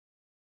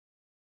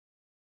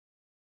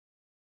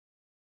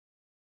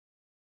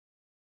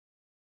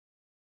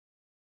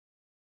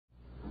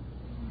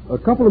A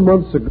couple of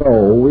months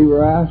ago, we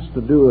were asked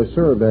to do a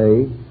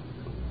survey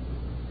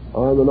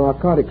on the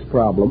narcotics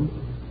problem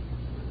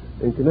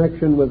in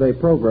connection with a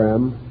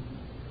program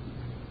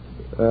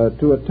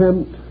to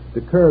attempt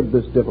to curb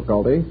this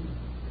difficulty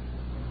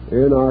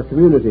in our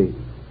community.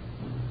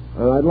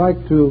 And I'd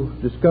like to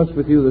discuss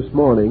with you this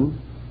morning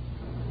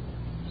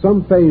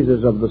some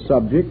phases of the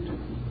subject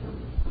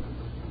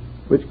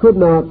which could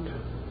not,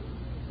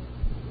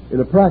 in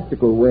a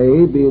practical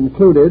way, be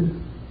included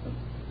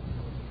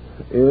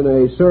in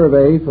a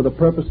survey for the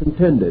purpose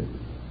intended.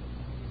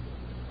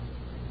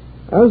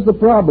 As the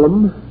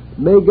problem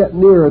may get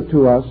nearer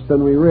to us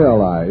than we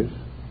realize,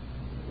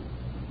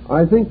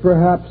 I think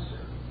perhaps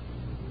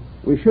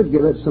we should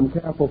give it some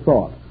careful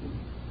thought.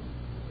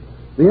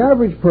 The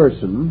average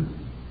person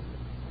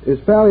is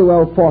fairly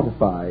well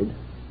fortified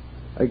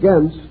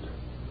against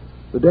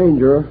the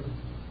danger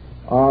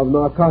of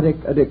narcotic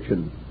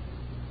addiction.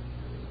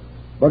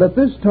 But at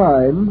this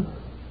time,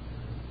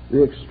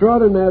 the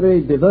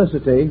extraordinary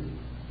diversity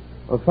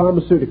of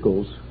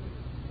pharmaceuticals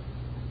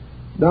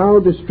now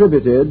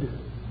distributed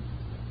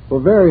for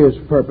various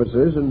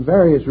purposes and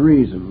various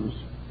reasons,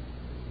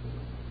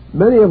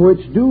 many of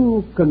which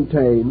do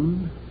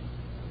contain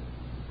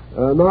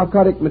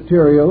narcotic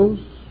materials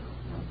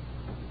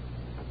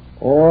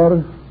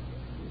or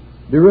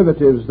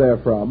derivatives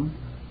therefrom,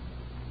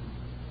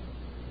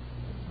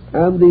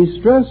 and the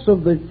stress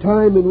of the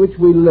time in which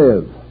we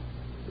live,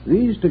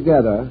 these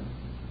together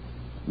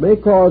may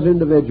cause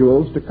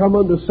individuals to come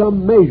under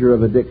some measure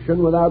of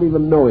addiction without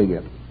even knowing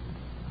it.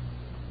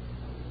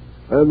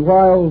 And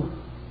while,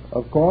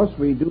 of course,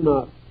 we do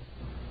not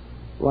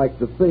like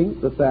to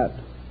think that that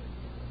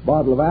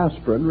bottle of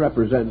aspirin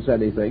represents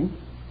anything,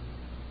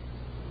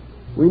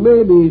 we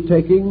may be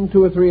taking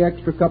 2 or 3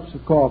 extra cups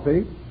of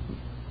coffee.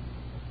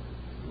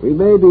 We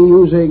may be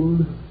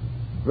using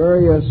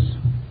various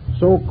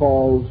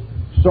so-called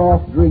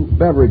soft drink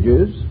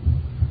beverages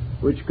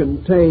which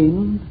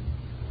contain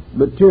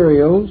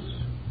materials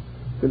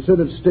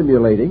considered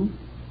stimulating.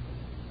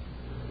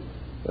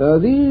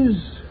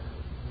 These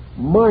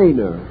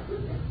minor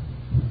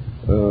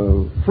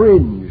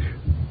fringe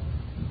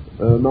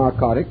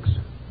narcotics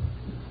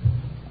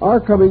are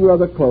coming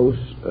rather close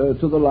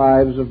to the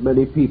lives of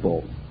many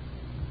people.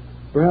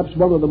 Perhaps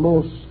one of the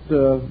most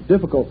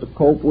difficult to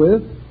cope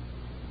with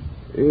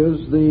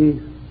is the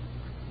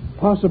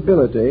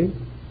possibility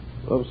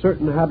of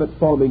certain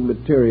habit-forming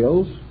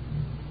materials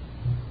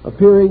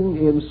appearing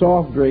in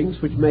soft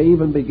drinks which may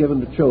even be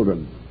given to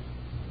children.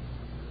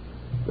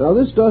 Now,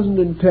 this doesn't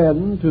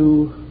intend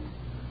to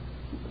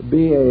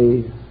be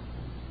a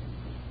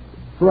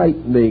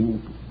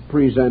frightening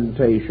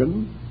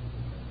presentation,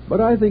 but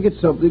I think it's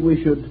something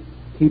we should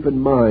keep in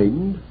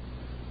mind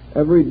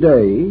every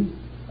day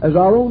as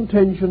our own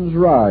tensions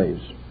rise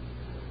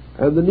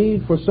and the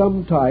need for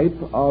some type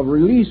of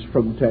release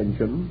from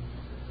tension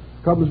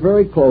comes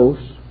very close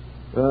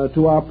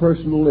to our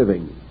personal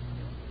living.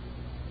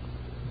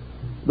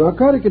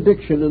 Narcotic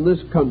addiction in this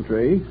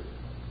country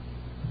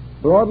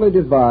broadly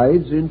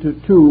divides into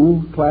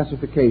 2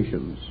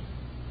 classifications.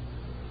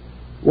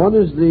 One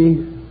is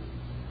the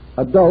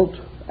adult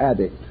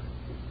addict,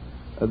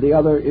 and the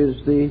other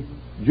is the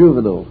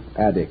juvenile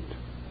addict.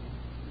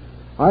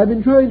 I've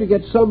been trying to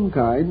get some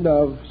kind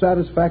of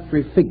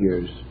satisfactory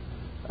figures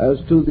as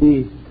to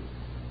the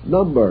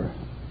number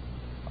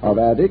of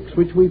addicts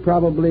which we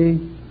probably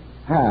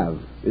have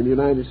in the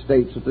United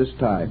States at this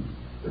time.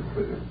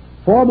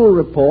 Formal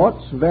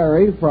reports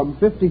vary from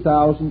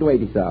 50,000 to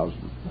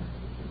 80,000.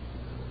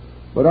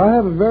 But I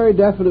have a very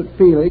definite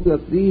feeling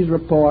that these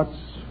reports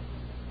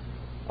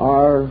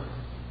are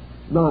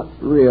not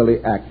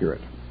really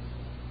accurate.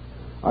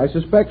 I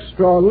suspect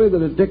strongly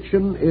that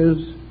addiction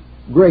is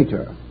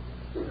greater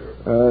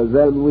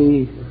than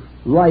we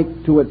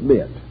like to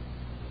admit.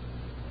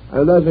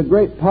 And there's a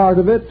great part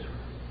of it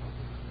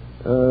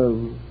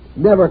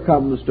never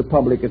comes to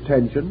public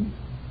attention,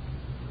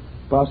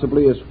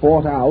 possibly is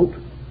fought out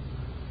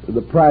in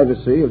the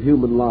privacy of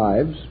human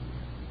lives.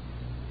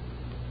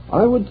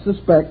 I would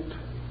suspect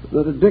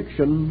that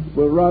addiction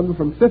will run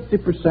from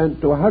 50%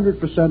 to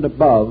 100%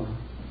 above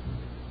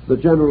the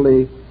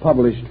generally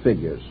published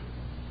figures.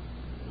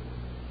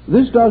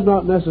 This does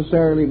not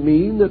necessarily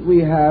mean that we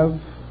have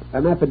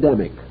an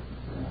epidemic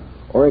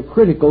or a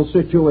critical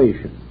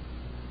situation,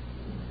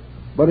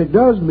 but it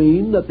does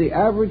mean that the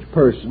average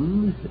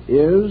person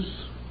is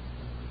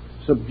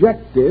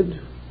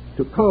subjected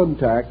to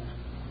contact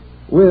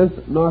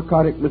with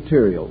narcotic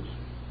materials.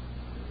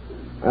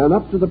 And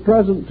up to the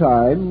present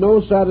time, no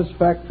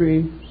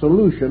satisfactory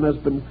solution has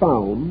been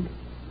found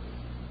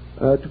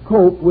to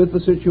cope with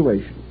the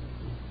situation.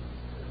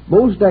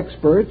 Most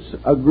experts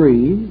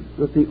agree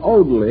that the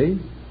only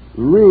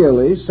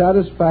really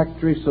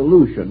satisfactory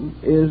solution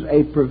is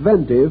a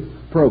preventive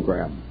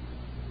program.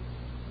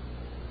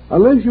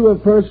 Unless you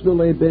have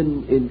personally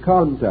been in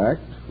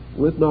contact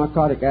with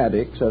narcotic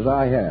addicts, as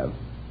I have,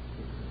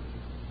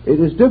 it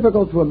is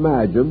difficult to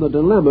imagine the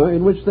dilemma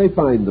in which they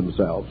find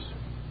themselves.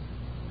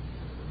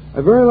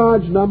 A very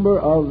large number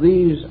of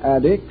these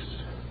addicts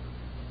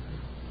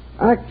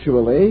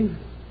actually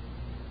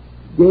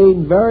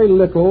gain very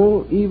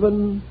little,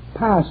 even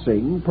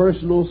passing,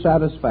 personal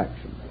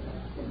satisfaction.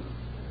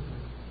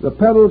 The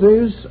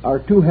penalties are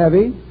too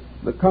heavy,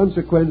 the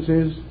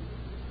consequences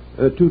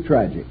too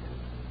tragic.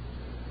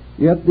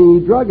 Yet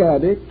the drug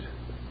addict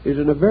is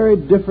in a very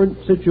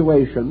different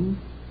situation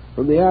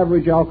from the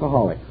average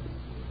alcoholic.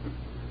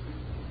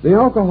 The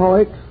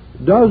alcoholic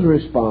does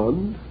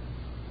respond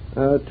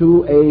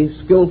to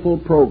a skillful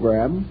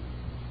program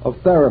of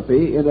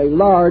therapy in a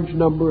large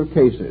number of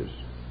cases.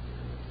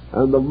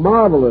 And the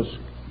marvelous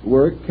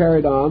work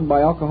carried on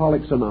by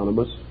Alcoholics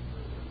Anonymous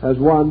has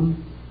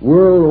won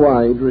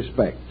worldwide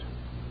respect.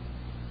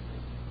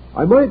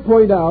 I might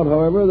point out,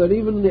 however, that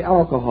even in the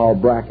alcohol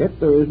bracket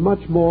there is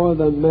much more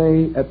than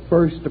may at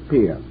first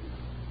appear.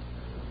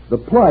 The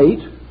plight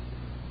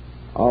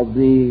of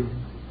the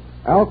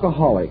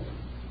alcoholic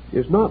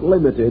is not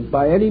limited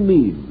by any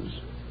means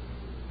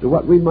to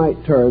what we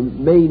might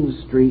term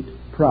Main Street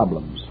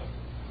problems.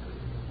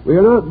 We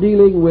are not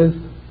dealing with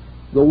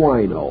the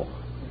wino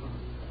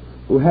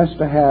who has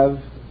to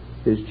have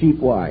his cheap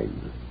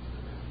wine.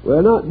 We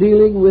are not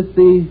dealing with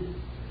the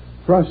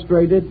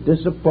frustrated,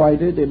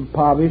 disappointed,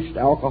 impoverished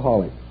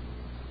alcoholic.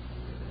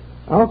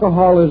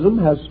 Alcoholism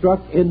has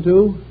struck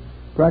into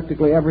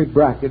practically every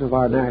bracket of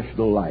our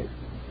national life.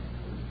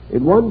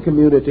 In one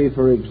community,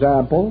 for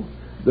example,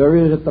 there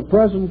is at the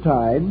present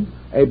time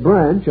a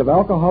branch of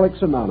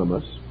Alcoholics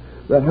Anonymous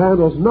that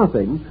handles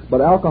nothing but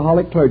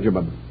alcoholic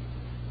clergymen.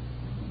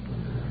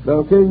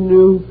 Now, can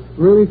you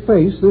really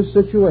face this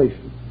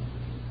situation?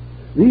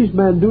 These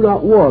men do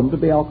not want to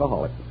be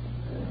alcoholic,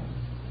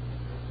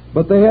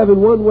 but they have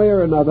in one way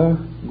or another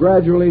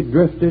gradually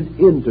drifted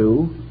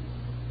into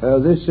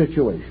this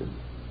situation.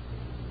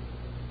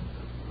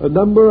 A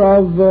number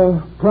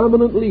of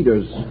prominent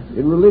leaders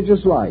in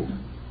religious life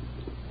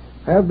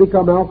have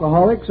become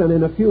alcoholics and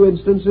in a few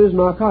instances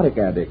narcotic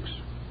addicts,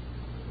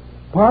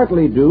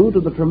 partly due to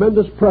the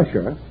tremendous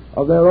pressure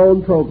of their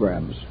own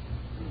programs,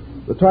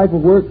 the type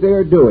of work they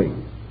are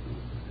doing,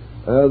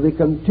 the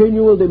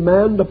continual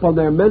demand upon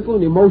their mental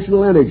and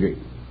emotional energy,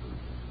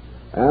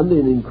 and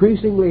an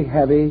increasingly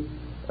heavy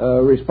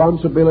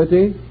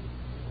responsibility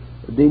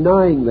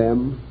denying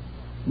them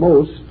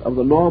most of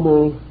the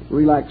normal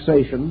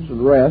relaxations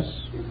and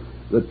rests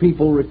that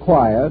people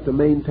require to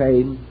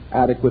maintain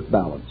adequate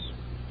balance.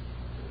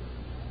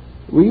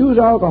 We use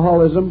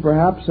alcoholism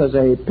perhaps as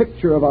a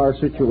picture of our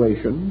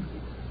situation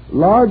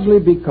largely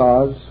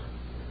because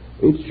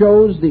it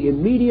shows the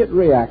immediate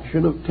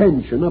reaction of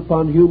tension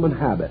upon human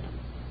habit.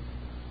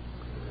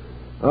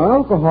 Now,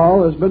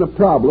 alcohol has been a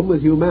problem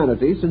with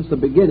humanity since the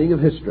beginning of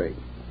history.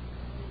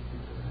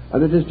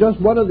 And it is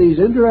just one of these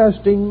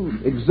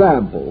interesting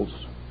examples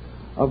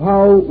of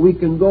how we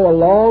can go a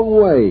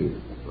long way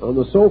on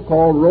the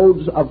so-called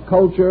roads of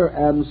culture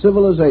and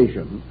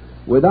civilization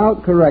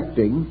without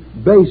correcting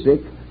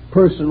basic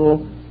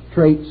personal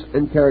traits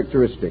and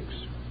characteristics.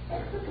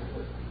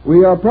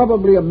 We are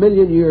probably 1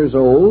 million years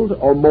old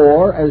or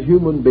more as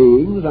human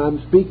beings.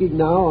 I'm speaking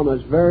now on a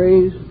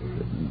very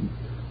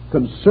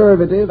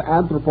conservative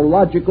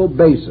anthropological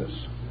basis,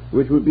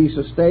 which would be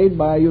sustained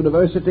by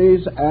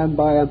universities and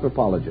by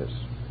anthropologists.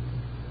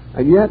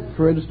 And yet,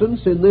 for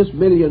instance, in this 1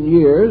 million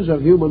years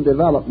of human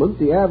development,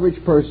 the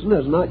average person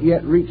has not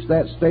yet reached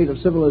that state of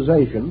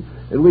civilization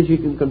in which he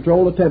can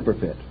control a temper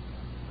fit.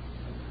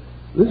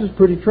 This is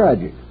pretty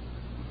tragic.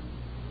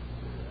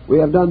 We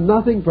have done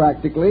nothing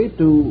practically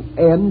to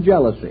end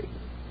jealousy.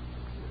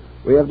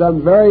 We have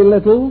done very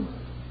little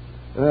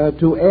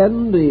to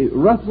end the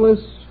ruthless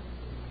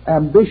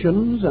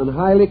ambitions and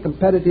highly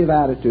competitive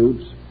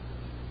attitudes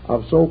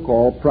of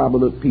so-called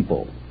prominent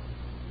people.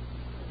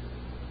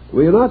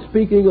 We are not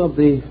speaking of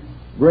the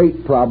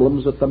great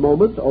problems at the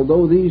moment,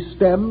 although these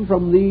stem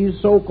from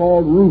these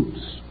so-called roots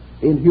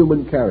in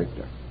human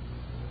character.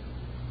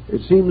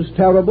 It seems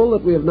terrible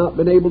that we have not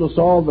been able to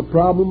solve the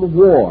problem of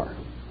war.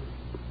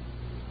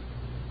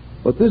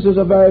 But this is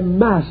a very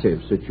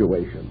massive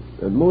situation,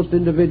 and most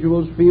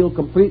individuals feel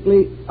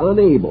completely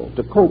unable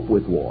to cope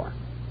with war.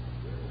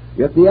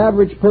 Yet the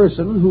average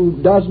person who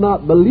does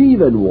not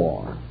believe in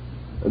war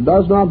and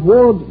does not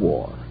want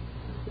war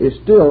is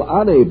still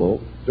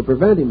unable to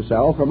prevent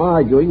himself from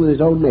arguing with his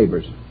own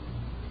neighbors.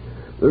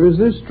 There is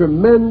this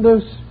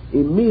tremendous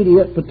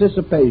immediate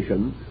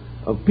participation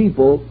of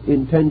people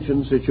in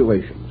tension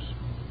situations.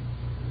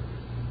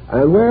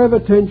 And wherever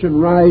tension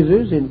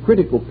rises in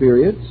critical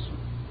periods,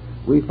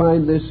 we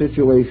find this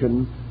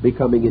situation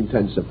becoming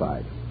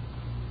intensified.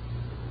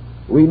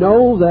 We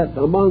know that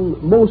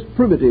among most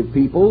primitive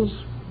peoples,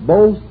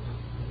 both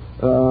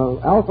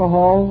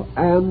alcohol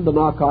and the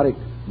narcotic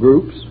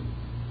groups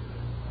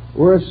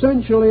were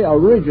essentially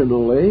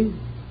originally,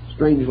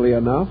 strangely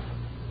enough,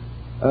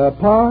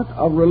 part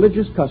of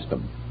religious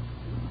custom.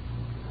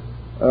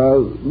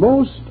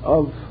 Most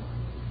of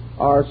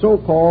our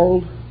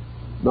so-called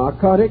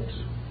narcotics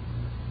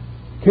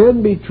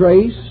can be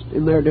traced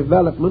in their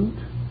development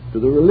to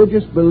the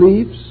religious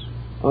beliefs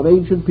of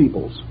ancient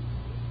peoples.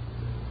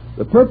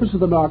 The purpose of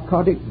the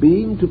narcotic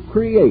being to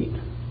create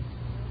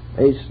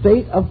a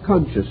state of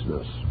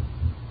consciousness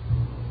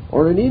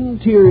or an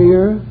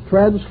interior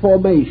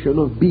transformation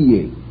of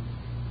being,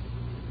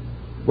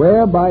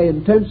 where by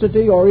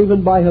intensity or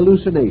even by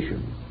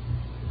hallucination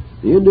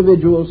the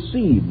individual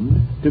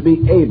seemed to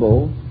be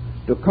able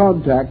to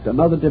contact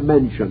another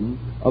dimension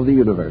of the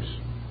universe.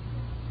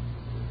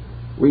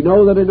 We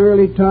know that in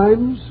early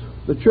times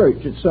the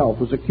church itself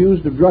was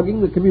accused of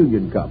drugging the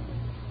communion cup.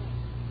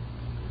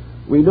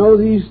 We know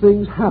these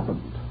things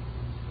happened.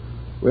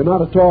 We're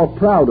not at all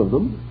proud of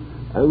them,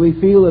 and we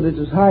feel that it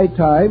is high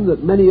time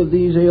that many of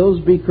these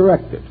ills be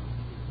corrected.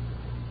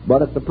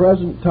 But at the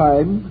present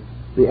time,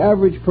 the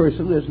average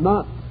person is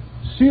not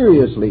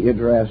seriously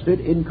interested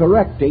in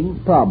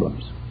correcting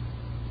problems.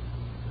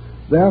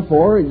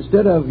 Therefore,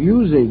 instead of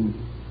using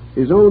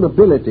his own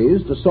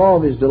abilities to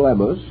solve his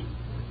dilemmas,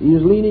 he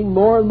is leaning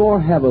more and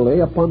more heavily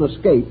upon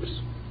escapes.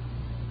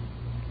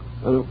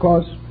 And of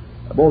course,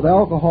 both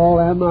alcohol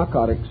and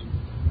narcotics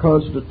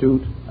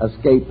constitute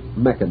escape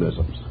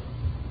mechanisms.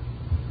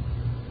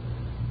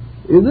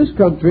 In this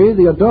country,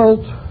 the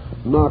adult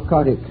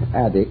narcotic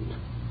addict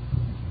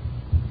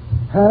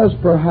has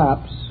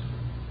perhaps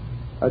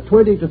a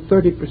 20 to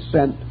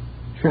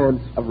 30%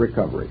 chance of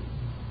recovery.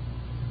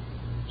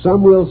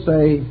 Some will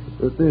say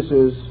that this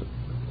is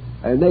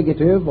a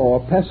negative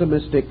or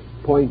pessimistic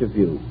point of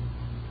view.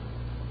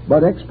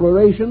 But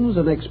explorations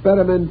and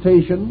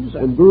experimentations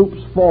and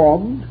groups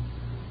formed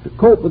to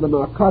cope with the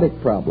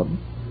narcotic problem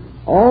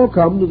all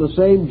come to the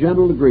same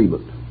general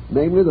agreement,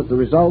 namely that the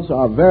results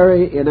are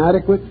very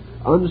inadequate,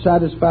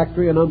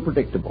 unsatisfactory, and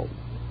unpredictable.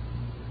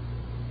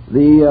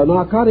 The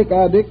narcotic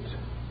addict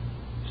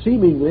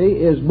seemingly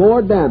is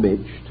more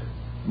damaged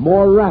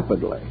more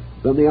rapidly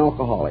than the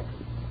alcoholic.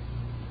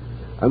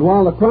 And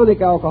while the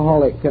chronic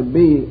alcoholic can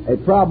be a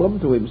problem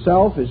to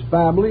himself, his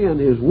family, and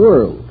his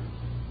world,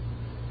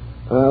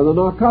 the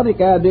narcotic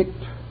addict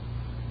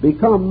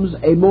becomes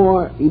a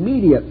more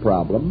immediate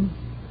problem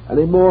and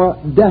a more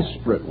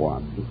desperate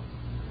one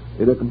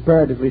in a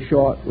comparatively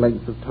short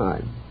length of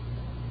time.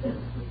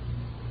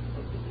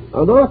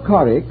 A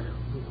narcotic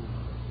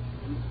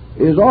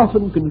is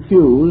often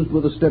confused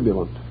with a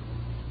stimulant.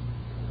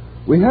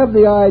 We have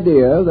the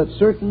idea that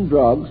certain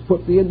drugs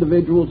put the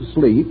individual to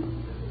sleep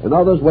and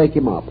others wake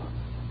him up.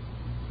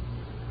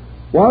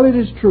 While it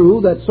is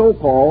true that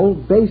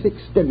so-called basic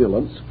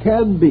stimulants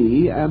can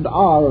be and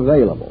are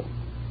available,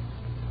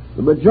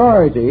 the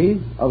majority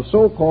of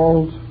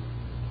so-called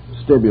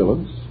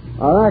stimulants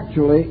are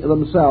actually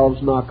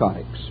themselves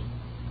narcotics.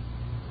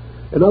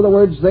 In other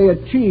words, they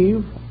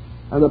achieve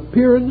an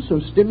appearance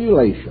of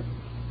stimulation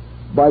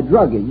by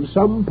drugging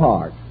some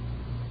part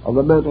of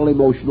the mental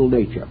emotional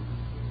nature.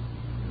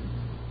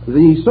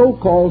 The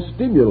so-called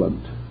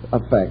stimulant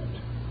effect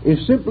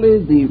is simply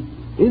the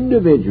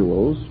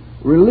individual's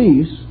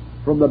release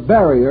from the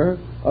barrier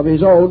of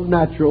his own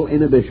natural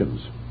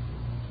inhibitions.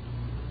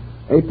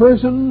 A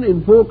person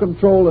in full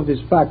control of his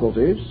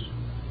faculties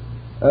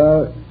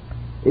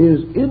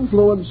is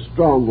influenced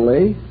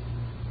strongly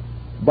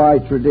by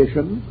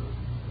tradition,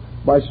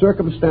 by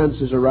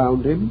circumstances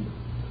around him,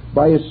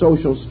 by his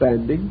social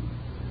standing,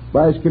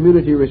 by his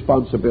community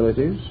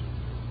responsibilities,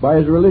 by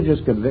his religious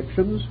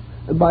convictions,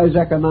 and by his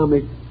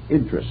economic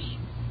interests.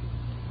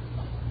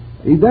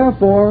 He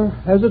therefore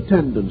has a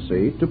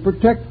tendency to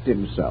protect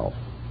himself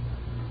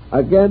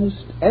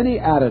against any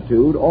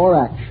attitude or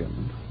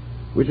action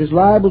which is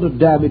liable to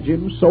damage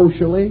him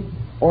socially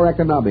or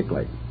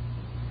economically.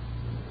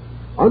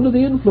 Under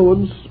the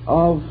influence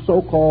of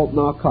so-called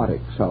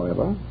narcotics,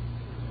 however,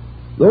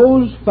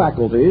 those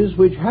faculties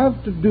which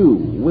have to do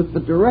with the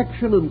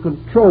direction and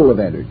control of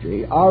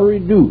energy are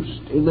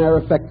reduced in their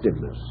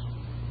effectiveness.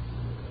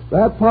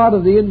 That part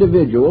of the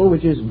individual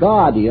which is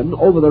guardian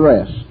over the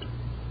rest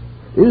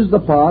is the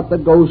part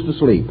that goes to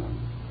sleep,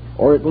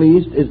 or at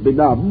least is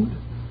benumbed,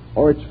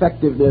 or its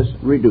effectiveness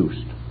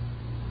reduced.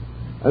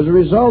 As a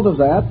result of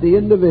that, the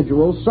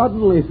individual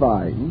suddenly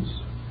finds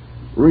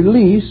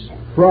release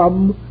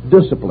from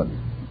discipline,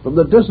 from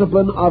the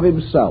discipline of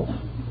himself.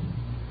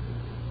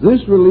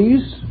 This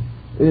release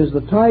is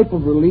the type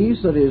of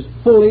release that is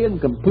fully and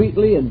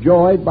completely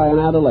enjoyed by an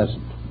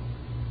adolescent.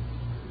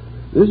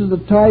 This is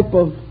the type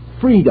of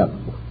freedom,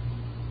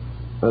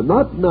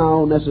 not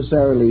now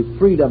necessarily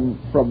freedom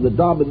from the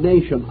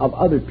domination of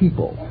other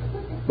people,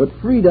 but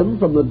freedom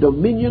from the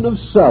dominion of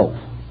self.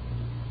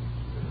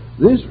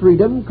 This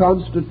freedom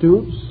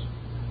constitutes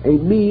a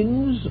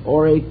means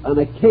or an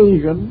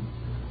occasion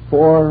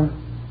for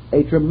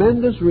a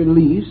tremendous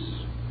release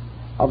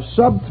of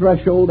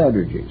subthreshold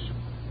energies.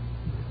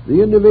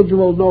 The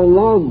individual no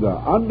longer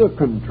under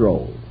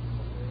control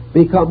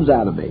becomes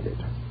animated.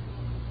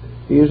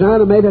 He is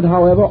animated,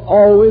 however,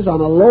 always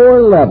on a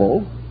lower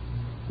level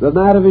than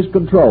that of his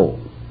control.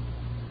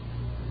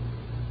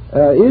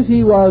 If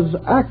he was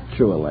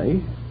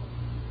actually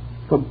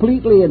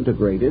completely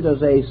integrated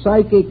as a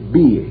psychic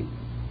being,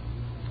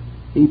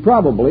 he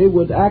probably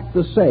would act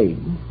the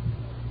same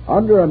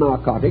under a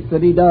narcotic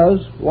that he does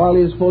while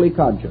he is fully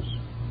conscious.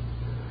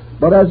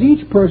 But as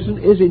each person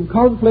is in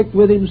conflict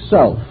with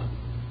himself,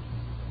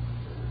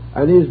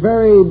 and his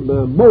very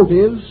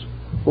motives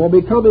for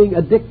becoming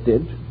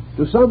addicted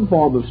to some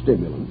form of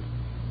stimulant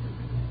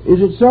is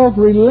itself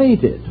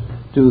related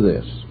to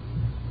this.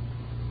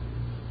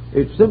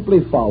 It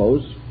simply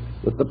follows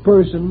that the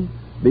person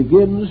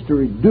begins to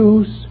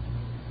reduce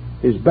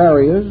his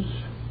barriers,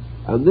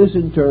 and this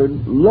in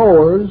turn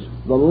lowers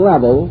the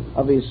level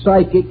of his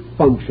psychic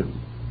function.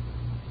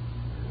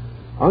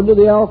 Under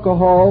the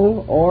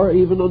alcohol, or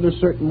even under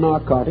certain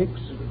narcotics,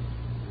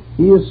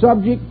 he is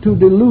subject to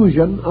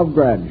delusion of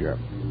grandeur,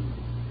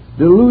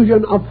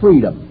 delusion of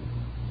freedom,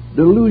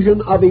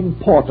 delusion of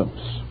importance.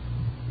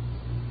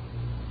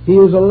 He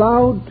is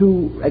allowed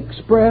to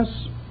express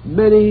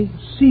many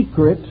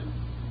secret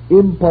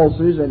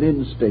impulses and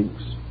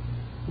instincts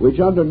which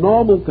under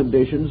normal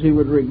conditions he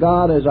would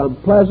regard as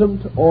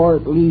unpleasant or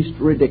at least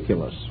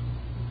ridiculous.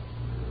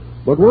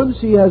 But once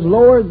he has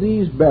lowered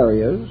these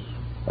barriers,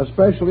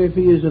 especially if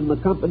he is in the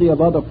company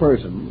of other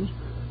persons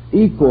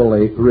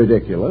equally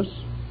ridiculous,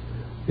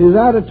 his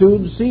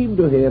attitudes seem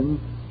to him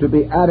to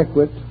be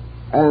adequate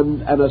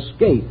and an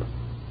escape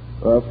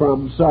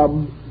from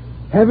some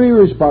heavy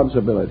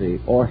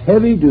responsibility or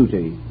heavy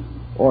duty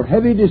or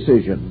heavy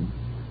decision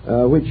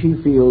which he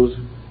feels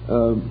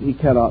he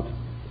cannot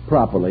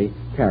properly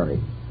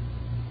carry.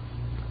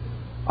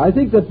 I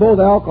think that both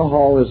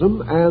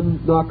alcoholism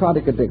and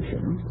narcotic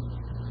addiction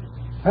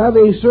have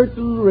a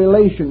certain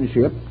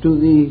relationship to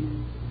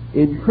the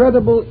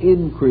incredible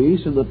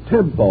increase in the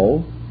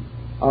tempo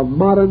of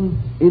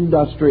modern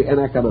industry and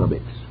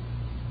economics.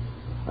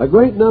 A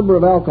great number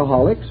of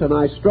alcoholics, and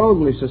I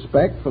strongly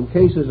suspect from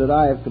cases that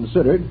I have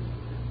considered,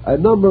 a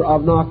number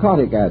of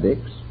narcotic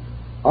addicts,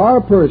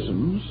 are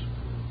persons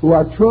who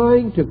are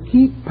trying to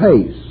keep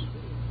pace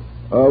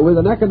with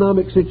an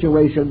economic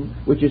situation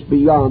which is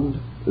beyond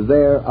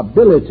their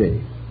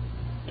ability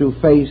to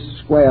face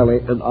squarely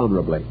and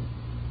honorably.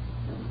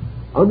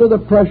 Under the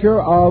pressure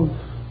of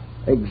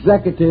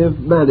executive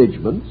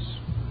managements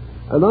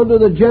and under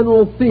the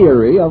general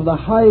theory of the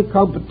high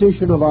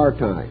competition of our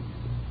time,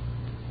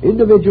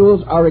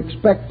 individuals are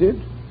expected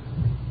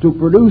to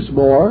produce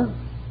more,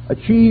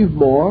 achieve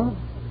more,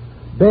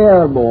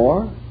 bear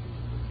more,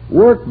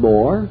 work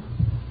more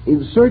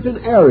in certain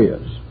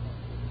areas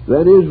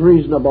than is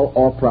reasonable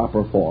or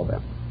proper for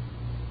them.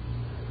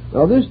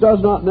 Now, this does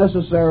not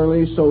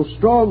necessarily so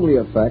strongly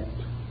affect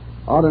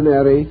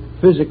ordinary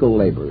physical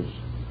labors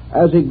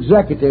as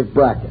executive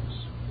brackets.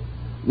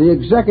 The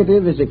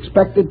executive is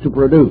expected to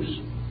produce.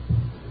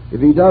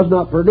 If he does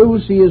not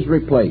produce, he is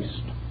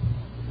replaced.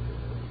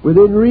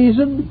 Within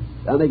reason,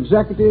 an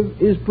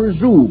executive is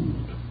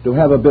presumed to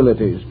have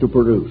abilities to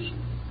produce.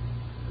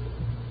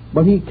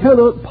 But he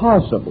cannot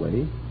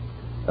possibly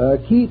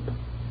keep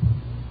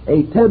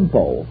a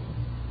tempo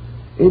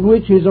in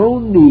which his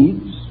own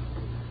needs,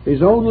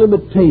 his own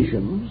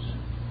limitations,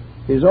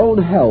 his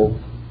own health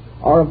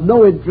are of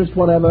no interest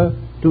whatever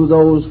to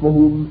those for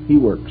whom he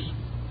works.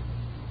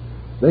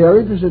 They are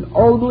interested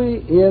only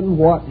in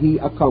what he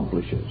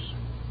accomplishes.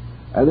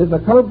 And if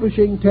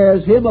accomplishing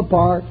tears him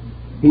apart,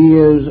 he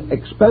is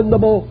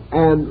expendable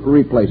and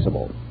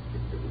replaceable.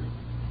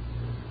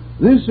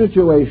 This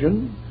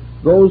situation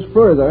goes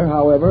further,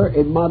 however,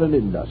 in modern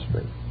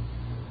industry.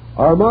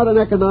 Our modern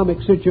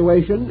economic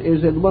situation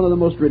is in one of the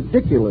most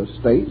ridiculous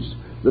states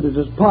that it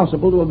is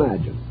possible to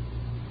imagine.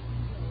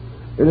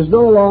 It is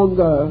no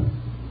longer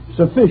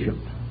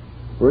sufficient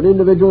for an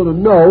individual to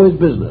know his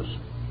business.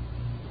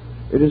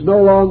 It is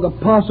no longer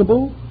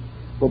possible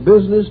for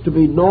business to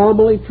be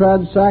normally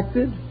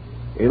transacted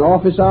in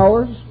office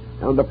hours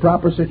under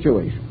proper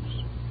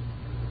situations.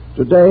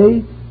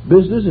 Today,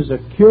 business is a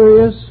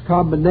curious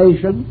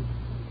combination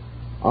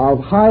of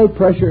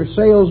high-pressure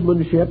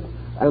salesmanship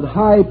and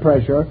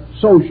high-pressure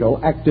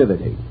social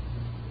activity.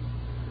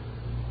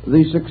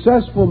 The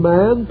successful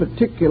man,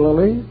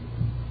 particularly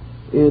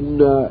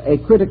in a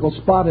critical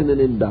spot in an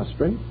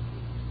industry,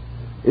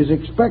 is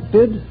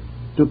expected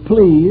to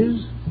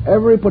please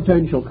every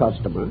potential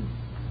customer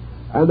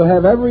and to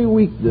have every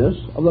weakness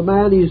of the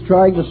man he is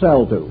trying to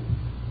sell to.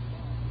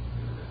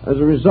 As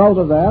a result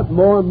of that,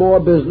 more and more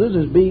business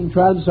is being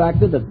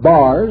transacted at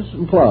bars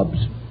and clubs.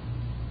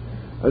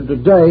 And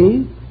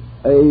today,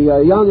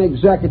 a young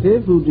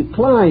executive who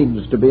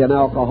declines to be an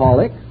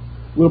alcoholic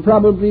will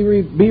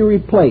probably be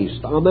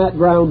replaced on that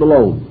ground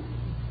alone.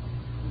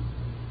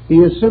 He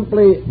is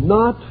simply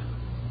not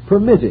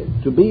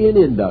permitted to be in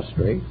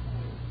industry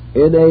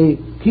in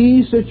a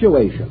key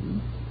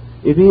situation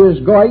if he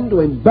is going to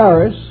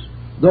embarrass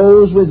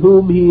those with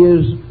whom he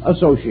is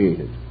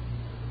associated.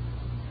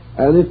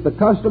 And if the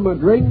customer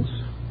drinks,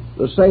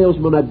 the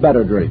salesman had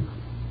better drink,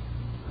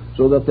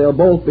 so that they'll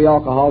both be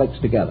alcoholics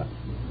together.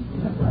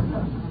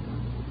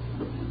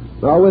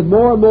 Now, with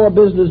more and more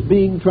business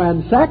being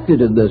transacted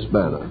in this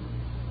manner,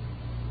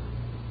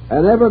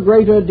 and ever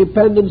greater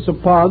dependence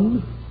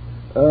upon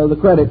the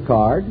credit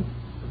card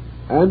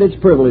and its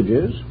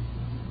privileges,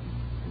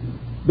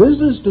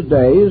 business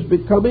today is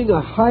becoming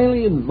a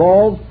highly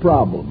involved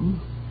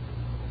problem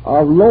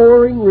of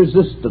lowering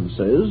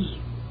resistances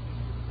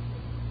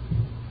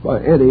by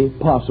any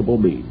possible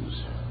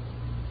means.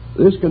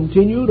 This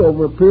continued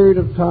over a period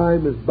of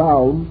time is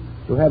bound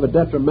to have a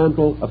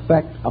detrimental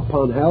effect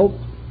upon health,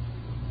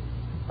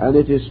 and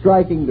it is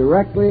striking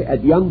directly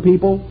at young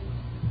people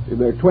in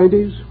their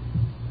 20s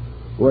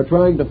who are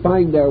trying to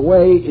find their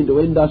way into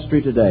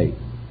industry today.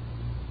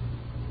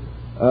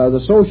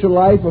 The social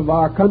life of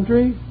our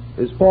country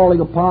is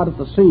falling apart at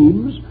the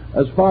seams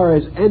as far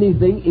as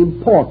anything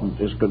important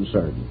is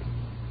concerned.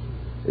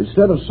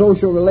 Instead of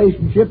social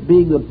relationship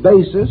being the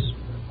basis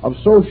of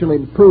social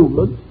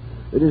improvement,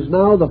 it is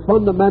now the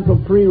fundamental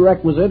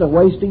prerequisite of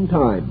wasting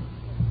time.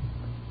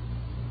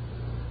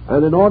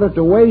 And in order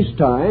to waste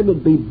time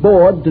and be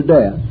bored to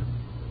death,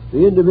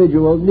 the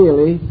individual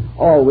nearly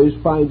always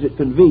finds it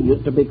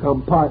convenient to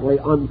become partly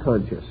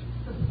unconscious.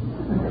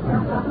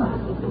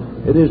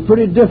 It is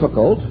pretty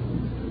difficult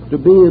to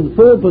be in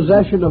full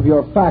possession of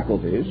your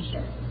faculties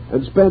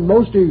and spend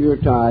most of your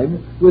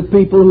time with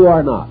people who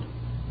are not.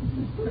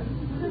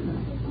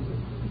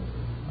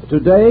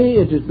 Today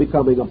it is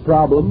becoming a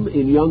problem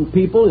in young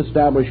people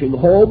establishing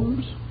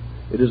homes.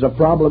 It is a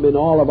problem in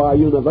all of our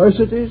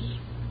universities.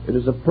 It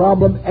is a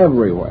problem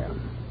everywhere.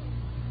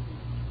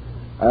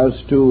 As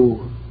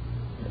to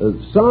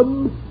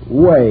some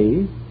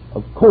way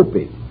of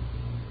coping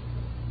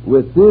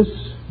with this,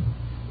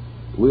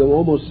 we'll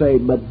almost say,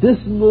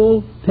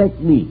 medicinal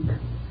technique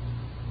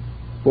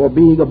for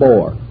being a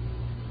bore.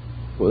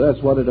 Well,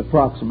 that's what it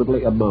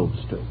approximately amounts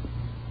to.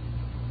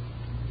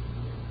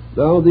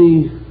 Now,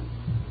 the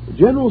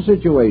general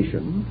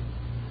situation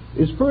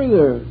is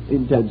further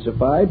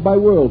intensified by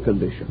world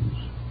conditions.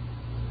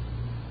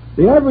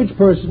 The average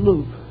person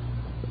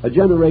of a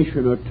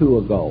generation or two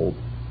ago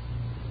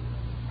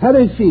had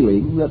a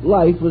feeling that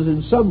life was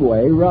in some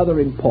way rather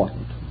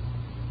important.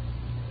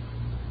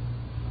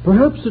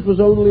 Perhaps it was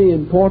only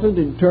important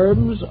in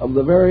terms of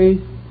the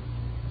very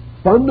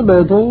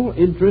fundamental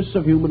interests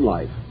of human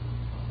life.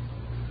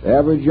 The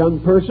average young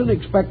person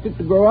expected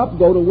to grow up,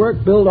 go to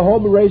work, build a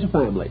home, and raise a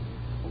family.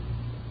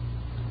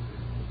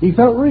 He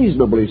felt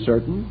reasonably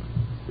certain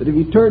that if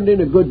he turned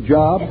in a good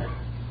job,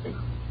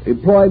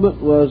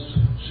 employment was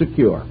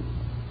secure.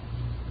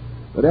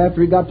 But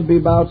after he got to be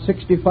about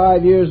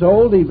 65 years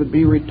old, he would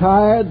be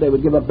retired, they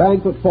would give a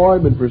banquet for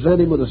him and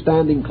present him with a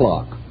standing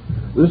clock.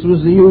 This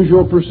was the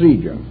usual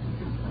procedure.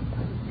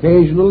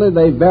 Occasionally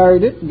they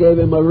varied it and gave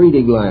him a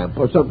reading lamp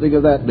or something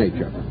of that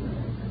nature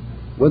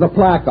with a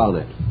plaque on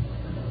it.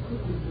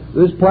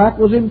 This plaque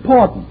was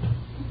important.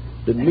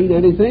 Didn't mean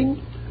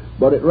anything,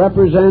 but it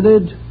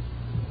represented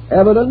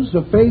evidence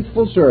of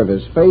faithful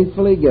service,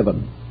 faithfully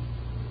given.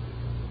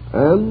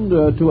 And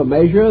to a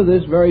measure,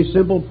 this very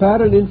simple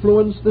pattern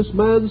influenced this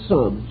man's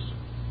sons,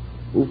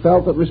 who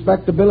felt that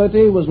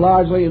respectability was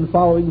largely in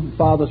following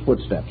father's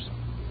footsteps.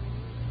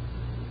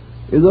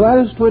 In the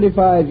last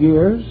 25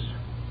 years,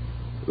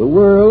 the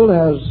world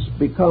has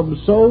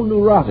become so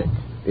neurotic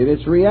in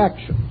its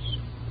reactions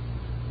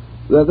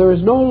that there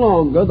is no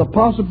longer the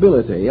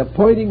possibility of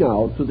pointing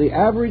out to the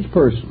average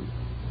person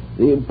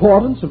the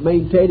importance of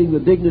maintaining the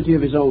dignity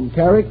of his own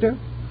character,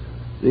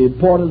 the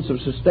importance of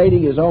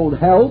sustaining his own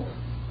health,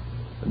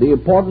 the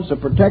importance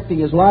of protecting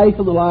his life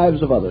and the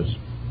lives of others.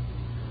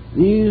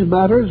 These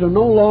matters are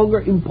no longer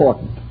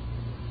important.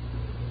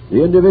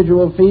 The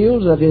individual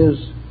feels that his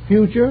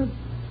future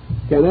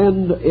can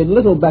end in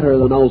little better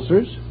than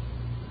ulcers,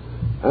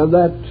 and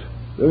that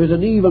there is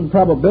an even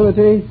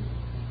probability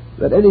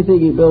that anything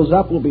he builds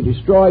up will be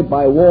destroyed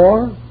by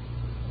war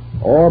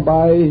or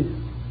by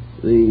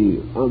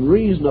the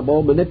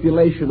unreasonable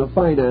manipulation of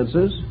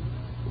finances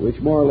which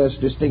more or less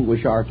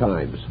distinguish our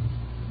times.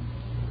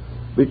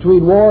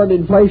 Between war and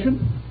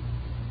inflation,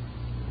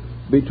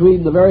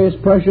 between the various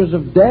pressures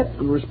of debt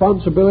and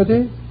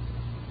responsibility,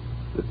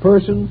 the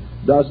person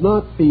does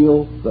not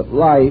feel that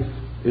life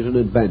is an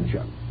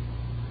adventure.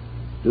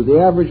 To the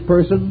average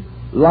person,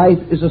 life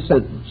is a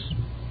sentence.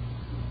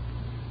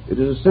 It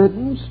is a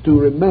sentence to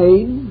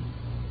remain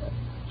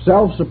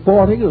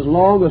self-supporting as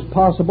long as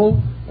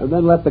possible and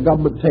then let the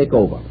government take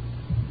over.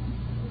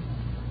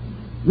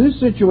 This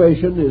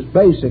situation is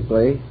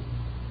basically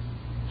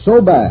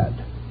so bad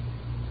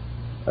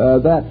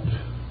that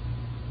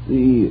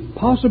the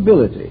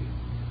possibility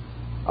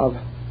of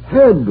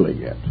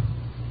handling it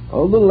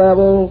on the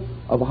level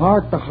of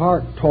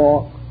heart-to-heart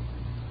talk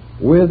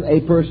with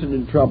a person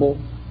in trouble,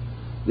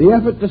 the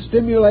effort to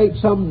stimulate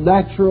some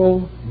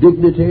natural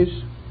dignities,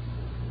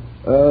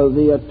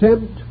 the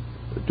attempt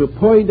to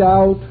point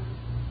out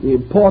the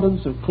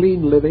importance of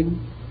clean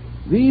living,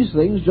 these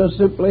things just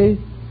simply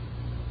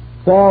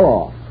fall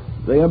off.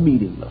 They are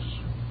meaningless.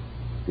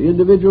 The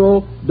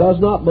individual does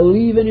not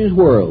believe in his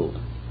world.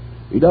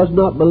 He does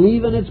not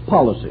believe in its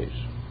policies.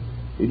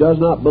 He does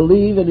not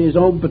believe in his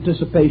own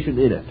participation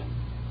in it.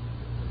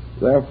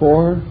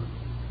 Therefore,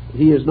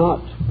 he is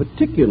not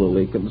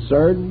particularly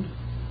concerned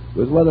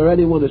with whether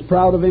anyone is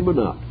proud of him or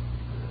not.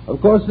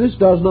 Of course, this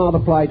does not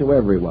apply to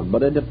everyone,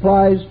 but it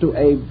applies to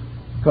a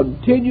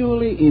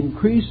continually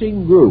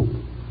increasing group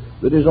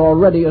that is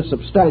already a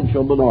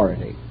substantial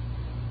minority.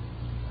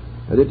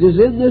 And it is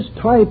in this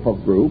type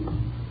of group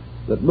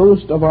that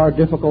most of our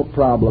difficult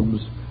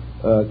problems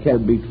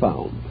can be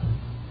found.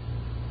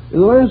 In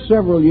the last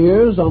several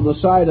years, on the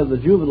side of the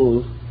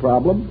juvenile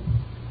problem,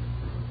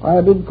 I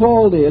have been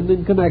called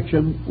in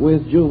connection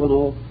with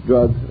juvenile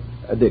drug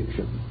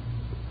addiction.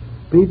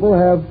 People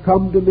have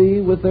come to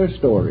me with their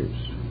stories.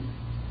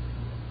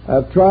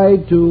 I've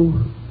tried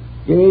to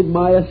gain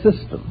my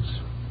assistance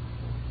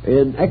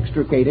in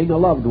extricating a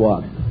loved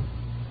one,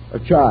 a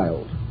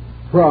child,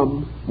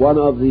 from one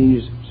of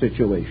these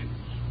situations.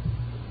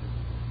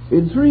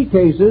 In 3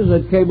 cases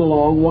that came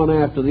along one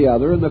after the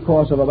other in the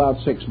course of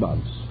about 6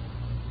 months.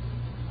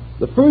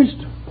 The first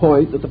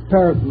point that the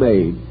parent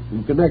made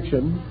in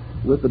connection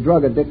with the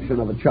drug addiction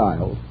of a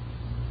child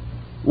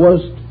was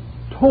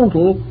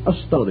total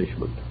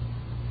astonishment.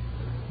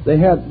 They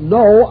had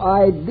no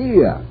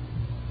idea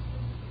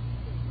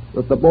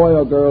that the boy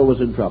or girl was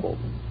in trouble.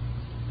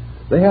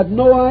 They had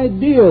no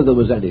idea there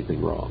was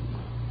anything wrong.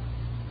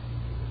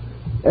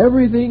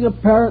 Everything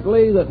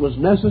apparently that was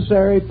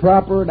necessary,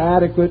 proper, and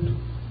adequate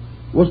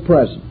was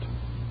present.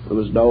 There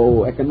was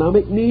no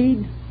economic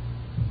need.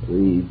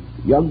 The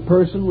young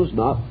person was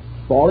not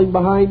falling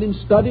behind in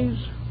studies.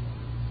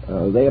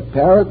 They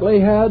apparently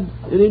had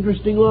an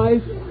interesting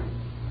life.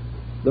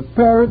 The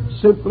parent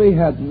simply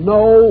had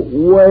no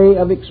way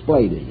of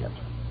explaining it.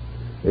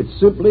 It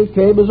simply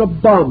came as a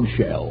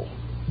bombshell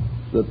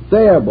that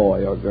their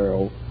boy or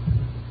girl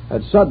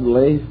had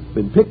suddenly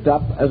been picked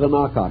up as a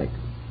narcotic.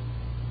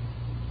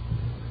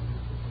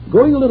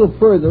 Going a little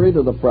further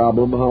into the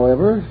problem,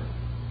 however,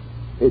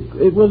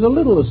 it was a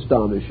little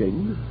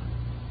astonishing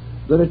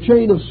that a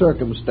chain of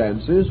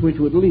circumstances which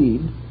would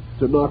lead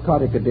to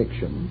narcotic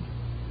addiction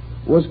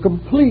was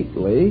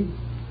completely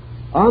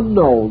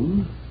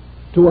unknown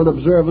to an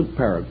observant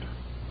parent.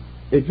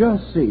 It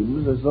just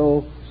seems as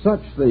though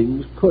such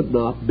things could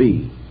not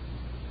be.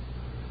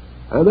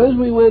 And as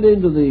we went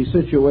into the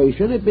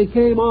situation, it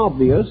became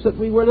obvious that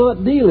we were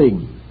not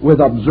dealing with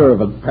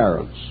observant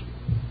parents.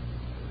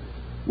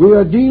 We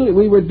were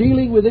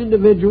dealing with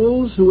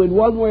individuals who in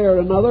one way or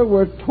another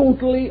were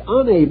totally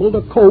unable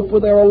to cope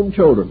with their own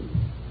children.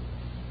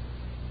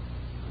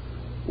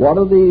 One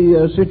of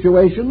the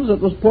situations that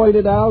was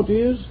pointed out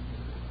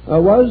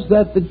was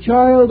that the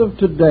child of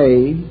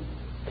today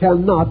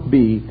cannot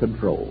be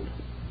controlled.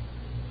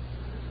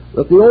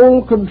 That the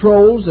old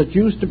controls that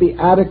used to be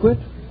adequate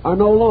are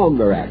no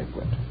longer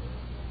adequate.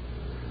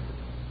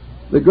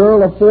 The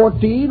girl of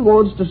 14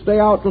 wants to stay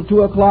out till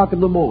 2 o'clock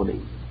in the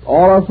morning.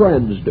 All her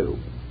friends do.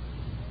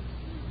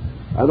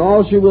 And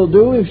all she will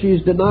do if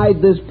she's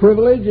denied this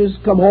privilege is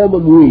come home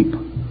and weep.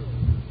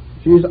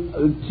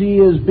 She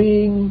is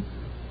being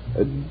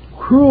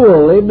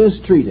cruelly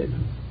mistreated.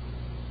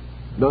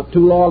 Not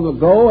too long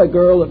ago, a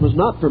girl that was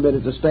not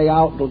permitted to stay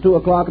out until 2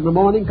 o'clock in the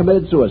morning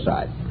committed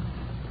suicide.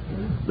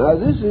 Now,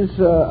 this is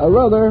a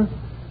rather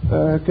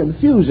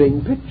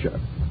confusing picture.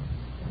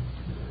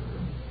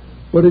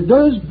 But it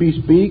does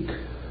bespeak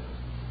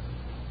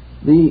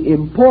the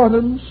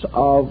importance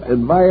of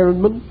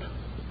environment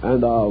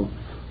and of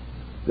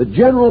the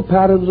general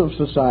patterns of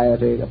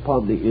society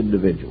upon the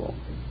individual.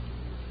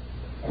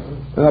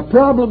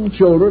 Problem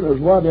children, as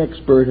one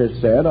expert has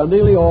said, are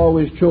nearly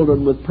always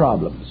children with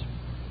problems.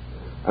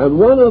 And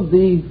one of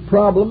the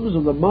problems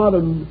of the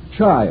modern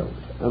child,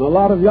 and a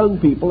lot of young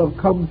people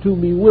have come to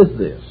me with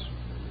this,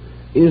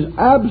 is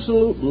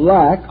absolute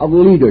lack of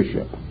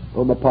leadership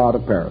on the part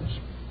of parents.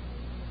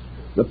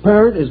 The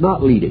parent is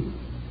not leading.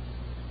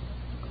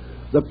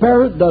 The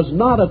parent does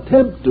not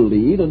attempt to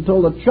lead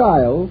until the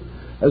child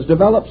has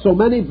developed so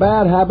many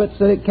bad habits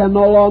that it can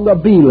no longer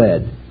be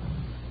led.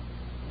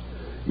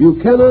 You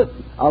cannot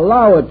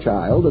allow a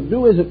child to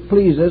do as it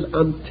pleases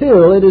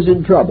until it is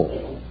in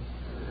trouble,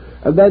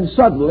 and then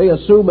suddenly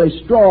assume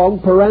a strong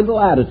parental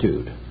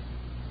attitude.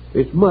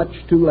 It's much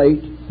too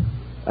late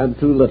and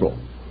too little.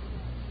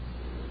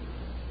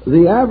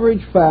 The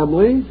average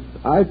family,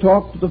 I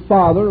talked to the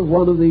father of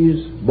one of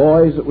these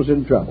boys that was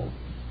in trouble.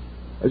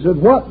 I said,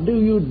 what do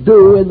you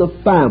do in the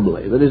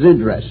family that is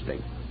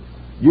interesting?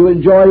 Do you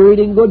enjoy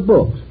reading good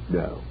books?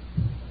 No.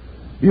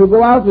 Do you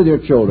go out with your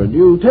children? Do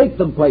you take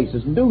them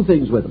places and do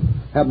things with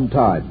them? Have them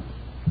time?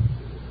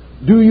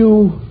 Do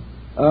you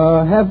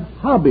have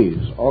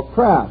hobbies or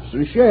crafts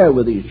and share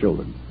with these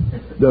children?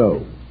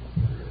 No.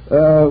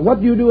 What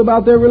do you do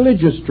about their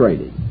religious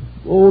training?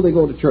 Oh, they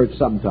go to church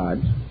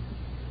sometimes.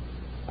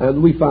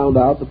 And we found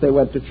out that they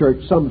went to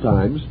church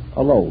sometimes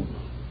alone.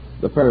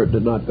 The parent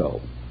did not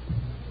go.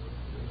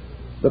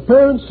 The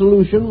parent's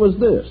solution was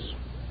this.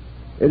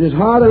 It is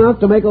hard enough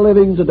to make a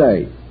living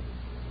today.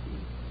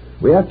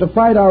 We have to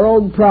fight our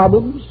own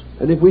problems,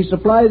 and if we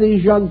supply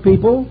these young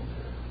people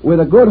with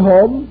a good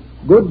home,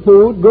 good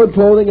food, good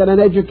clothing, and an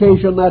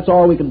education, that's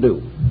all we can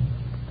do.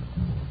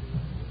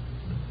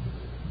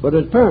 But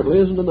it apparently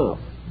isn't enough.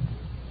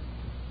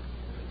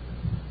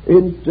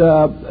 In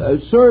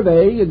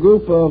surveying a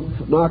group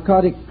of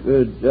narcotic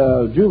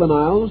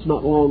juveniles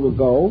not long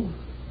ago,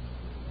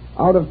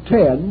 out of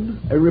 10,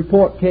 a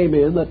report came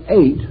in that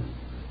 8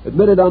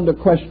 admitted under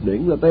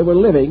questioning that they were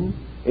living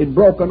in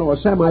broken or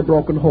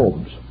semi-broken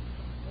homes,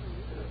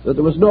 that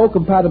there was no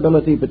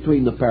compatibility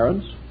between the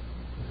parents,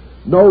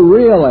 no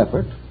real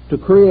effort to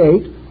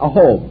create a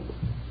home.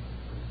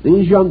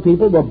 These young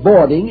people were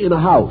boarding in a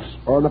house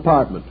or an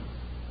apartment,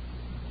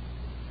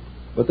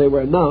 but they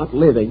were not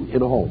living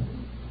in a home.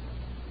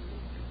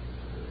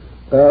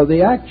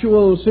 The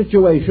actual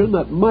situation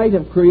that might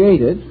have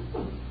created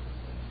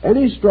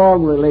any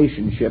strong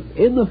relationship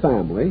in the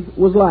family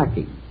was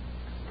lacking.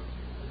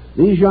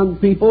 These young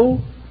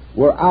people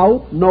were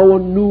out, no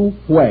one knew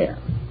where.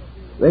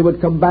 They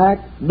would come back,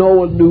 no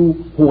one knew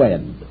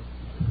when.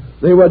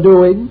 They were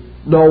doing,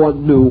 no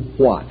one knew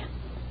what.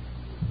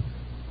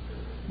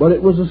 But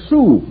it was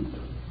assumed,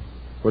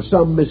 for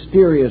some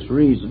mysterious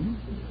reason,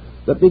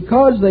 that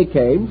because they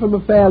came from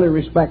a fairly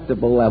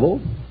respectable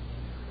level,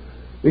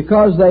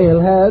 because they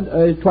had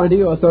a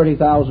 $20,000 or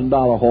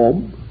 $30,000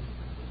 home,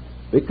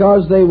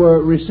 because they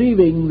were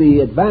receiving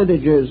the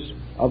advantages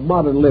of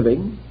modern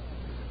living,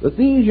 that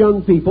these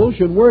young people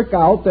should work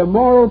out their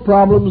moral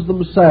problems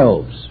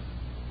themselves,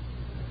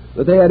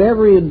 that they had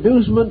every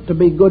inducement to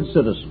be good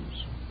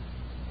citizens.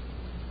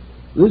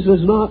 This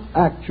is not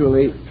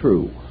actually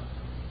true.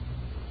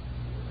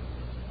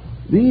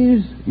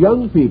 These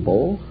young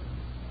people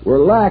were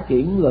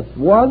lacking the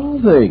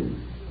one thing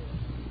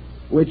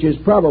which is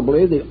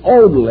probably the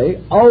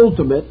only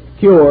ultimate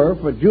cure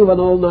for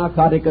juvenile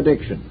narcotic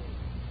addiction,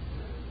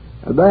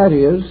 and that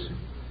is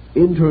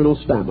internal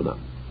stamina.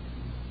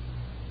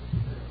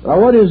 Now,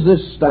 what is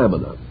this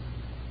stamina?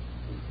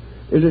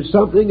 Is it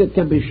something that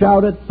can be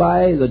shouted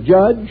by the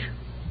judge,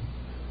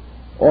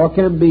 or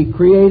can be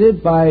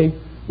created by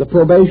the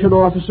probation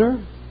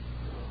officer,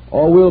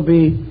 or will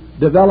be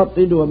developed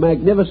into a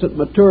magnificent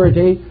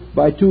maturity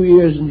by 2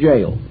 years in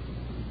jail?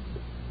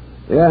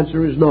 The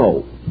answer is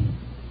no.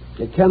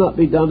 It cannot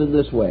be done in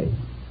this way.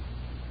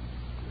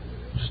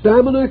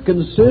 Stamina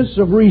consists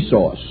of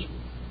resource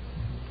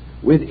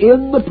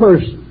within the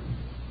person,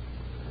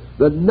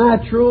 the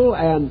natural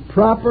and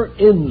proper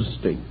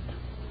instinct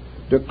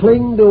to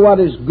cling to what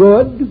is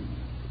good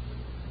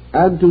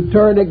and to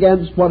turn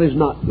against what is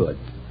not good.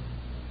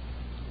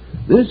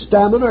 This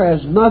stamina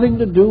has nothing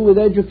to do with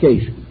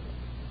education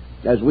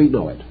as we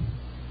know it.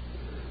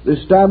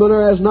 This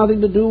stamina has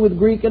nothing to do with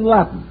Greek and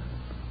Latin.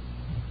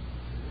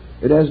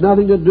 It has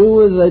nothing to do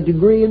with a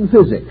degree in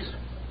physics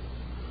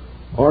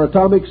or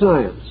atomic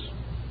science.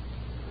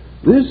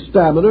 This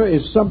stamina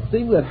is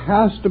something that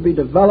has to be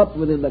developed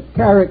within the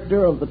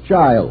character of the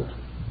child.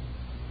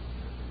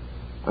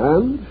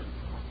 And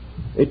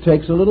it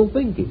takes a little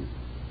thinking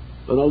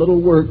and a little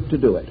work to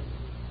do it.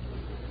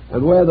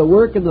 And where the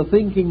work and the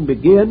thinking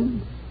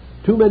begin,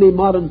 too many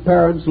modern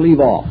parents leave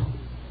off.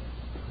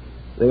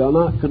 They are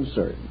not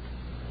concerned.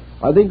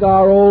 I think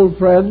our old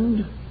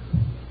friend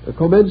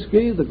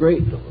Komensky, the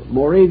great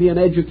Moravian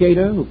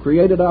educator who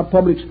created our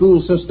public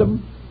school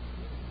system,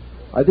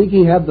 I think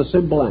he had the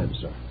simple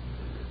answer.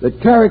 That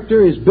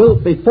character is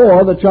built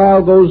before the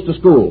child goes to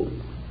school.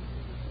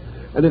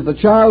 And if the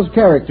child's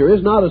character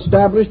is not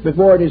established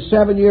before it is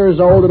 7 years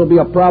old, it'll be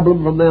a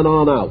problem from then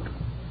on out.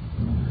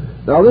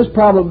 Now, this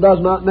problem does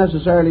not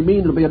necessarily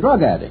mean it'll be a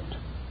drug addict.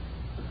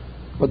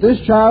 But this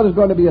child is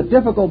going to be a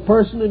difficult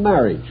person in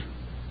marriage.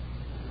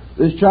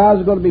 This child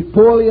is going to be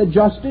poorly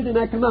adjusted in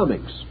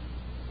economics.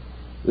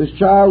 This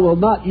child will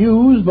not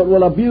use but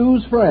will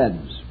abuse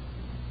friends.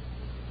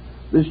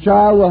 This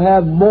child will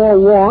have more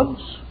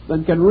wants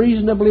than can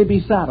reasonably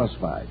be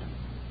satisfied.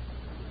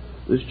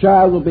 This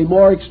child will be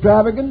more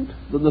extravagant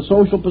than the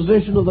social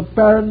position of the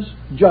parents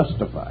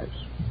justifies.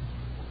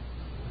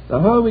 Now,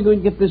 how are we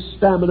going to get this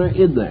stamina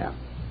in there?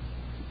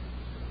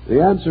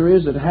 The answer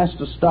is it has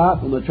to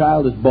start when the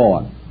child is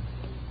born.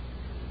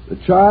 The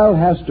child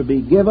has to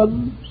be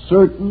given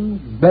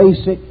certain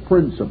basic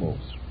principles,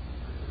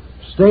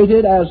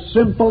 stated as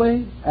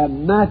simply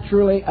and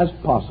naturally as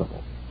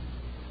possible.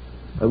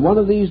 And one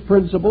of these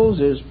principles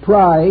is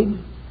pride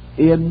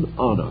in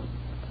honor.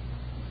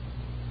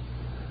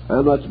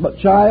 And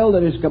a child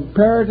that is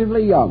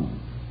comparatively young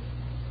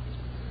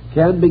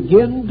can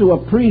begin to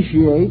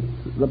appreciate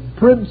the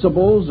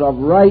principles of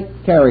right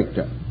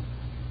character,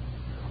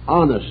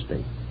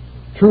 honesty,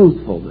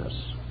 truthfulness,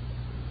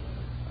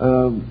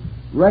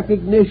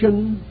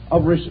 recognition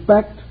of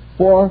respect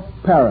for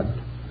parent,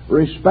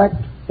 respect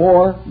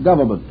for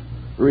government,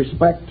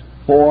 respect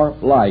for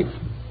life.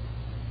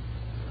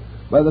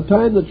 By the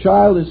time the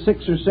child is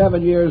 6 or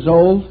 7 years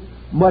old,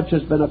 much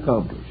has been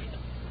accomplished.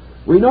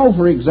 We know,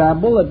 for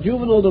example, that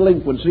juvenile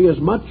delinquency is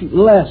much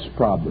less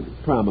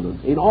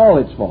prominent in all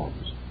its forms.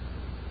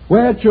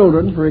 Where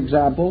children, for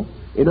example,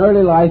 in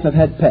early life have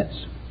had pets.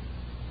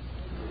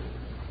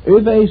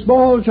 If a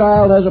small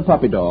child has a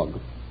puppy dog,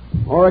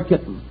 or a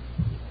kitten,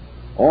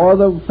 or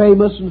the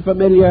famous and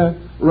familiar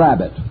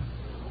rabbit,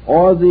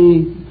 or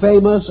the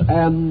famous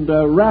and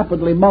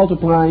rapidly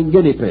multiplying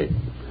guinea pig,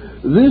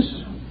 this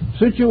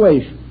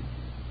situation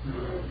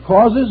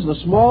causes the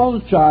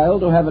small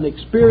child to have an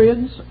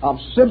experience of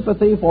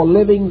sympathy for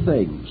living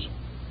things.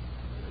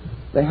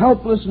 The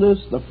helplessness,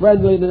 the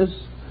friendliness,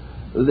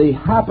 the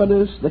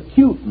happiness, the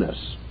cuteness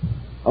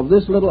of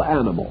this little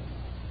animal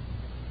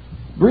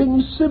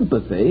brings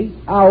sympathy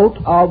out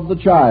of the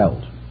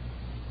child.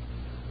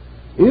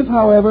 If,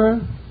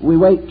 however, we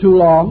wait too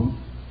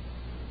long,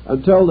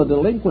 until the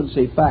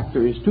delinquency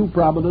factor is too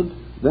prominent,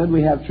 then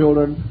we have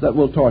children that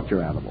will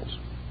torture animals.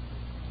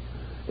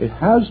 It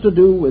has to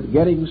do with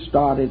getting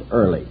started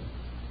early.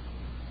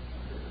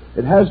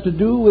 It has to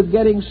do with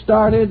getting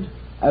started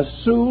as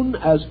soon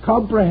as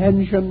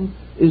comprehension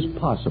is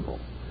possible.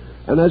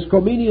 And as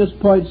Comenius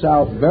points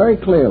out very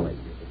clearly,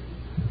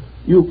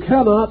 you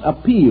cannot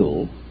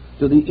appeal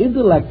to the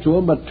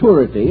intellectual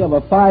maturity of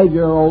a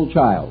 5-year-old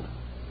child.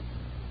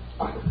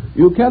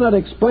 You cannot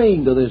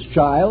explain to this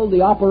child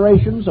the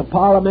operations of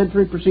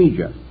parliamentary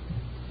procedure,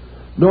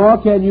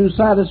 nor can you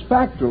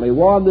satisfactorily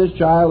warn this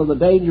child of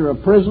the danger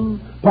of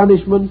prison,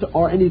 punishment,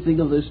 or anything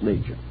of this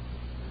nature.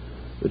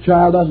 The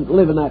child doesn't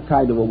live in that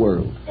kind of a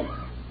world.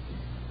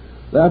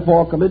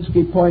 Therefore,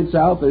 Kaminsky points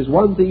out there's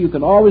one thing you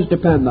can always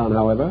depend on,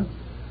 however,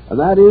 and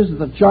that is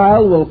that the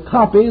child will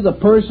copy the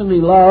person he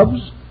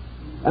loves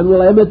and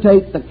will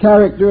imitate the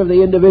character of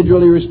the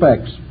individual he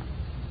respects.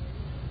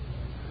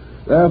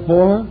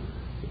 Therefore,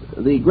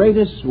 the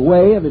greatest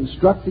way of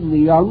instructing the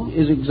young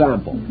is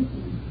example.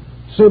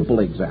 Simple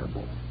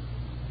example.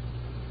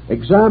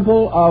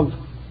 Example of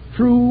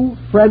true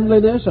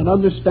friendliness and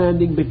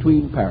understanding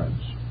between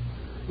parents.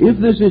 If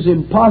this is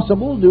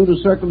impossible due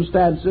to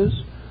circumstances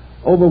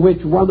over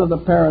which one of the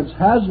parents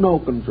has no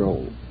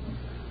control,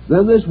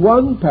 then this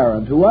one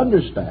parent who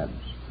understands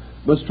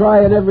must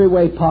try in every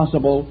way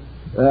possible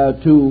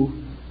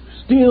to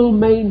still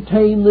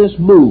maintain this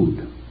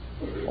mood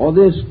or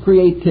this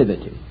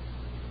creativity.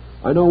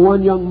 I know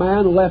one young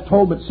man who left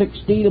home at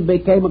 16 and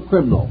became a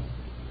criminal.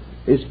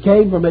 He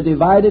came from a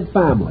divided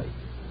family.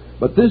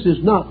 But this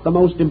is not the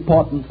most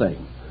important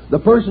thing. The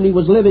person he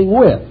was living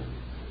with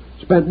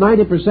spent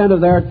 90%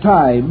 of their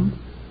time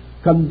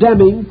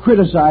condemning,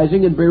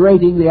 criticizing, and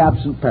berating the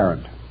absent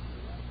parent.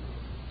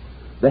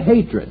 The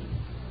hatred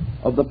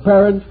of the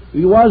parent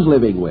he was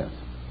living with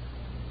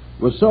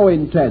was so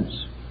intense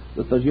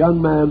that the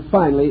young man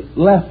finally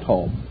left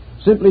home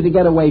simply to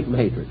get away from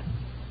hatred.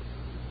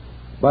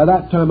 By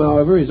that time,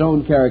 however, his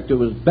own character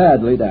was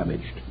badly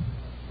damaged.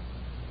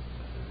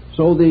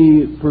 So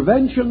the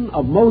prevention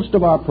of most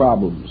of our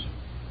problems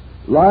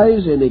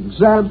lies in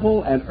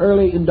example and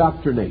early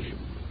indoctrination.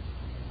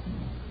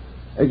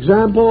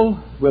 Example,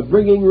 we're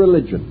bringing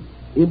religion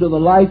into the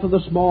life of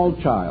the small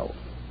child.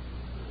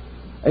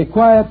 A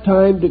quiet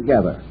time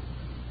together,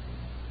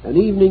 an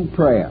evening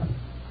prayer.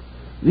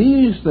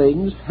 These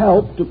things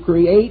help to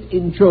create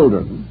in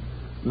children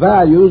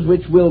values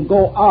which will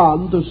go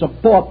on to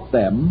support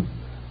them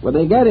when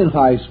they get in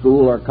high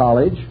school or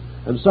college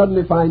and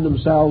suddenly find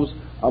themselves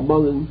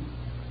among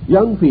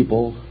young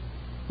people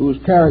whose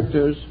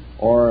characters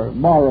or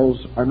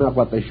morals are not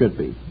what they should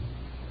be.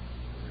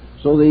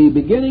 So the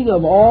beginning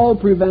of all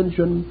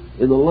prevention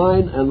in the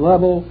line and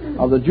level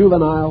of the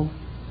juvenile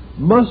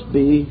must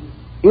be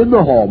in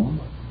the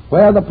home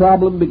where the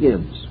problem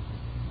begins.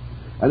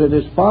 And it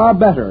is far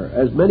better,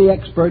 as many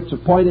experts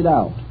have pointed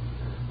out,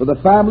 for the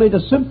family to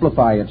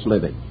simplify its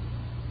living.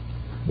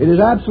 It is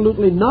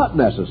absolutely not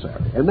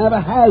necessary, and never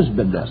has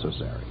been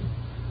necessary,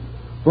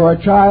 for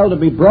a child to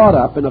be brought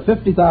up in a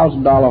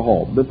 $50,000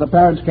 home if the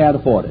parents can't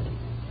afford it.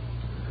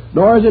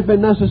 Nor has it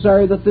been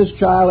necessary that this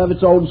child have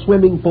its own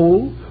swimming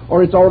pool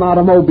or its own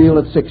automobile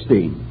at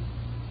 16.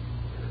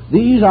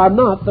 These are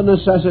not the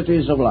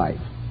necessities of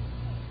life.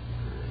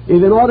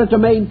 If in order to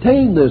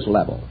maintain this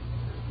level,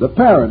 the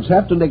parents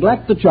have to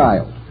neglect the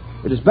child,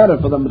 it is better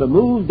for them to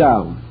move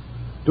down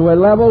to a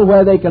level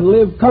where they can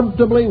live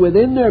comfortably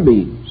within their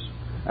means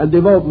and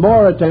devote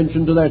more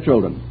attention to their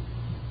children.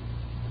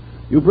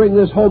 You bring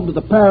this home to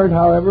the parent,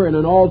 however, and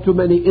in all too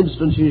many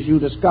instances you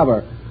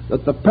discover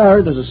that the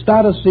parent is a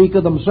status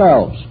seeker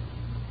themselves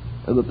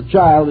and that the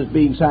child is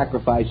being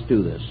sacrificed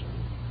to this.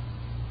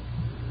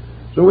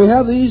 So we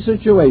have these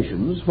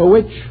situations for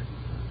which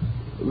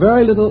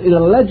very little in a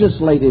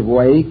legislative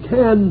way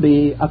can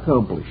be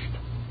accomplished.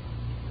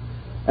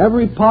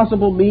 Every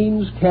possible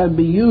means can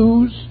be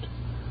used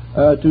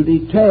to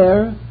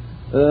deter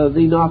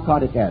the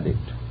narcotic addict,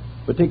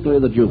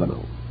 particularly the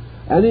juvenile.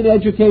 And in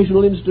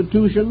educational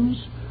institutions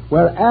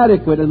where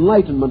adequate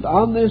enlightenment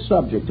on this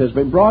subject has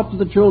been brought to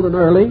the children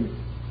early,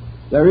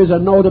 there is a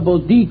notable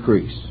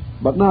decrease,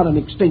 but not an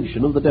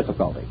extinction of the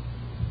difficulty.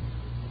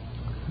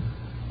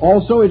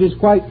 Also, it is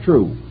quite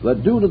true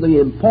that due to the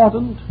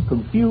important,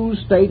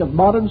 confused state of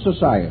modern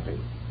society,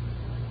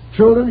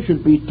 children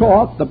should be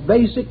taught the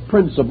basic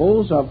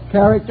principles of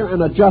character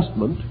and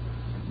adjustment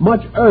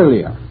much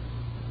earlier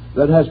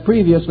than has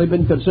previously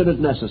been considered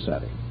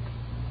necessary.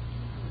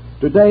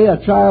 Today,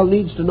 a child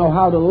needs to know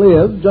how to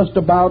live just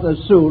about as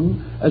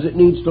soon as it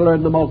needs to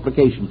learn the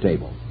multiplication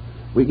table.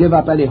 We give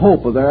up any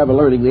hope of their ever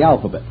learning the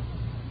alphabet.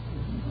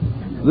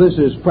 This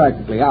is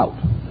practically out.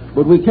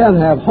 But we can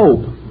have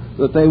hope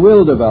that they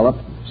will develop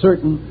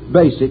certain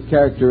basic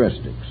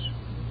characteristics.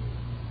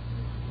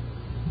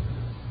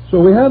 So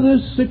we have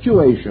this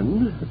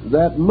situation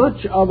that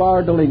much of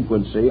our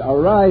delinquency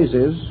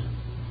arises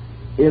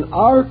in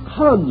our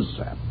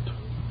concept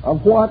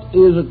of what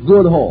is a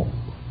good home,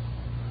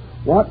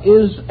 what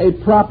is a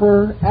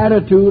proper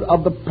attitude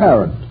of the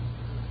parent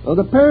Now,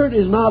 the parent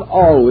is not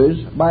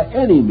always, by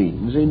any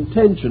means,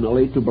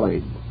 intentionally to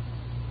blame.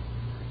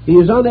 He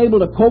is unable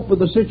to cope with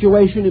the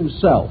situation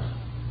himself.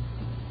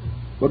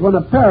 But when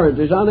a parent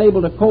is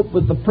unable to cope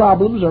with the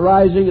problems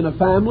arising in a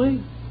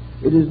family,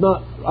 it is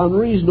not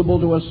unreasonable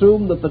to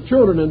assume that the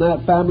children in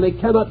that family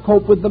cannot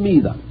cope with them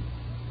either.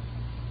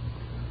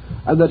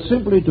 And that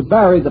simply to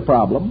bury the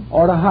problem,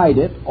 or to hide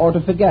it, or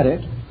to forget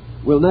it,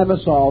 will never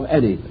solve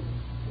anything.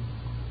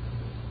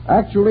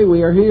 Actually,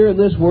 we are here in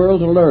this world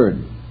to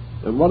learn.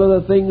 And one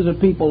of the things that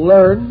people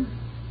learn,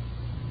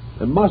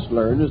 and must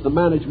learn, is the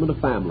management of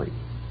family.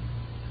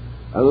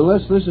 And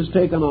unless this is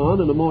taken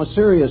on in a more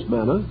serious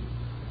manner,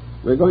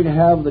 we're going to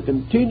have the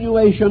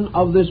continuation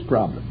of this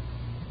problem.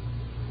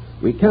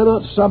 We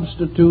cannot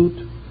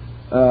substitute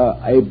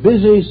a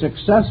busy,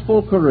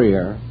 successful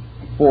career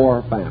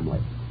for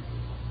family.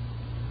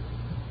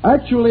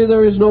 Actually,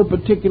 there is no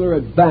particular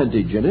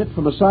advantage in it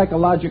from a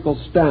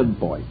psychological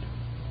standpoint.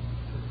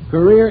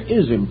 Career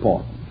is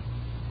important,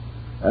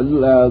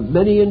 and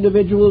many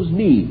individuals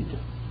need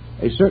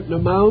a certain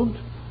amount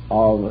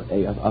of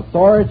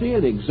authority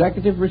and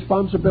executive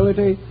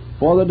responsibility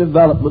for the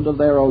development of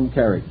their own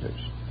characters.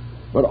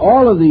 But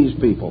all of these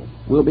people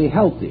will be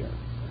healthier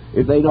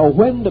if they know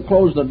when to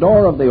close the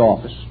door of the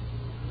office,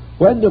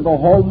 when to go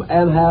home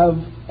and have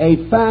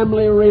a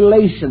family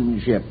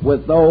relationship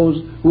with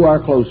those who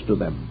are close to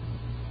them.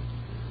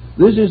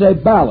 This is a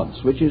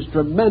balance which is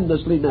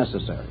tremendously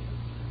necessary.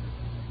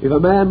 If a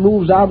man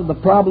moves out of the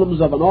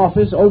problems of an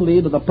office only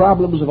into the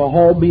problems of a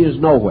home, he is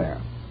nowhere.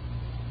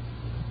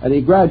 And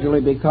he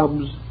gradually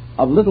becomes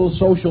of little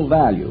social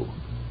value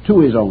to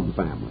his own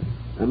family,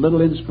 and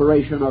little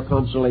inspiration or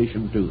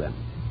consolation to them.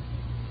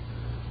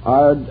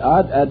 Our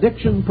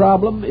addiction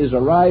problem is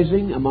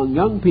arising among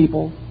young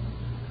people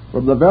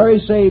from the very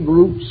same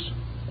roots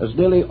as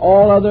nearly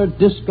all other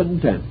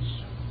discontents.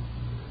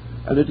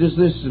 And it is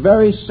this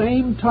very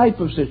same type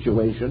of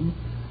situation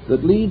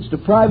that leads to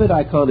private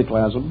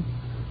iconoclasm,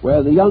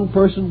 where the young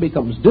person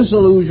becomes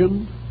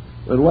disillusioned,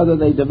 and whether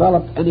they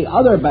develop any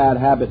other bad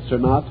habits or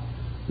not,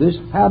 this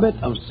habit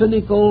of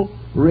cynical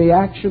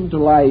reaction to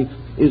life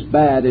is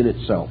bad in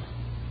itself.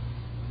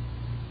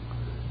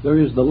 There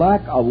is the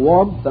lack of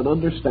warmth and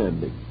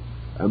understanding.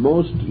 And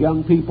most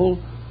young people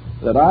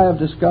that I have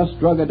discussed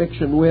drug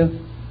addiction with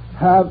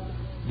have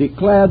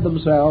declared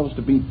themselves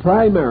to be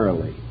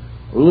primarily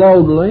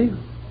lonely,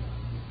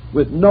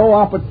 with no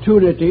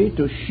opportunity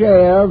to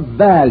share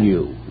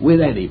value with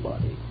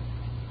anybody.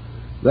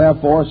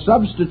 Therefore,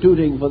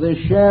 substituting for this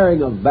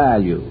sharing of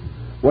value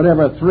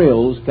whatever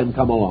thrills can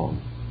come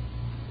along.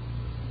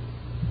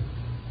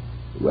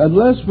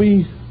 Unless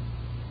we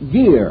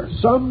gear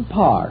some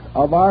part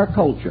of our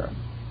culture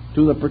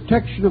to the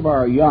protection of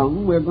our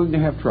young, we're going to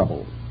have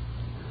trouble.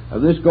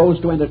 And this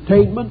goes to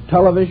entertainment,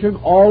 television,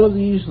 all of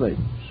these things.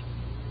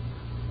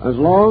 As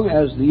long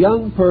as the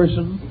young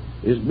person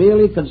is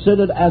merely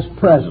considered as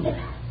present,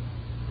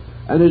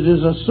 and it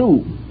is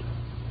assumed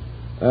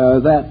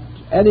that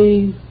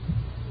any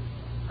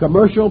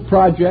commercial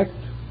project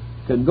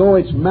can go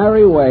its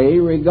merry way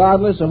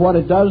regardless of what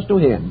it does to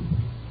him,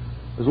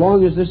 as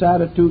long as this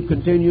attitude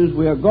continues,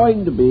 we are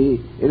going to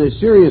be in a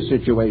serious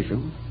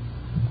situation.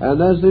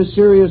 And as this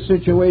serious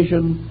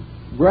situation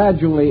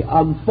gradually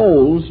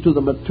unfolds to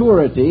the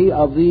maturity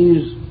of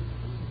these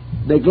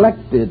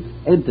neglected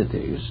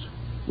entities,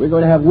 we're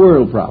going to have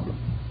world problems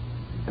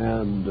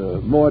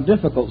and more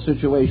difficult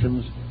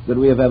situations than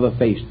we have ever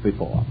faced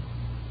before.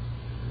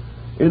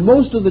 In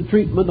most of the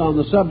treatment on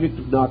the subject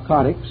of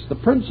narcotics, the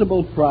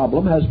principal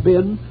problem has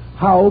been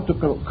how to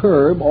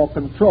curb or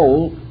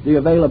control the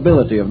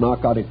availability of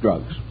narcotic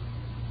drugs.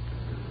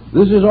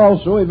 This is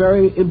also a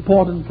very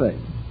important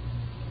thing.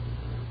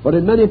 But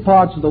in many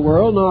parts of the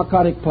world,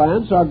 narcotic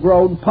plants are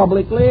grown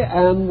publicly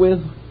and with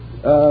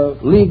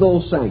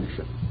legal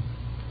sanction.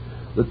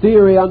 The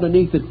theory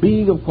underneath it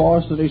being, of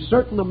course, that a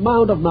certain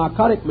amount of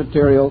narcotic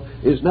material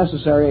is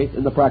necessary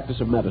in the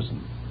practice of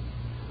medicine.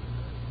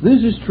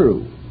 This is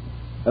true,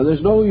 and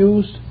there's no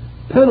use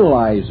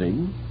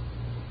penalizing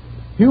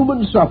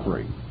human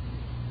suffering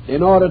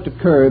in order to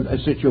curb a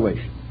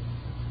situation.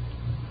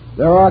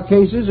 There are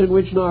cases in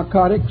which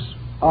narcotics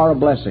are a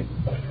blessing,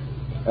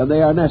 and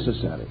they are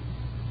necessary.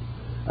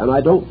 And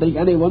I don't think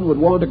anyone would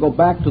want to go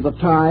back to the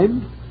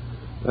time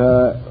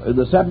in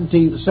the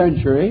 17th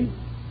century,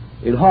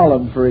 in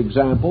Holland, for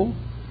example,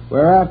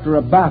 where after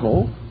a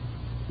battle,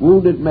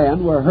 wounded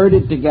men were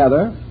herded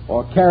together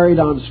or carried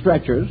on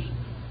stretchers,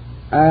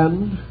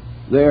 and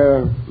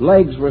their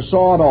legs were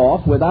sawed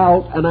off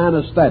without an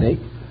anesthetic,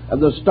 and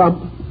the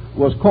stump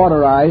was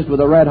cauterized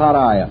with a red-hot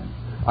iron.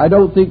 I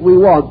don't think we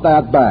want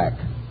that back.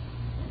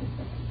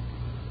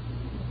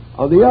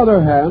 On the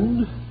other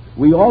hand,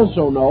 we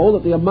also know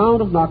that the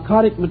amount of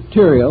narcotic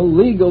material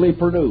legally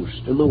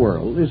produced in the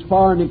world is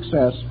far in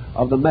excess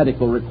of the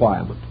medical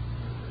requirement.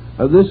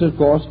 This, of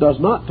course, does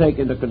not take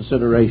into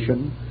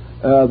consideration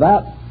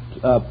that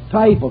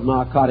type of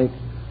narcotic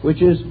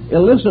which is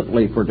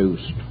illicitly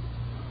produced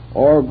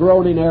or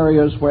grown in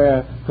areas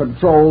where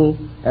control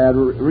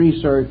and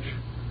research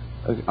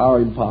are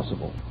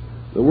impossible.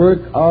 The work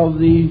of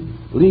the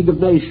League of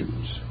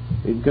Nations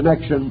in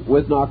connection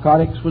with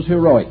narcotics was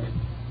heroic,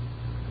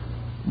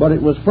 but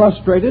it was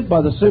frustrated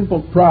by the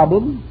simple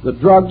problem that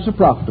drugs are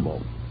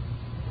profitable.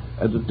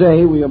 And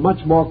today we are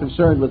much more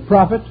concerned with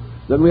profit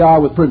than we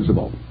are with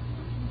principle.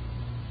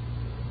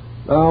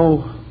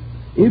 Now,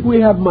 if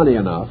we have money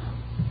enough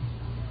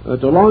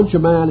to launch a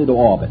man into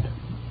orbit,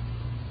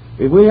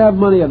 if we have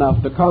money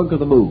enough to conquer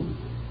the moon,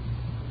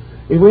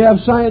 if we have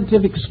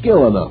scientific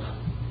skill enough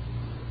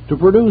to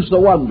produce the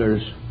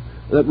wonders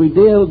that we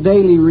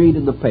daily read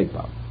in the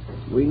paper,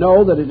 we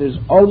know that it is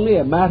only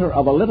a matter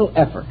of a little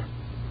effort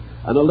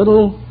and a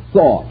little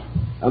thought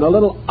and a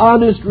little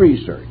honest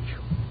research,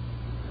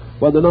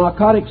 when the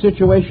narcotic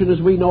situation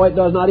as we know it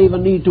does not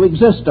even need to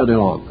exist any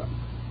longer,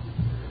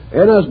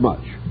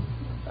 inasmuch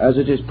as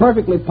it is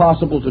perfectly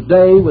possible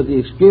today, with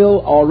the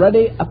skill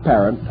already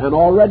apparent and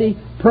already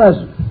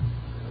present,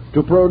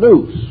 to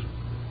produce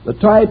the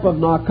type of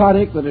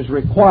narcotic that is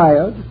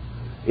required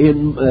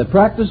in the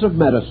practice of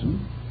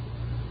medicine,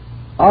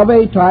 of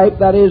a type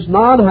that is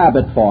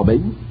non-habit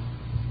forming,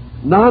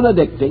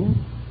 non-addicting,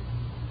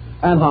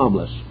 and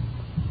harmless.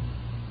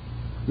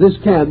 This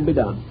can be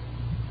done.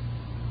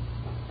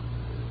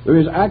 There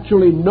is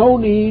actually no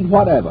need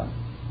whatever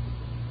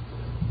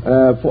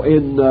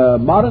in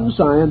modern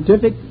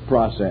scientific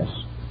process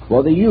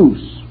for the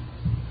use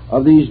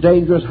of these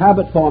dangerous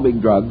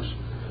habit-forming drugs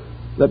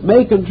that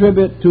may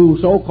contribute to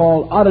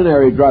so-called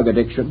ordinary drug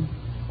addiction,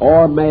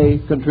 or may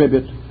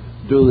contribute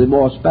to the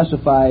more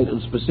specified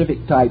and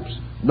specific types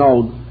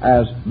known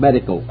as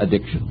medical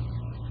addiction.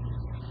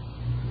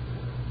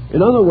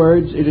 In other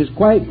words, it is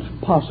quite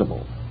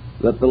possible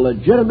that the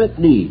legitimate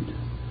need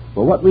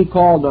for what we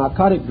call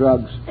narcotic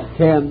drugs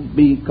can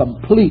be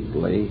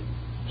completely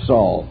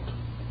solved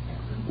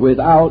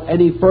without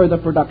any further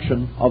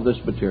production of this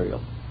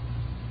material.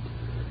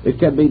 It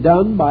can be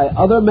done by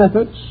other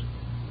methods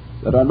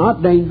that are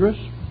not dangerous,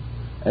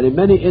 and in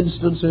many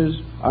instances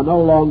are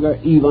no longer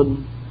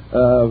even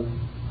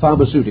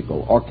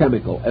pharmaceutical or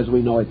chemical as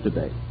we know it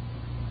today.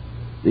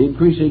 The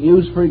increasing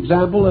use, for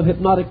example, of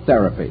hypnotic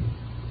therapy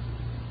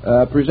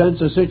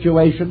presents a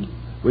situation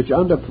which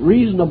under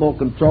reasonable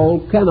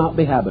control cannot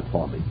be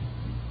habit-forming.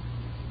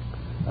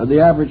 And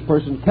the average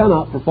person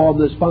cannot perform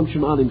this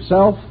function on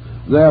himself,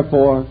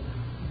 therefore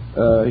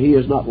he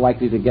is not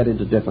likely to get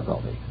into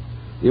difficulty.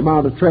 The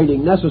amount of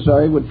training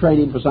necessary would train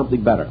him for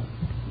something better.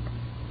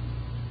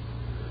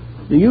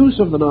 The use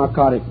of the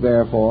narcotic,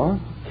 therefore,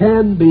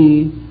 can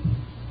be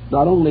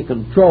not only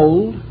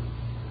controlled,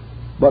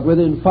 but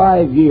within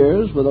 5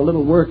 years, with a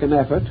little work and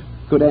effort,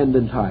 could end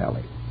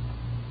entirely.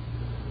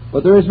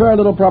 But there is very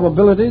little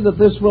probability that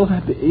this will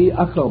be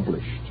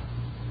accomplished.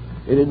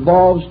 It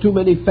involves too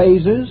many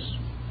phases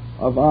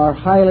of our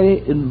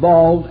highly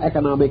involved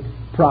economic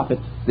profit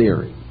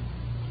theory.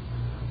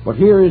 But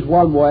here is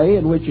one way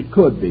in which it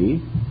could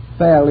be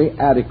fairly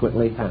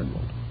adequately handled.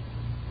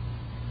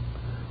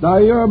 Now,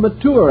 your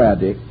mature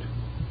addict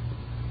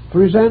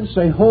presents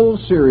a whole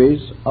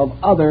series of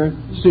other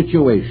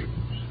situations.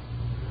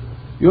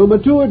 Your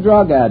mature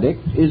drug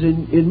addict is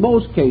in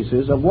most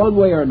cases, of one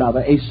way or another,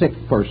 a sick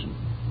person.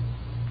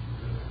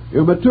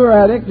 Your mature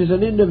addict is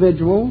an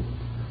individual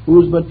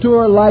whose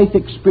mature life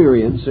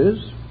experiences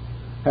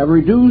have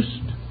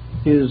reduced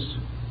his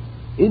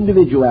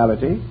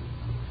individuality,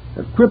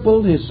 have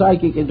crippled his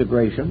psychic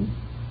integration,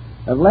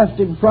 have left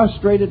him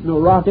frustrated,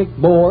 neurotic,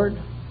 bored,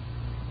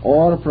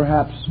 or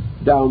perhaps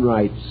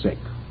downright sick.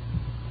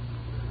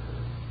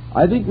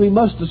 I think we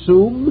must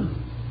assume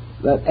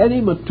that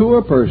any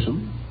mature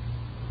person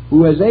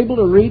who is able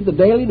to read the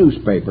daily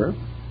newspaper,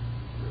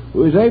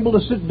 who is able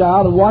to sit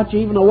down and watch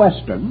even a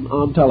Western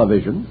on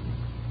television,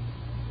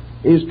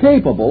 is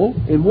capable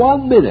in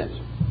 1 minute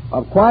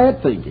of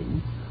quiet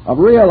thinking of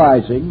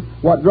realizing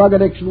what drug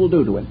addiction will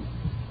do to him.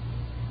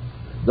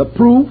 The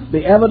proof,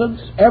 the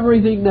evidence,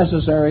 everything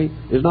necessary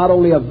is not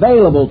only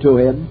available to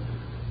him,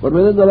 but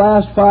within the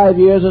last 5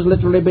 years has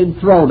literally been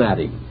thrown at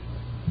him.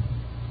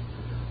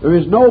 There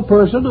is no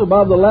person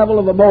above the level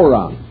of a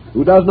moron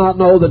who does not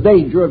know the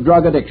danger of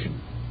drug addiction.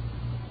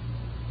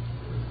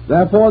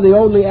 Therefore, the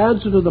only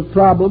answer to the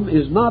problem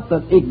is not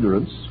that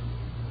ignorance,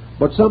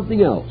 but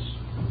something else.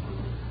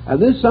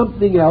 And this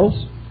something else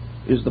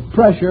is the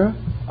pressure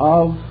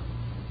of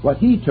what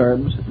he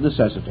terms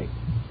necessity.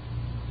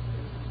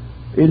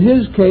 In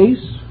his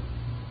case,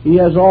 he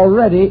has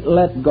already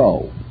let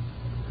go,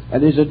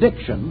 and his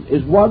addiction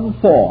is one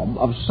form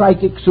of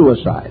psychic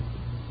suicide.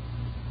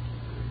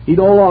 He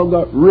no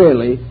longer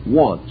really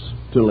wants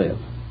to live.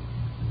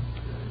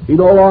 He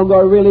no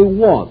longer really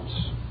wants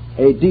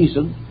a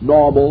decent,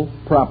 normal,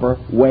 proper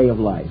way of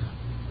life.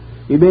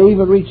 He may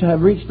even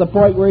have reached the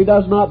point where he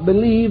does not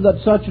believe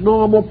that such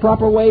normal,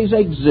 proper ways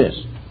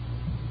exist.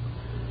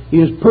 He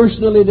is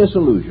personally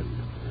disillusioned.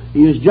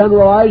 He is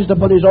generalized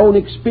upon his own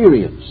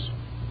experience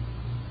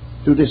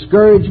to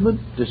discouragement,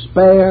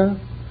 despair,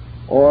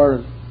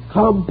 or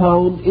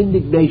compound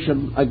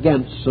indignation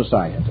against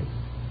society.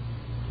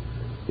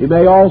 He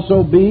may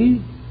also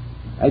be,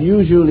 and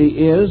usually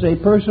is, a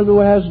person who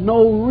has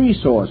no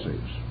resources.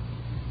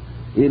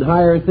 in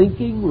higher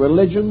thinking,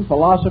 religion,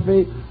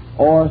 philosophy,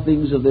 or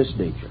things of this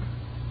nature.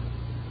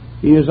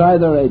 He is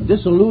either a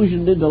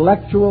disillusioned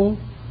intellectual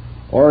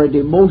or a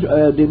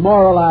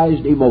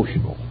demoralized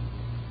emotional.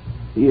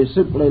 He is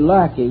simply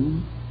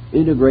lacking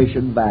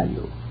integration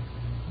value.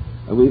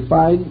 And we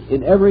find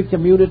in every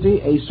community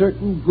a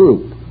certain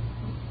group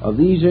of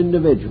these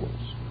individuals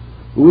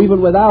who,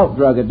 even without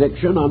drug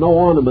addiction, are no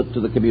ornament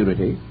to the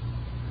community,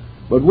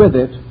 but with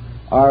it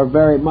are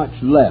very much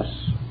less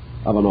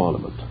of an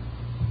ornament.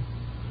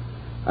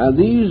 And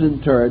these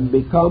in turn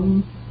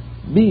become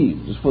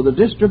means for the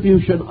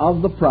distribution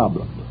of the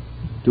problem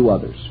to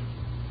others.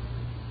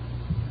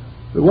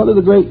 But one of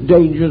the great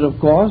dangers, of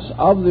course,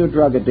 of the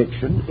drug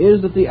addiction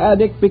is that the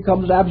addict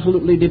becomes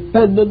absolutely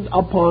dependent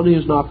upon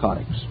his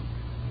narcotics.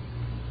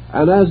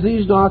 And as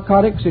these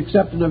narcotics,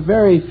 except in a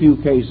very few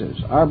cases,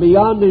 are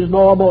beyond his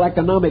normal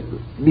economic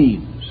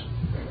means,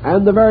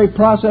 and the very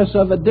process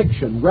of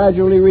addiction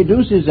gradually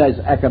reduces his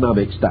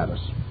economic status,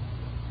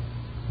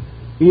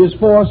 he is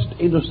forced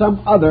into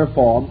some other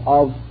form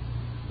of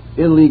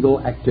illegal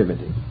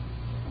activity.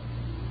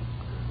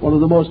 One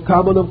of the most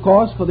common, of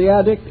course, for the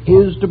addict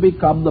is to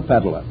become the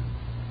peddler,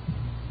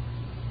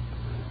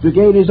 to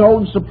gain his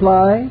own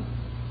supply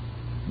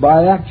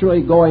by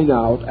actually going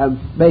out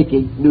and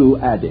making new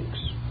addicts.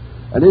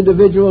 And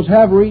individuals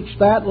have reached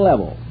that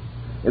level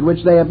in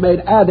which they have made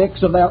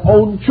addicts of their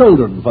own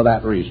children for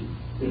that reason.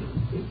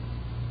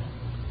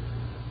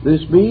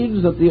 This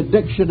means that the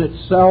addiction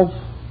itself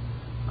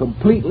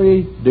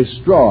completely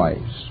destroys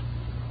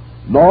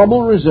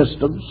normal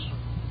resistance,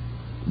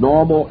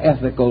 normal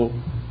ethical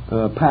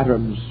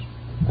patterns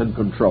and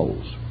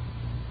controls.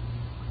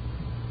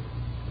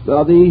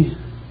 Now, the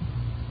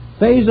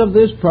phase of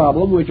this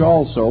problem, which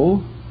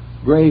also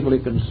gravely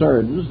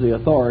concerns the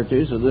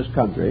authorities in this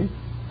country,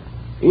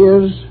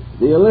 is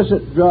the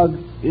illicit drug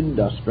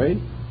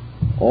industry,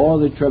 or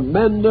the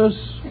tremendous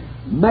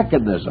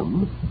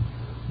mechanism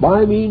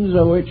by means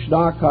of which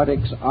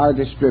narcotics are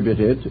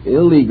distributed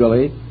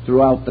illegally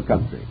throughout the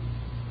country.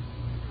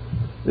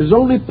 It is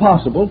only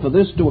possible for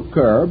this to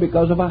occur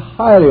because of a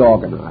highly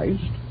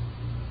organized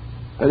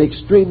and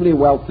extremely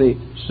wealthy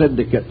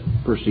syndicate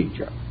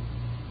procedure.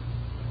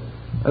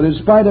 And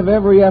in spite of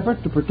every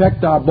effort to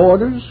protect our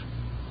borders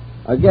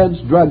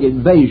against drug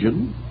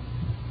invasion,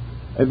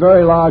 a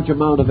very large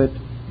amount of it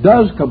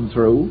does come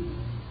through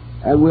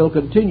and will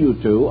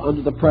continue to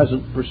under the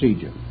present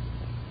procedure.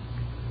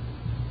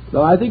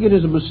 Now, I think it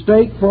is a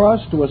mistake for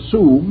us to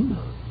assume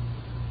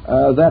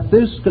that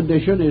this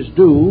condition is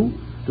due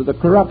to the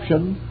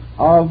corruption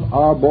of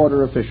our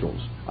border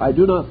officials. I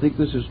do not think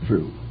this is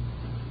true.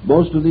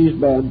 Most of these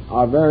men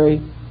are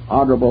very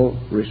honorable,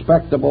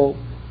 respectable,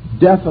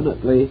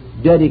 definitely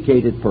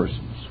dedicated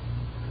persons.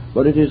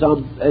 But it is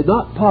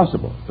not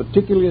possible,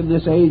 particularly in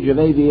this age of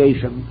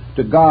aviation,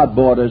 to guard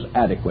borders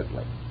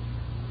adequately.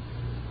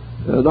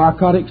 The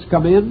narcotics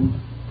come in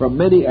from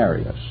many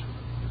areas.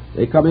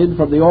 They come in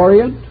from the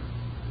Orient,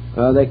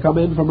 they come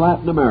in from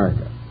Latin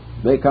America,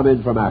 they come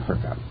in from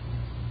Africa.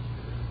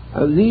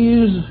 And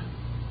these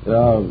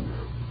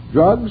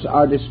drugs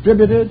are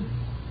distributed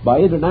by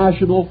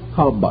international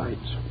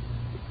combines.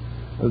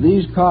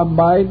 These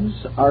combines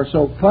are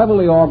so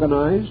cleverly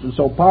organized and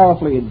so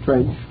powerfully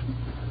entrenched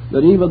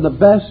that even the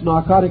best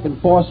narcotic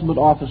enforcement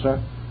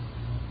officer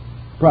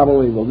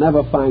probably will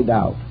never find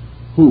out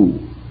who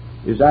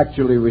is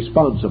actually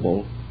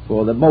responsible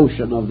for the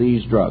motion of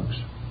these drugs.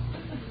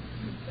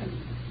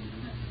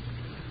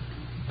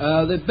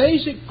 The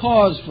basic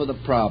cause for the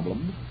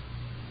problem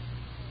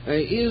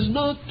is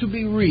not to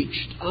be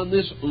reached on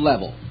this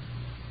level.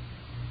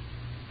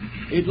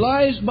 It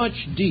lies much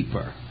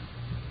deeper.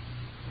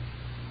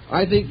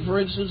 I think, for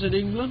instance, in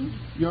England,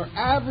 your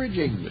average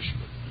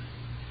Englishman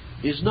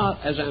is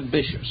not as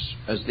ambitious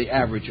as the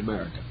average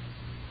American.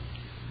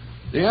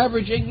 The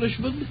average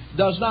Englishman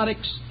does not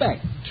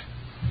expect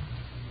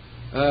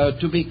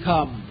to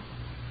become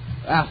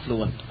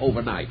affluent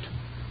overnight.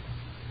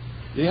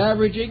 The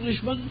average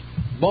Englishman,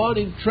 born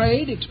in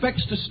trade,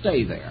 expects to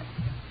stay there.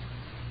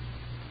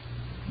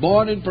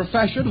 Born in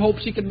profession,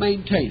 hopes he can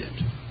maintain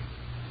it.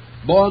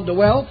 Born to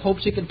wealth,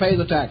 hopes he can pay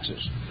the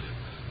taxes.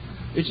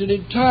 It's an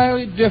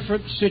entirely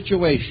different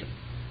situation.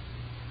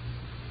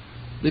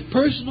 The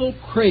personal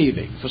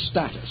craving for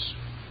status,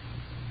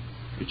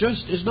 it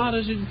just is not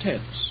as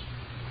intense.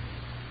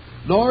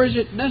 Nor is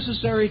it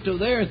necessary to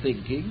their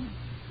thinking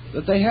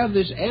that they have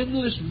this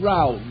endless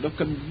round of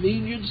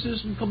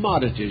conveniences and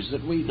commodities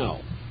that we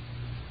know.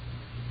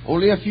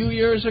 Only a few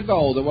years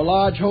ago, there were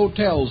large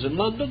hotels in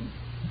London,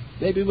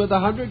 maybe with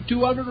 100,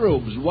 200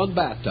 rooms and one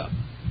bathtub.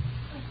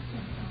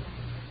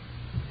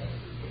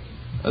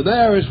 And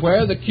there is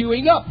where the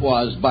queuing up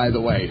was, by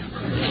the way.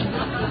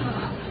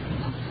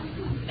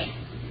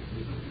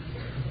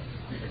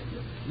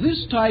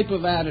 This type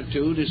of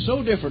attitude is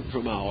so different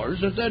from ours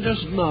that they're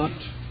just not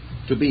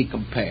to be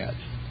compared.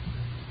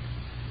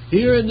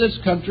 Here in this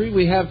country,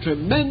 we have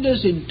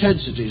tremendous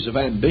intensities of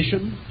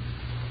ambition,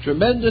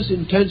 tremendous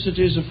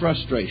intensities of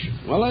frustration.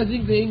 Well, I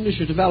think the English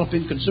are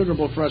developing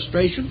considerable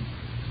frustration.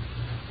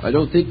 I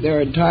don't think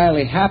they're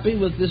entirely happy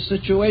with this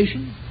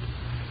situation.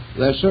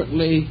 They're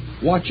certainly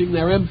watching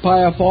their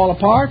empire fall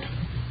apart.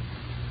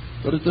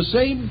 But at the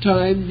same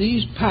time,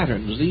 these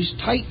patterns, these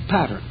tight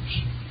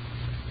patterns,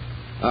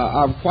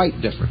 are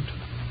quite different.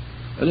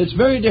 And it's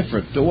very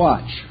different to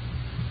watch.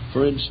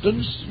 For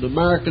instance, an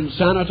American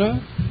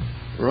senator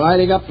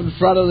riding up in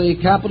front of the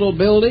Capitol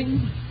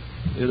building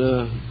in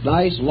a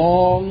nice,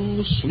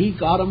 long,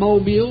 sleek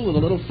automobile with a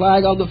little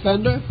flag on the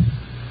fender,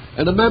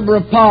 and a member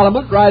of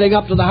Parliament riding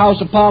up to the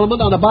House of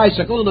Parliament on a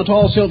bicycle and a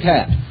tall silk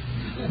hat.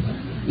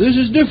 This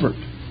is different.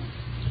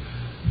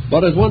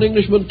 But as one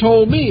Englishman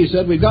told me, he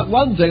said, "We've got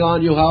one thing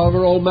on you,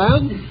 however, old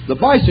man. The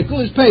bicycle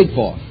is paid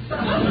for."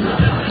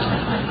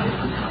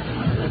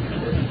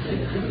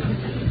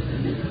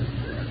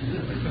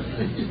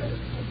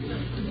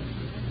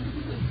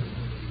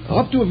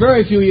 Up to a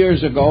very few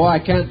years ago, I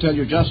can't tell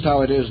you just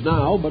how it is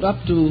now, but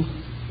up to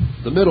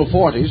the middle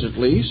 40s at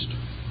least,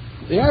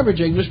 the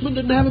average Englishman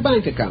didn't have a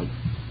bank account.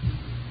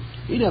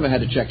 He never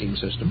had a checking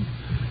system.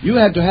 You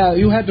had to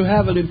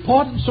have an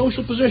important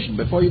social position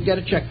before you'd get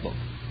a checkbook.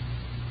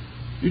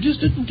 You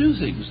just didn't do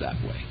things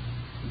that way.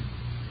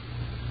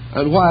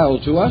 And while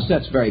to us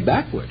that's very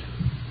backward,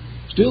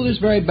 still this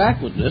very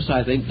backwardness,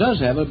 I think, does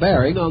have a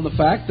bearing on the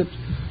fact that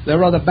they're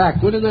rather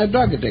backward in their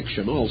drug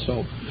addiction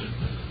also.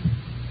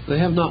 They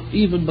have not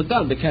even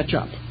begun to catch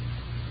up,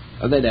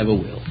 and they never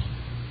will.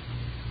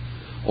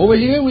 Over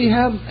here we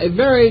have a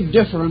very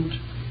different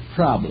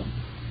problem.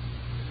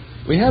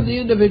 We have the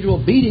individual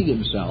beating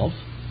himself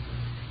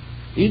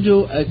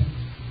into a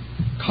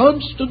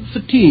constant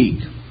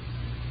fatigue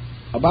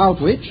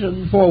about which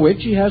and for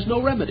which he has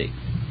no remedy.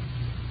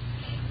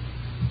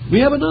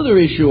 We have another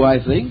issue,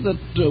 I think,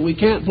 that we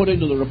can't put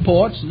into the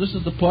reports, and this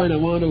is the point I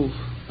want to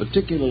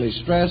particularly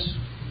stress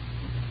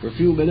for a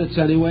few minutes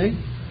anyway,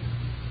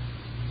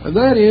 and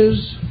that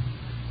is,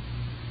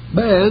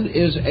 man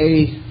is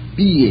a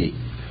being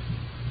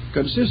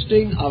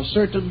consisting of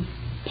certain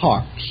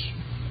parts.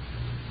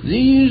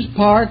 These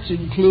parts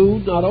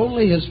include not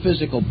only his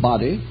physical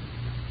body,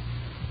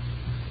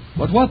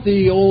 but what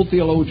the old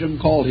theologian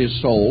called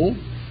his soul,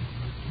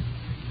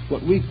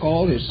 what we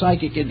call his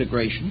psychic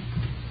integration,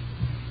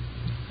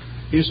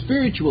 his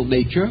spiritual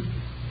nature,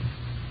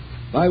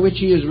 by which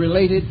he is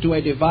related to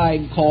a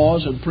divine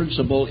cause and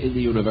principle in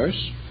the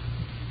universe.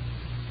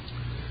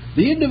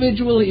 The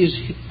individual is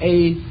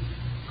a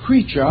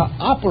creature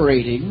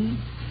operating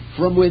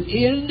from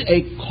within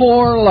a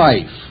core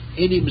life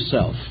in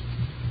himself.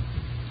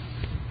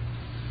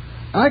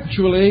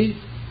 Actually,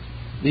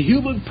 the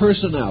human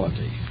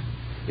personality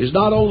is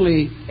not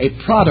only a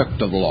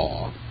product of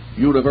law,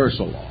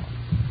 universal law,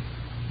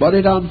 but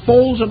it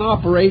unfolds and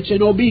operates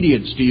in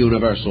obedience to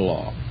universal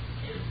law.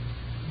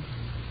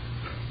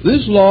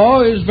 This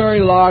law is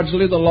very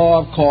largely the law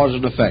of cause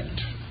and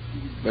effect,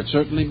 but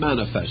certainly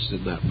manifests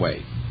in that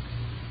way.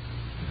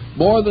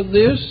 More than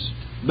this,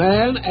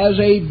 man as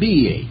a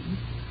being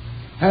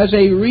has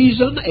a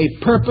reason,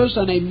 a purpose,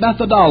 and a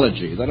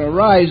methodology that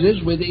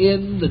arises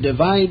within the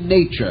divine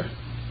nature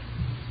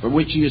from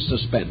which he is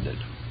suspended.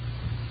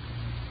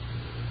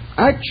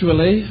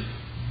 Actually,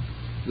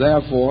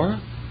 therefore,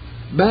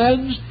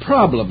 man's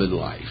problem in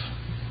life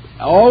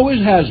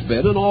always has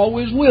been and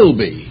always will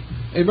be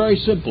a very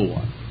simple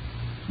one,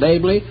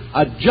 namely,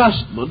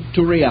 adjustment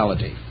to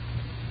reality.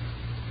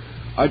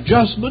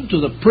 Adjustment to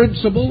the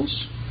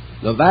principles,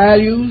 the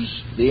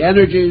values, the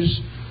energies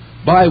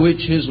by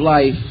which his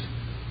life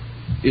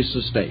is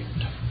sustained.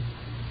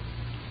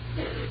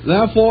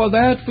 Therefore,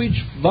 that which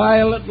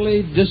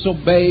violently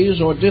disobeys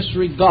or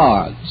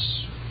disregards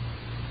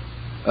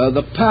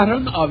the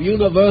pattern of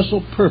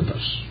universal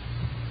purpose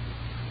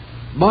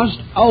must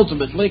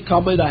ultimately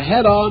come in a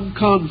head-on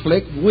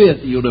conflict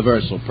with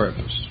universal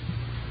purpose.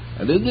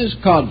 And in this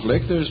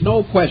conflict, there's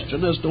no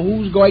question as to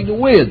who's going to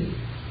win.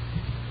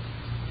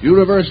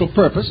 Universal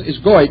purpose is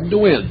going to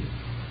win.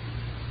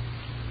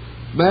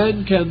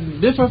 Man can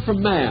differ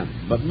from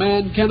man, but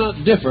man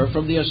cannot differ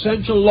from the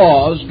essential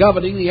laws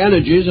governing the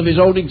energies of his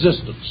own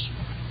existence.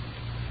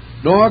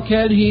 Nor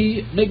can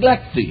he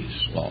neglect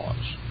these laws,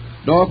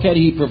 nor can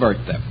he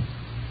pervert them.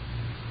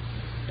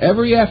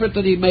 Every effort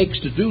that he makes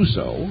to do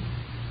so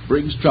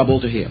brings trouble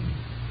to him.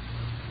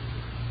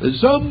 In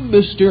some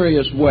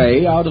mysterious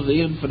way, out of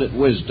the infinite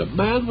wisdom,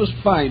 man was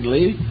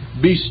finally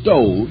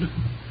bestowed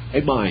a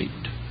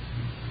mind.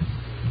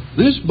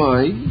 This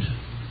mind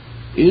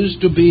is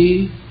to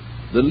be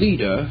the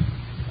leader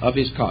of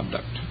his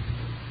conduct.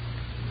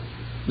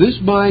 This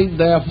mind,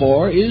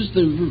 therefore, is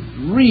the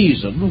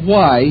reason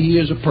why he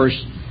is a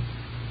person.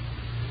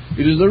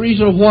 It is the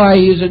reason why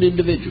he is an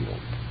individual.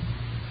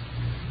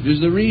 It is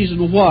the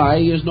reason why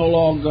he is no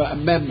longer a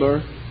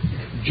member,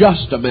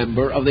 just a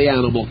member of the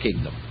animal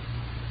kingdom.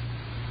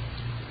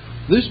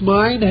 This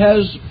mind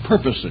has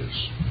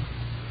purposes.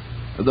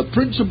 And the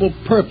principal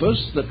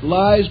purpose that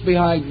lies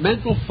behind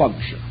mental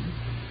function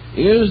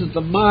is that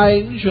the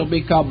mind shall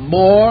become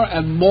more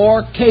and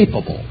more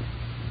capable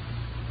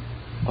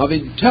of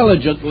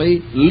intelligently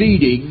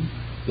leading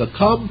the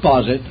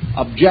composite,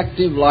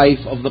 objective life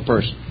of the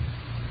person.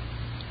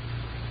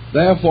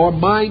 Therefore,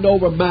 mind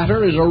over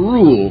matter is a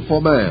rule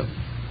for man.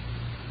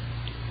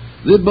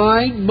 The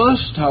mind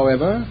must,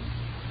 however,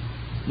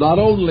 not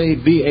only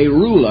be a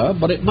ruler,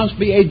 but it must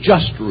be a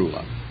just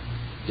ruler.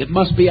 It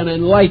must be an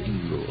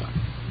enlightened ruler.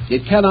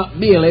 It cannot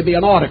merely be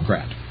an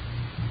autocrat.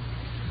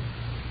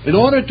 In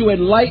order to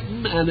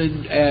enlighten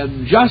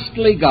and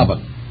justly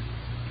govern,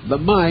 the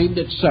mind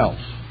itself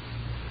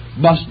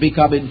must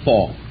become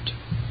informed,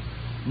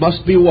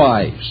 must be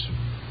wise,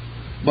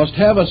 must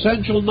have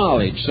essential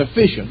knowledge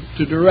sufficient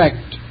to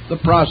direct the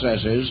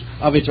processes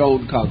of its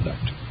own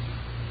conduct.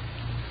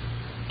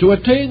 To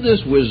attain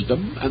this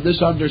wisdom and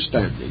this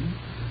understanding,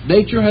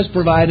 nature has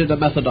provided a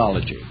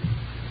methodology,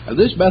 and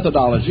this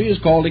methodology is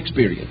called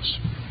experience.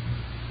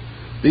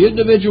 The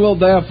individual,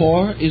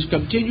 therefore, is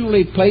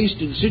continually placed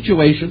in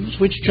situations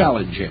which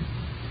challenge him,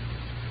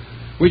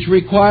 which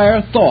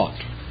require thought,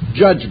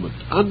 judgment,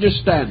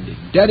 understanding,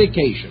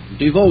 dedication,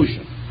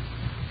 devotion.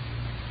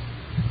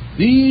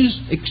 These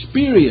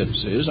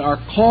experiences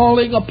are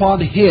calling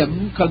upon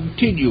him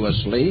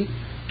continuously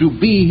to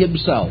be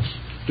himself,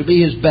 to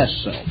be his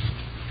best self,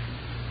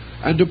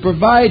 and to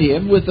provide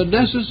him with the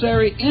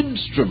necessary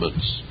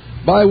instruments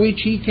by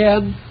which he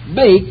can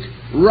make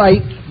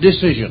right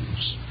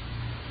decisions,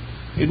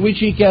 in which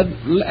he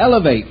can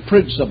elevate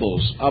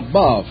principles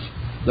above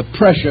the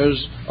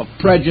pressures of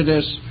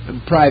prejudice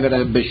and private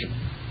ambition.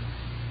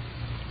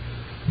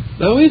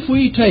 Now, if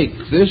we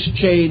take this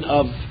chain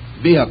of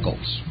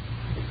vehicles,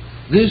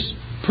 this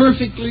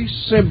perfectly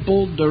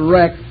simple,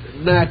 direct,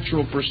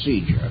 natural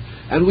procedure,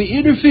 and we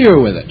interfere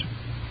with it,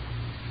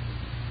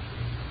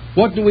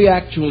 what do we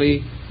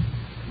actually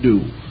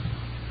do?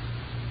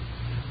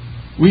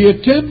 We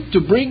attempt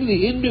to bring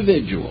the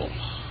individual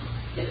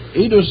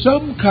into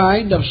some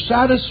kind of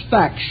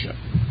satisfaction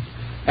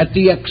at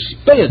the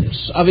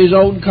expense of his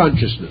own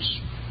consciousness.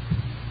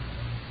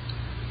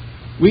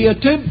 We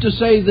attempt to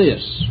say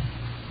this,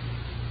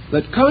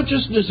 that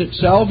consciousness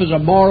itself is a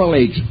moral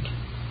agent,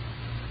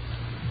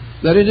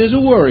 that it is a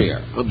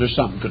worrier under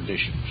some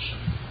conditions,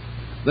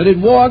 that it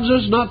warns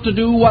us not to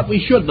do what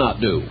we should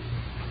not do,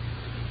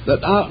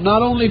 that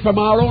not only from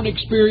our own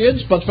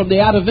experience, but from the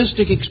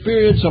atavistic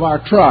experience of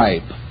our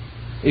tribe,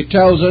 it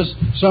tells us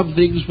some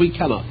things we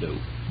cannot do.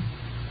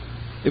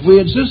 If we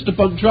insist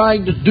upon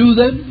trying to do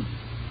them,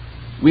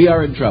 we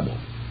are in trouble.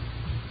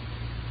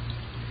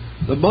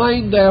 The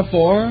mind,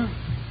 therefore,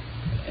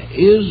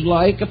 is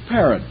like a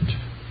parent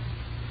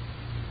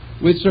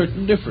with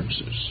certain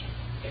differences.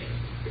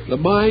 The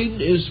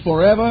mind is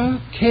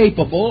forever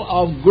capable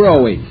of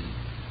growing,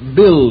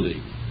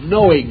 building,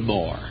 knowing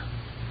more,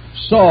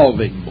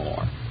 solving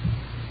more.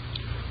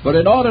 But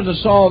in order to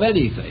solve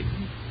anything,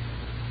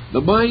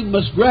 the mind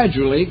must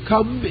gradually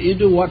come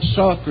into what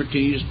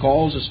Socrates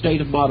calls a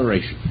state of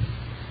moderation.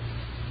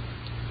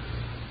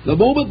 The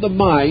moment the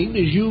mind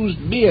is used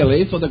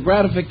merely for the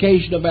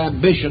gratification of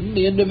ambition,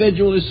 the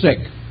individual is sick.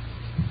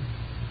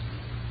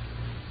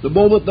 The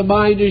moment the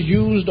mind is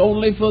used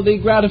only for the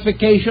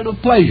gratification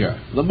of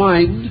pleasure, the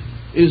mind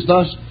is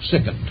thus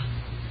sickened.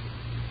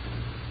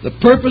 The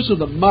purpose of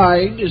the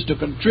mind is to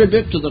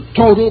contribute to the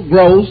total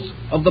growth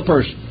of the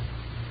person.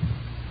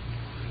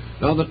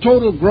 Now, the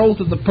total growth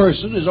of the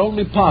person is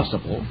only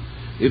possible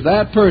if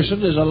that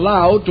person is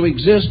allowed to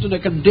exist in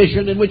a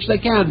condition in which they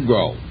can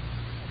grow.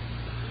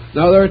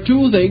 Now, there are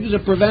two things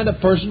that prevent a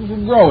person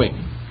from growing.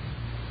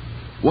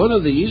 One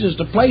of these is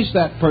to place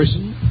that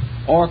person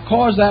or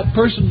cause that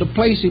person to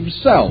place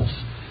himself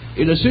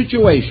in a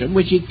situation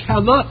which he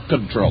cannot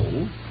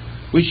control,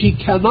 which he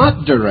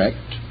cannot direct,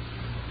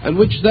 and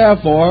which,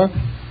 therefore,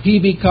 he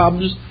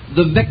becomes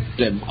the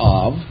victim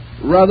of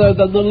rather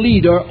than the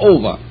leader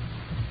over.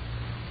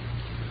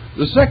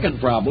 The second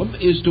problem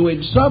is to,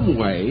 in some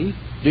way,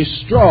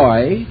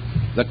 destroy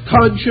the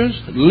conscious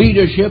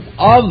leadership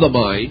of the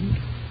mind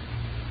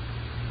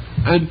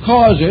and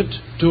cause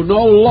it to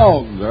no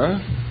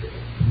longer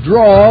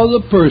draw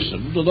the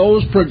person to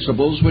those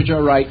principles which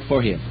are right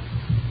for him.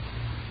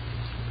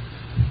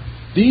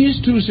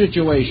 These two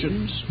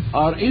situations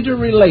are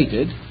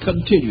interrelated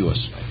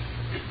continuously.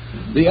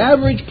 The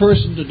average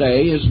person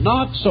today is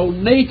not so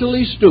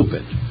natally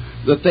stupid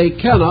that they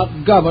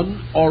cannot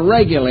govern or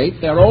regulate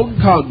their own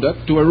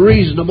conduct to a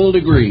reasonable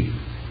degree.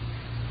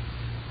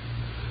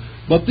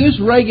 But this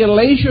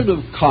regulation of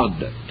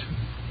conduct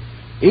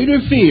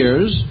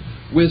interferes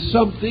with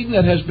something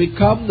that has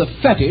become the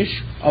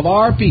fetish of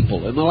our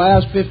people in the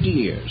last 50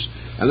 years,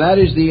 and that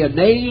is the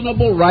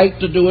inalienable right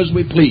to do as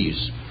we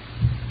please.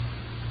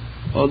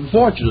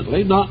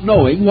 Unfortunately, not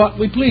knowing what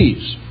we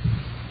please.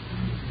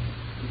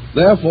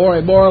 Therefore,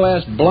 a more or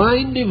less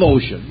blind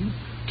devotion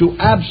to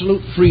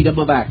absolute freedom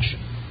of action.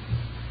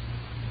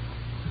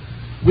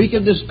 We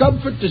can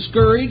discomfort,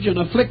 discourage, and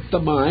afflict the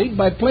mind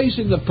by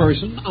placing the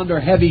person under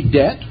heavy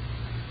debt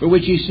for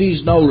which he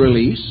sees no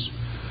release,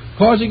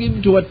 causing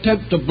him to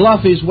attempt to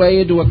bluff his way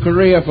into a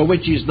career for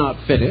which he is not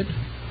fitted,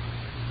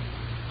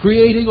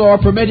 creating or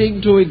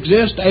permitting to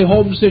exist a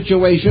home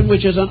situation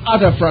which is an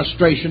utter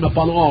frustration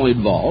upon all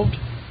involved,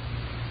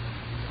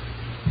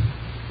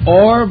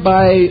 or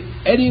by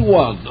any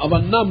one of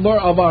a number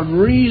of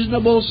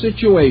unreasonable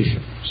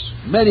situations,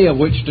 many of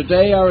which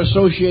today are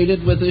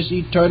associated with this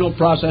eternal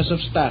process of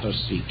status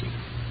seeking.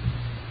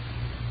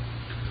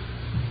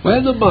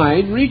 When the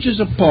mind reaches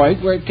a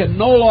point where it can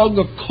no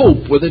longer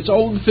cope with its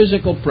own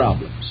physical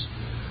problems,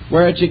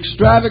 where its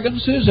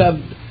extravagances have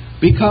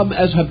become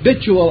as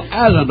habitual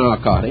as a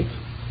narcotic,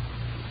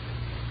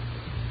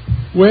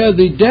 where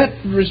the debt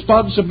and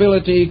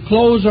responsibility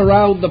close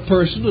around the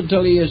person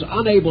until he is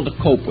unable to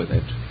cope with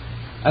it,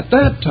 at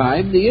that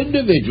time the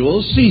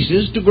individual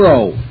ceases to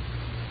grow,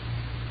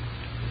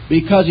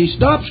 because he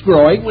stops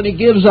growing when he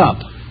gives up,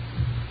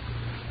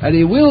 and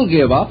he will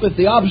give up if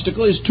the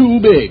obstacle is too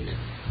big.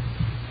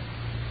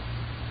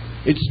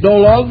 It no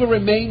longer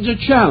remains a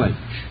challenge.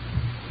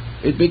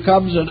 It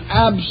becomes an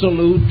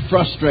absolute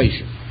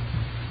frustration.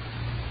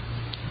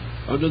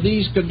 Under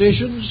these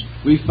conditions,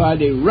 we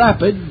find a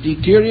rapid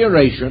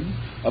deterioration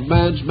of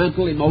man's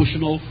mental,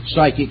 emotional,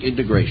 psychic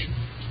integration.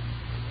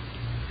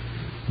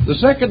 The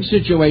second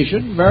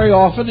situation very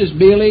often is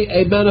merely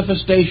a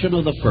manifestation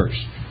of the first.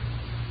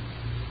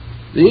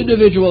 The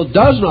individual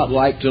does not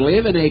like to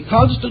live in a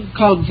constant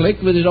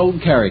conflict with his own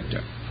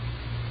character.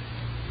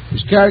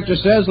 His character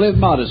says, live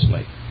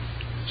modestly.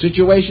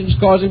 Situations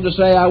cause him to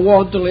say, I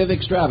want to live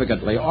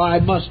extravagantly, or I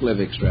must live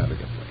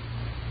extravagantly.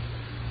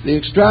 The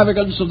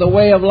extravagance of the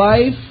way of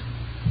life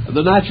and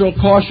the natural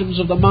cautions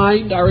of the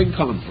mind are in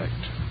conflict.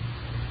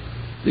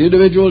 The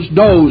individual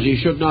knows he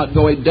should not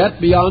go in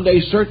debt beyond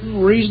a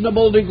certain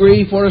reasonable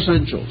degree for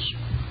essentials.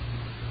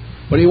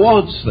 But he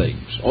wants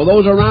things, or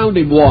those around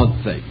him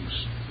want things.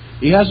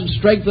 He hasn't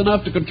strength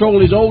enough to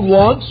control his own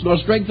wants, nor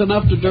strength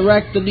enough to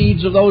direct the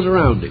needs of those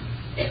around him.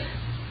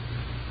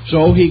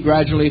 So he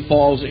gradually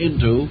falls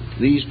into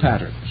these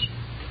patterns.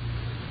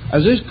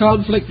 As this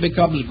conflict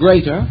becomes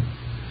greater,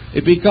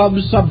 it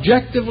becomes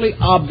subjectively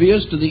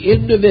obvious to the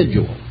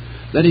individual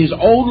that his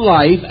own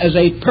life as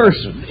a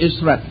person is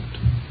threatened.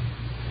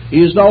 He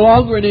is no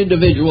longer an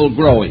individual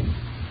growing.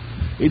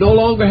 He no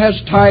longer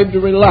has time to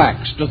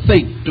relax, to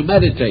think, to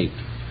meditate,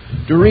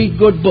 to read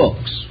good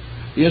books.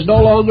 He has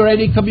no longer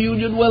any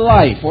communion with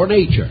life or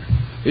nature.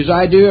 His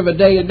idea of a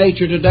day in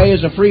nature today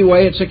is a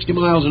freeway at 60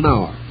 miles an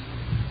hour.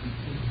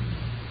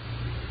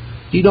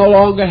 He no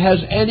longer has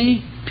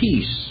any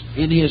peace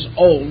in his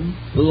own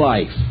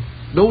life.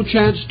 No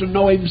chance to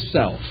know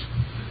himself.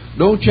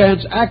 No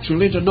chance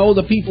actually to know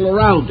the people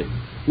around him,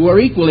 who are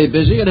equally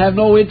busy and have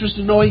no interest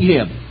in knowing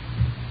him.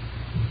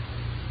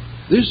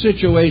 This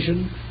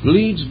situation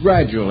leads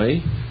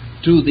gradually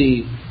to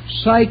the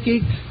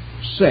psychic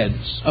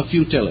sense of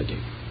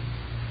futility.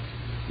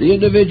 The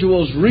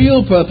individual's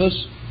real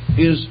purpose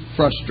is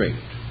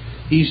frustrated.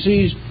 He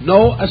sees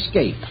no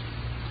escape.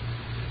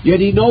 Yet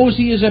he knows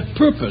he is a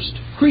purposed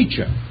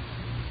creature.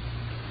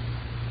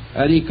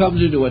 And he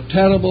comes into a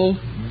terrible,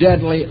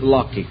 deadly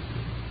locking.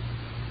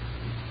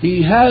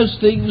 He has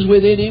things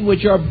within him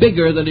which are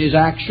bigger than his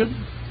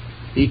action.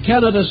 He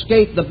cannot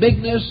escape the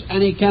bigness,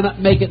 and he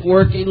cannot make it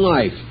work in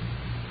life.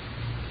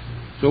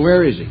 So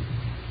where is he?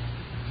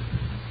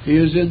 He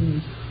is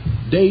in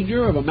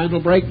danger of a mental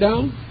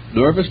breakdown,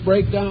 nervous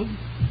breakdown.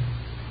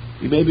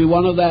 He may be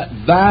one of that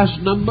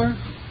vast number,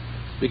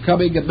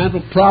 becoming a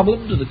mental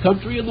problem to the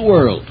country and the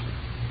world.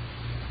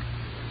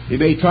 He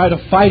may try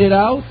to fight it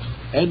out,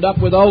 end up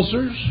with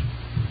ulcers,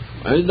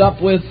 end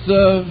up with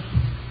a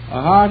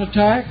heart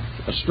attack,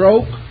 a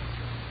stroke,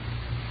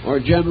 or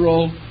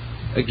general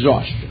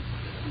exhaustion.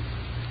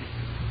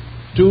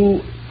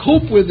 To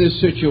cope with this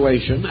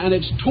situation and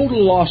its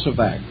total loss of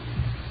value,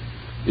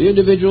 the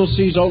individual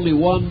sees only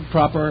one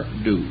proper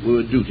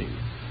duty,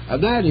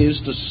 and that is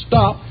to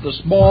stop the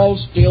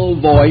small, still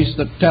voice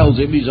that tells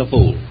him he's a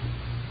fool.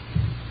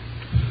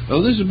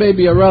 Now, this is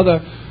maybe a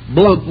rather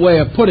blunt way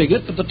of putting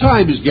it, but the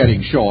time is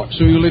getting short,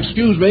 so you'll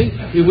excuse me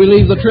if we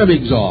leave the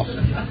trimmings off.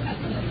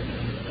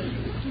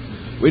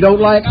 We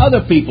don't like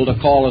other people to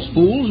call us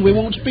fools. We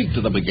won't speak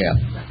to them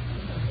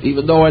again,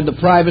 even though in the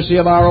privacy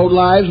of our own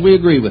lives we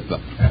agree with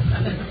them.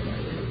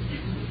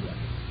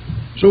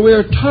 So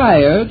we're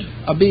tired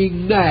of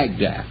being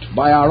nagged at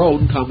by our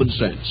own common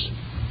sense.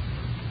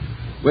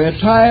 We're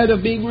tired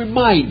of being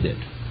reminded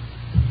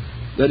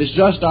that it's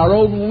just our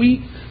own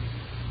weak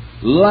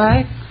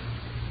lack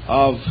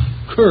of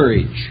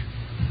courage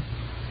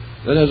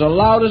that has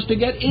allowed us to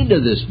get into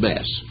this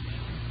mess.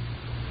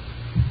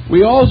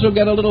 We also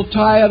get a little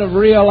tired of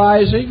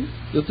realizing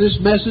that this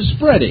mess is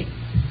spreading,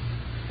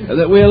 and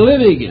that we're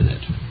living in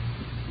it,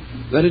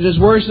 that it is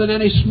worse than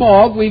any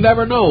smog we've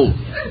ever known,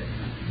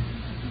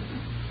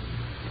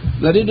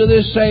 that into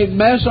this same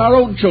mess our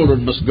own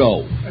children must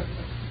go.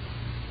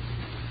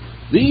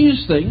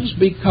 These things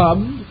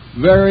become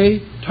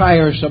very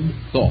tiresome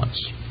thoughts.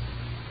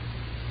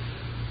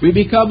 We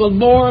become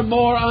more and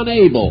more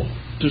unable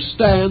to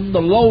stand the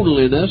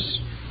loneliness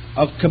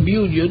of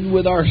communion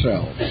with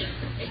ourselves.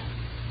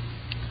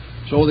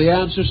 So the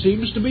answer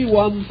seems to be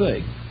one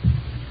thing.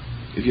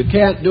 If you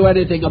can't do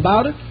anything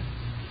about it,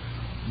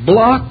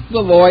 block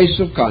the voice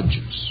of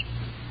conscience.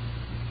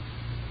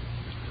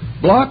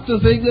 Block the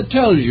thing that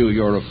tells you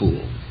you're a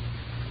fool.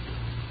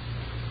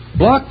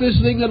 Block this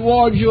thing that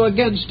warns you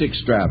against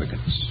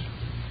extravagance.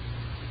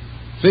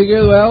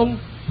 Figure, well,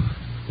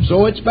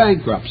 so it's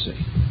bankruptcy.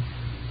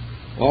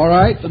 All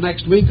right, the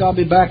next week I'll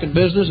be back in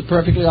business, a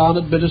perfectly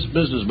honored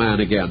businessman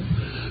again.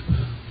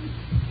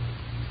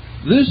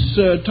 This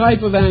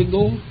type of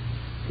angle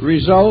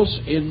results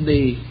in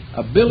the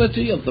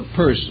ability of the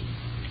person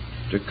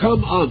to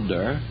come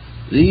under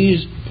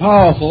these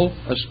powerful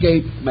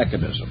escape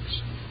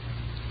mechanisms.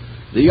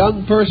 The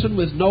young person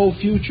with no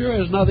future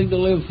has nothing to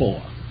live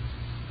for.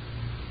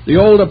 The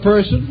older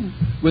person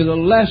with a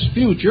less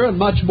future and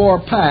much more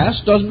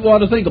past doesn't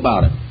want to think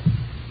about it.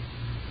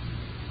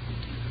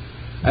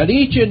 And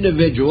each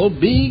individual,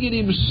 being in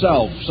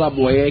himself some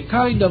way a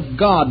kind of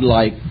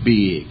godlike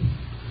being,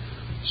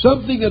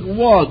 something that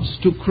wants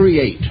to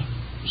create,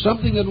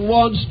 something that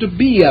wants to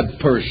be a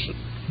person,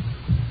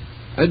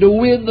 and to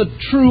win the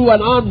true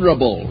and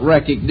honorable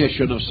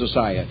recognition of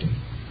society.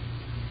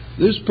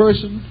 This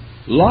person,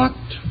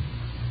 locked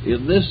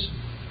in this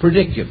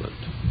predicament,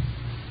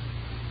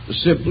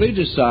 simply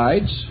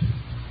decides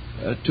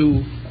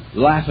to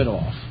laugh it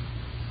off.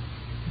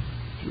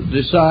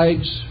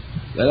 Decides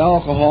that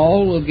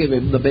alcohol will give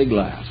him the big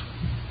laugh,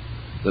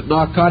 that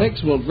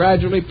narcotics will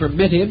gradually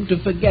permit him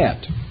to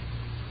forget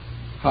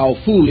how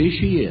foolish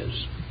he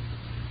is,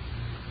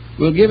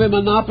 will give him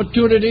an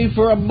opportunity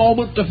for a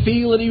moment to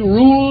feel that he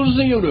rules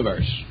the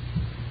universe.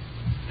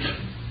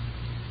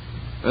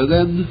 And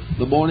then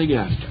the morning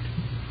after.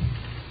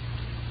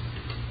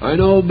 I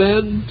know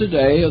men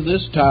today in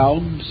this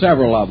town,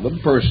 several of them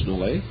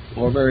personally,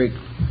 or very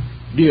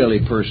nearly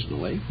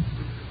personally,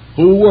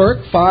 who work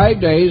 5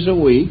 days a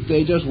week.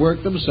 They just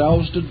work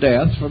themselves to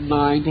death from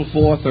 9 till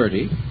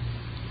 4:30,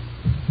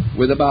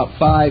 with about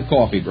 5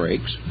 coffee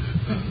breaks.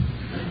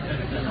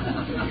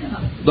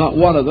 Not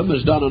one of them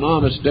has done an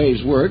honest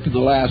day's work in the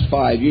last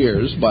 5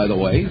 years, by the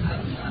way.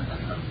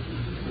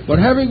 But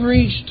having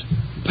reached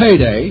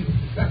payday,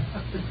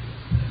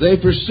 they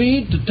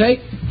proceed to take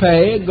the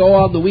pay and go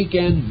on the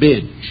weekend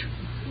binge.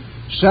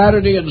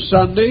 Saturday and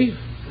Sunday,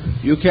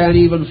 you can't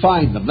even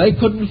find them. They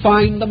couldn't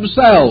find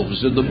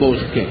themselves in the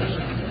most cases.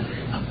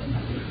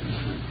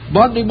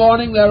 Monday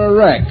morning, they're a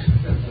wreck.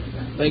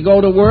 They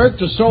go to work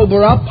to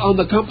sober up on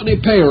the company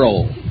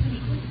payroll.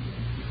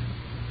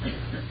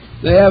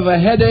 They have a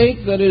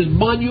headache that is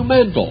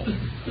monumental.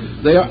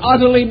 They are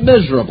utterly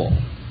miserable.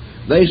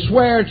 They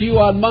swear to you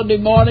on Monday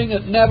morning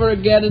that never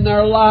again in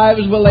their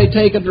lives will they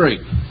take a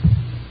drink.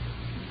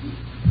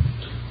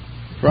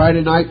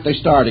 Friday night they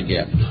start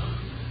again,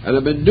 and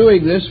have been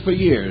doing this for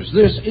years.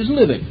 This is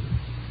living.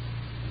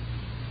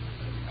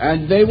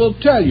 And they will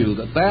tell you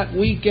that that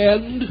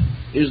weekend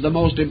is the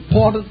most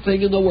important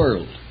thing in the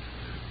world.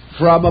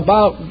 From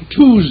about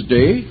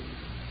Tuesday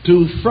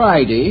to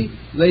Friday,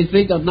 they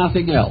think of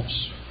nothing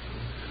else.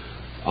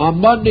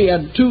 On Monday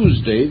and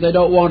Tuesday, they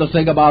don't want to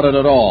think about it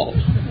at all.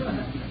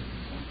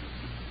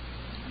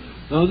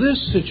 Now,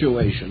 this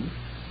situation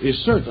is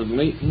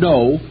certainly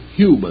no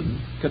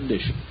human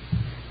condition.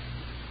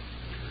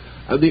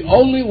 And the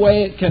only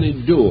way it can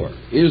endure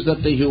is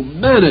that the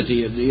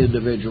humanity of the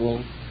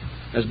individual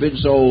has been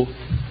so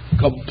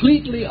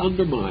completely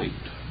undermined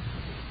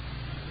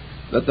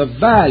that the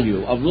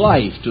value of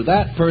life to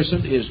that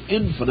person is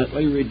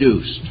infinitely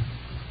reduced.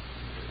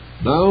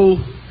 Now,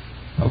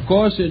 of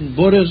course, in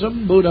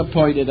Buddhism, Buddha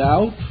pointed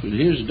out in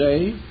his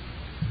day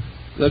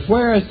that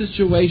where a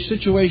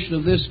situation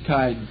of this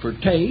kind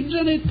pertains,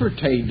 and it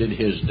pertained in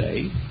his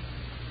day,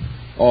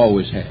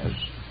 always has,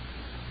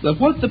 that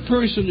what the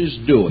person is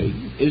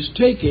doing is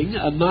taking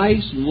a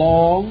nice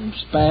long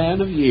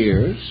span of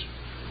years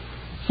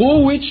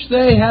for which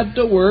they had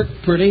to work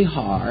pretty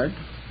hard.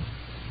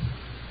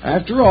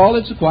 After all,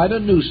 it's quite a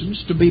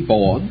nuisance to be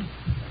born,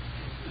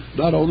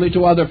 not only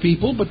to other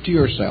people but to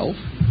yourself.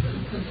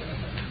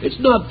 It's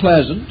not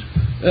pleasant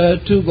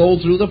to go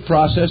through the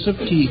process of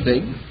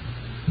teething,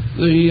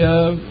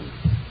 the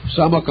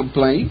summer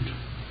complaint,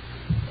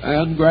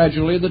 and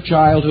gradually the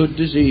childhood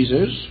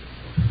diseases.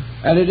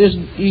 And it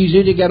isn't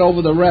easy to get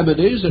over the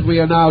remedies that we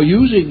are now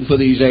using for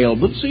these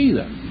ailments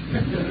either.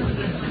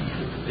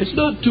 It's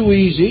not too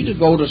easy to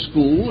go to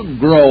school and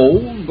grow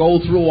and go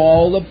through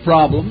all the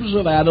problems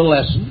of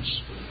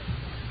adolescence,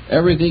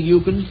 everything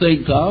you can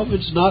think of.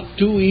 It's not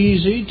too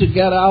easy to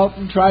get out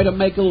and try to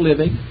make a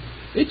living.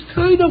 It's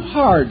kind of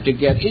hard to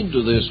get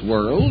into this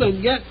world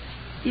and get,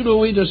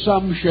 into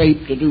some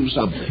shape to do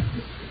something.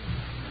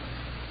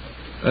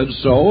 And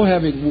so,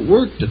 having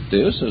worked at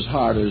this as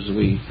hard as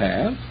we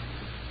have,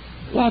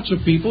 lots of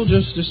people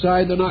just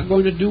decide they're not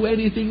going to do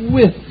anything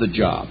with the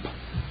job.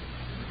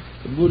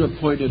 The Buddha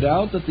pointed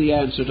out that the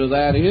answer to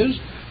that is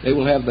they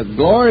will have the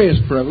glorious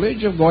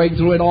privilege of going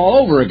through it all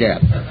over again.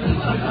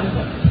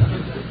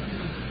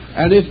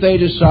 And if they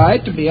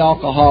decide to be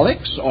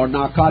alcoholics or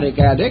narcotic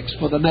addicts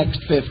for the next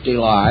 50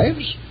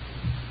 lives,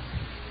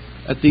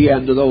 at the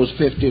end of those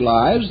 50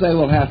 lives, they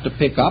will have to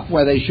pick up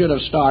where they should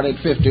have started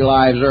 50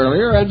 lives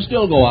earlier and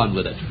still go on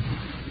with it.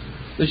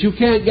 That you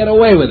can't get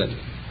away with it.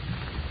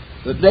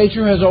 That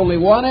nature has only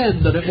one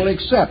end that it will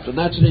accept, and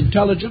that's an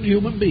intelligent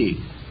human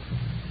being.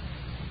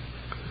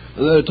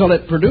 Until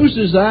it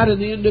produces that in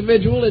the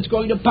individual, it's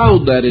going to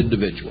pound that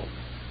individual.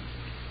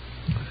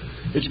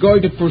 It's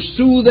going to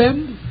pursue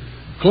them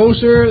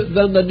closer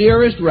than the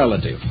nearest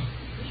relative.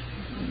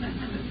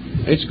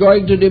 It's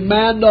going to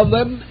demand of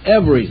them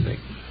everything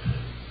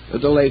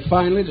until they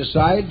finally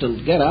decide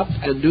to get up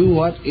and do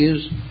what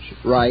is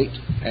right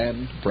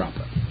and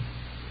proper.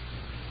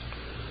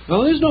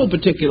 Now, there's no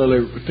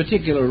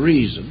particular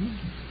reason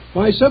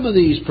why some of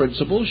these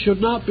principles should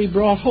not be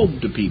brought home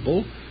to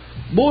people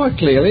more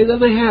clearly than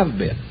they have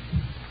been.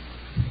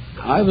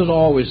 I've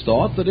always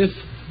thought that if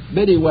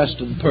many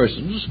Western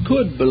persons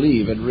could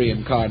believe in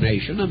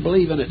reincarnation and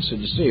believe in it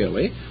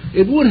sincerely,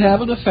 it would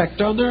have an effect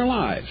on their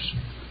lives,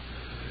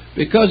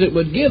 because it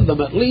would give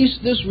them at least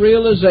this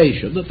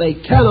realization that they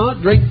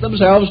cannot drink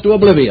themselves to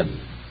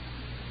oblivion,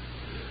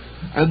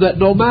 and that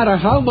no matter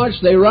how much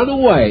they run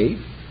away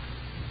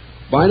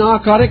by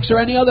narcotics or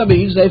any other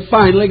means, they've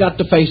finally got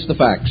to face the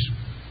facts.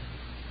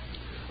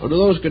 Under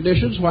those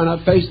conditions, why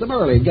not face them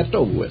early and get it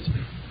over with?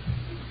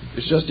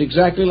 It's just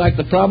exactly like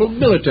the problem of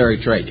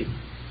military training.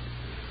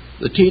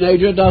 The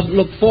teenager doesn't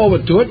look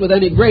forward to it with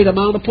any great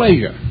amount of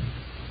pleasure.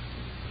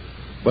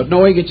 But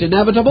knowing it's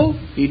inevitable,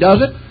 he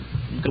does it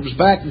and comes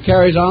back and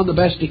carries on the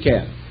best he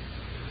can.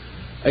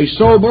 A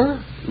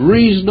sober,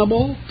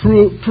 reasonable,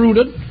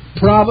 prudent,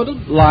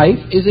 provident life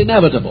is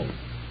inevitable.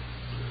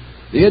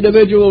 The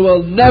individual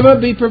will never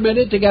be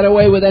permitted to get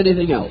away with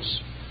anything else.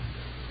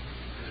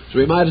 So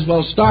we might as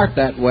well start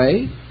that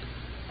way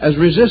as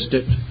resist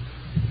it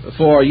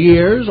for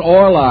years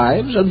or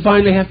lives and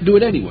finally have to do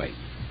it anyway.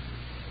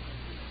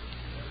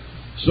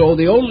 So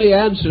the only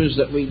answers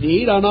that we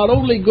need are not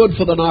only good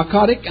for the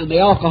narcotic and the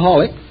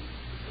alcoholic,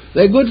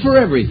 they're good for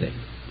everything.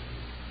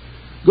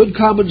 Good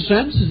common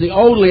sense is the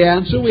only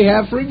answer we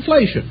have for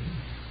inflation.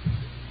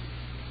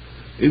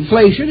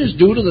 Inflation is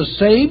due to the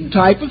same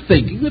type of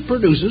thinking that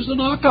produces the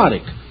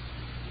narcotic.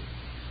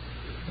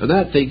 And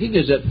that thinking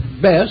is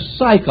at best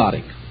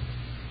psychotic.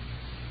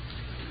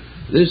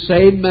 This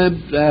same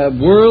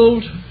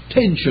world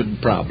tension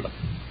problem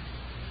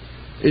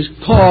is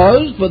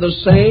caused by the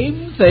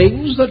same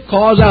things that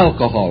cause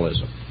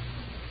alcoholism.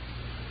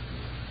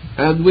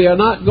 And we are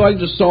not going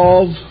to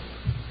solve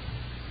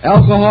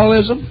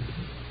alcoholism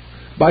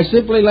by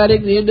simply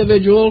letting the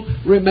individual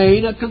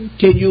remain a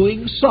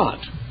continuing sot.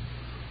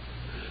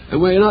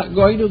 And we're not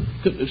going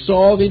to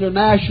solve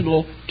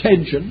international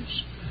tensions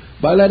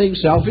by letting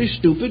selfish,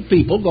 stupid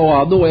people go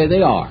on the way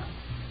they are.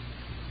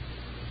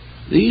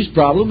 These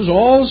problems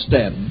all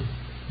stem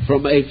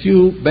from a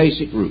few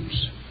basic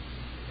roots.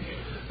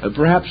 And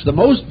perhaps the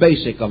most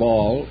basic of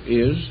all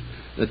is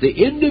that the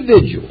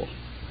individual,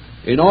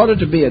 in order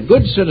to be a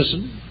good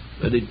citizen,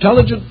 an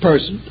intelligent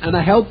person, and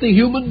a healthy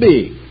human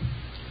being,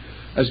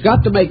 has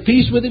got to make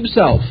peace with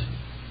himself.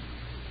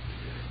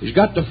 He's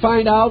got to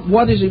find out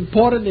what is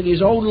important in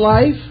his own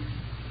life,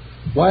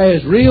 why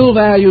his real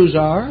values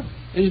are,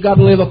 and he's got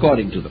to live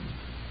according to them.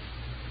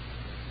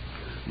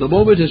 The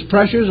moment his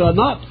pressures are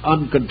not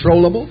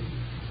uncontrollable,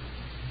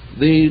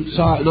 the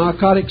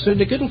narcotic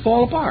syndicate will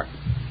fall apart.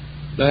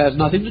 That has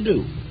nothing to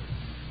do,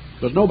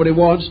 because nobody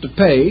wants to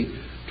pay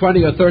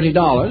 $20 or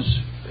 $30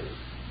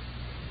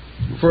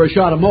 for a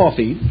shot of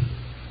morphine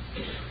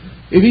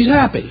if he's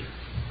happy,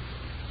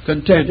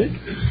 contented,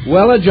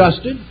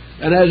 well-adjusted,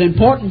 and has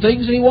important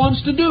things he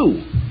wants to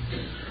do.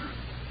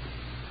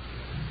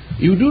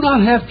 You do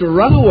not have to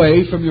run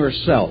away from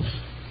yourself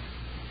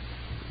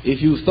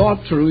if you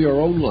thought through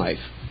your own life,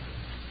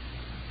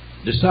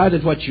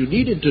 decided what you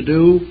needed to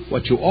do,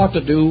 what you ought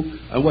to do,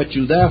 and what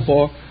you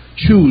therefore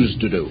choose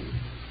to do.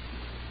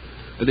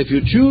 And if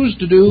you choose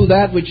to do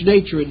that which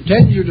nature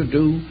intends you to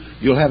do,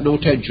 you'll have no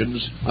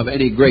tensions of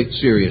any great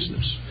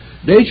seriousness.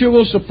 Nature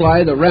will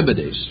supply the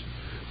remedies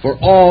for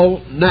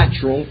all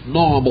natural,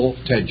 normal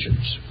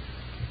tensions.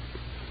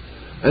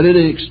 And in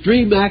an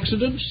extreme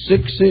accident,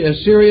 a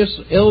serious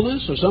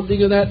illness or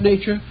something of that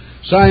nature,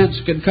 science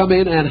can come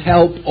in and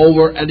help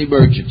over an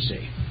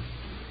emergency.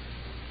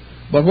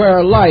 But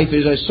where life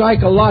is a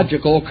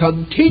psychological,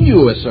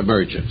 continuous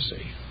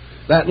emergency,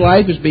 that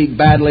life is being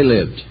badly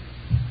lived.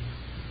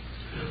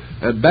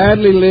 And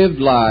badly lived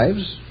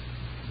lives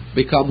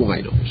become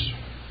winos.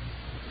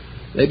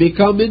 They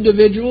become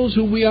individuals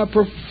whom we are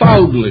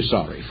profoundly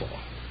sorry for,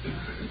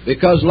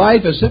 because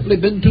life has simply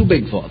been too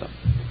big for them.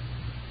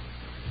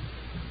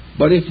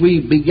 But if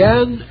we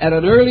began at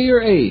an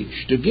earlier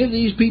age to give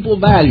these people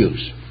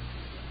values,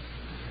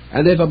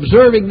 and if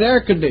observing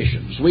their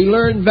conditions we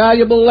learn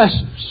valuable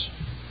lessons,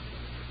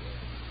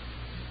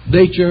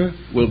 nature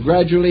will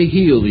gradually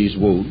heal these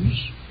wounds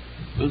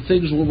and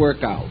things will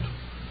work out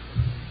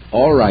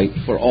all right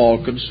for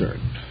all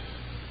concerned.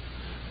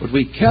 But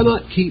we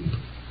cannot keep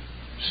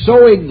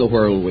sowing the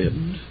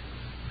whirlwind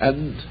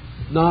and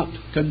not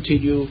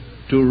continue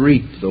to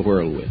reap the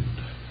whirlwind.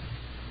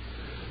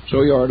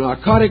 So your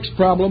narcotics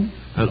problem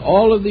and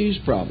all of these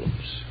problems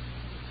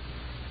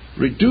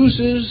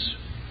reduce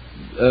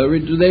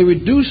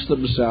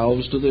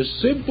themselves to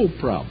this simple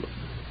problem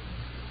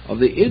of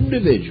the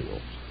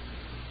individual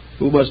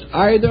who must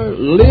either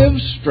live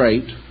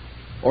straight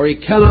or he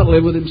cannot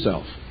live with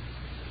himself.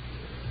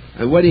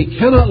 And when he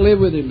cannot live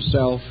with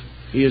himself,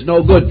 he is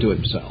no good to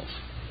himself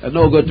and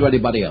no good to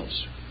anybody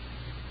else.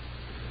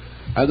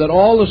 And that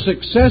all the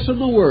success in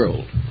the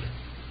world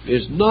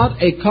is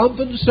not a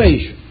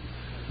compensation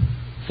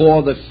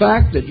for the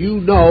fact that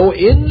you know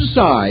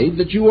inside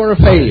that you are a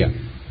failure.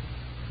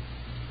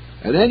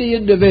 And any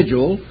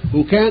individual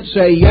who can't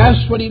say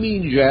yes when he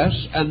means yes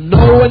and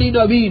no when he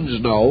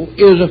means no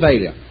is a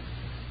failure.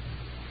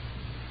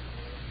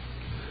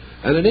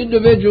 And an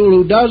individual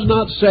who does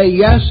not say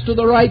yes to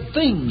the right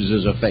things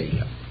is a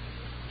failure.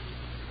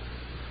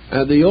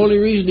 And the only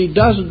reason he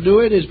doesn't do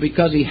it is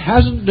because he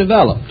hasn't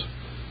developed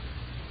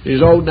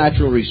his own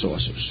natural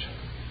resources.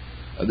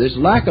 And this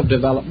lack of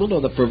development,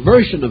 or the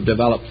perversion of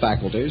developed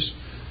faculties,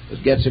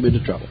 that gets him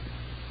into trouble.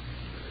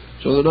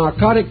 So the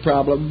narcotic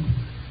problem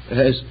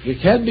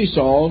can be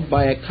solved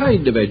by a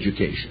kind of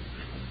education.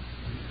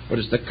 But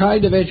it's the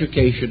kind of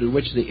education in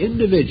which the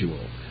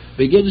individual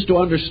begins to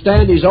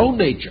understand his own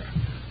nature,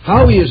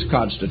 how he is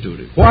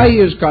constituted, why he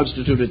is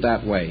constituted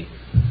that way,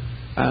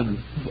 and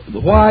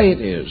why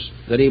it is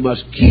that he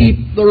must keep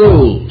the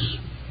rules.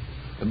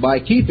 And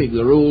by keeping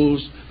the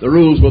rules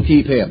will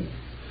keep him.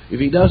 If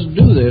he doesn't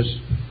do this,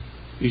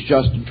 he's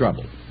just in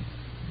trouble.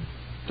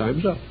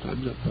 Time's up.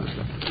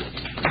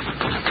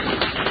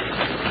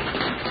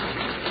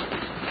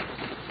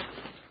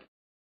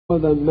 More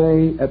than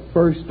may at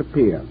first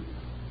appear.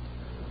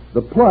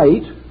 The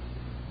plight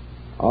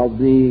of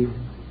the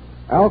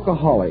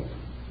alcoholic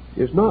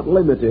is not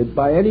limited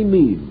by any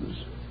means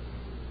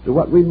to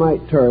what we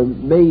might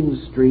term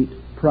Main Street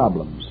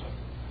problems.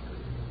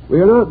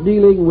 We are not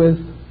dealing with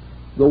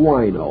the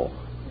wino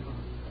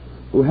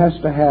who has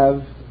to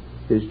have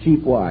his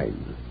cheap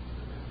wine.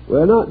 We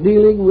are not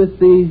dealing with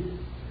the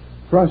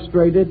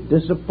frustrated,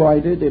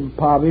 disappointed,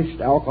 impoverished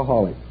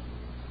alcoholic.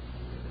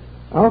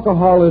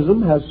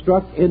 Alcoholism has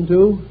struck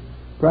into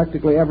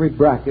practically every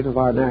bracket of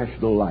our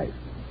national life.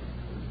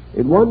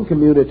 In one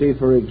community,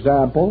 for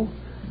example,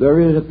 there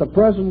is at the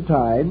present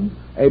time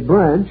a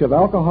branch of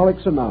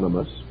Alcoholics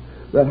Anonymous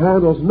that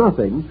handles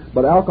nothing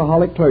but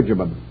alcoholic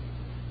clergymen.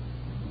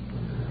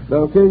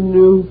 Now, can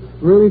you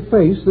really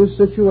face this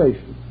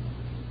situation?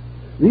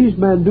 These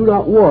men do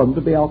not want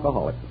to be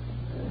alcoholic,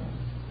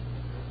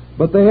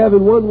 but they have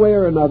in one way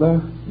or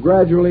another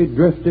gradually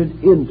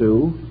drifted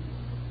into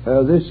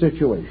this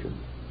situation.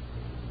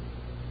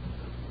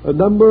 A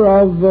number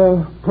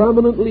of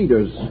prominent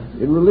leaders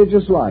in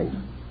religious life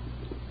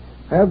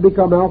have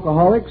become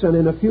alcoholics and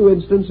in a few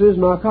instances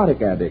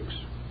narcotic addicts,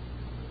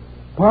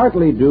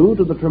 partly due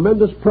to the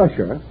tremendous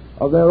pressure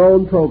of their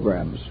own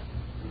programs,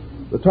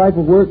 the type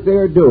of work they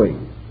are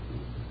doing,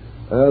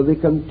 the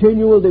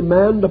continual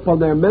demand upon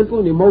their mental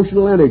and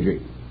emotional energy,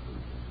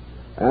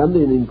 and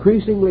an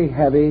increasingly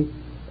heavy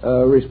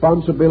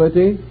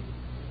responsibility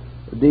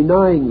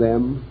denying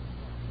them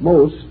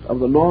most of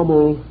the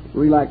normal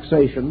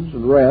relaxations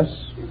and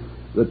rests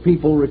that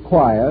people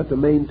require to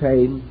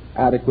maintain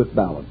adequate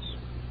balance.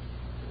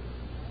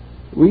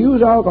 We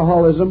use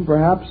alcoholism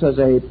perhaps as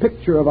a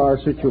picture of our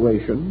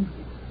situation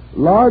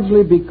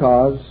largely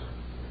because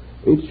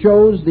it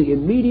shows the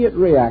immediate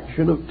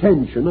reaction of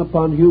tension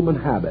upon human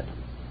habit.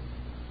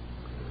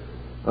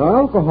 Now,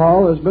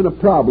 alcohol has been a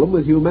problem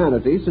with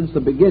humanity since the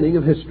beginning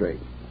of history.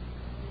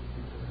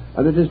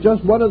 And it is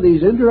just one of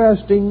these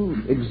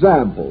interesting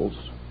examples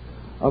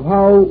of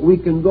how we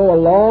can go a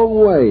long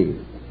way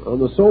on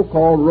the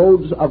so-called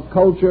roads of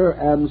culture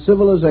and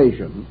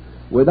civilization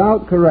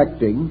without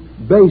correcting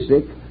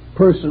basic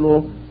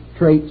personal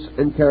traits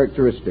and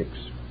characteristics.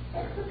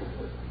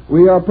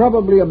 We are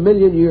probably 1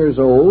 million years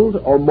old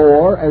or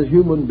more as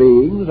human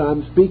beings.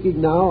 I'm speaking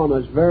now on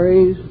a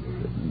very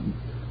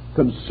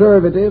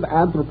conservative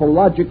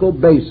anthropological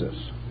basis,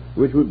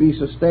 which would be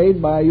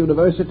sustained by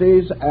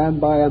universities and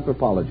by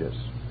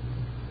anthropologists.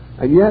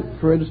 And yet,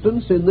 for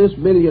instance, in this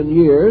 1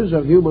 million years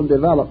of human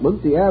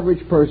development, the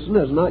average person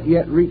has not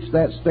yet reached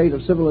that state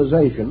of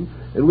civilization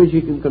in which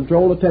he can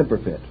control a temper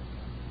fit.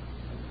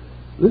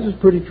 This is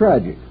pretty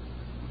tragic.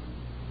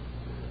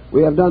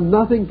 We have done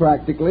nothing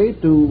practically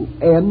to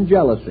end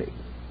jealousy.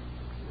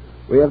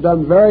 We have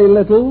done very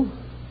little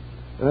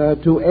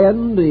to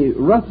end the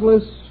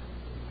ruthless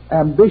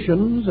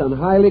ambitions and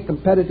highly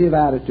competitive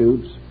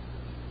attitudes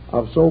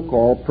of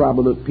so-called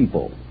prominent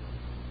people.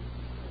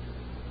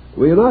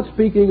 We are not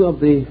speaking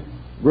of the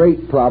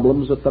great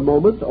problems at the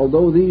moment,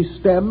 although these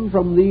stem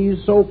from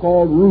these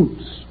so-called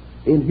roots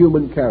in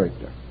human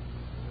character.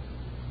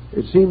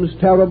 It seems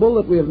terrible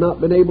that we have not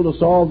been able to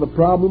solve the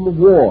problem of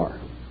war.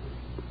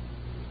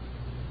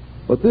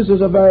 But this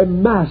is a very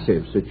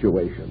massive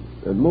situation,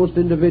 and most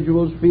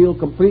individuals feel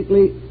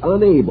completely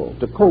unable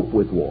to cope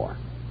with war.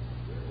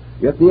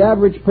 Yet the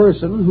average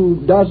person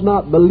who does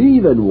not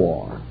believe in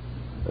war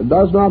and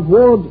does not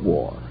want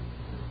war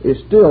is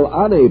still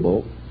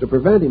unable to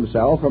prevent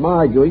himself from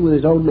arguing with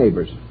his own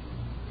neighbors.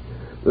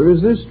 There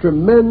is this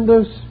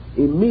tremendous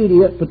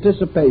immediate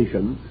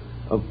participation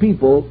of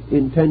people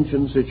in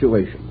tension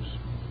situations.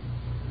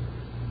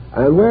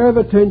 And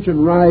wherever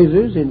tension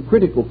rises in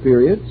critical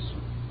periods,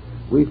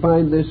 we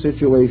find this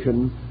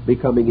situation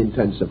becoming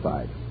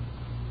intensified.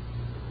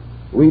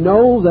 We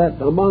know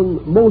that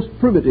among most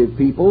primitive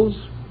peoples,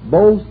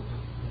 both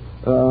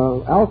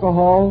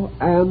alcohol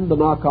and the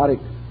narcotic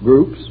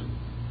groups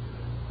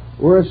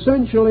were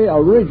essentially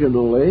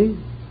originally,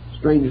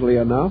 strangely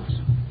enough,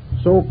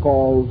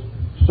 so-called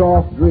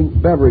soft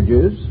drink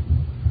beverages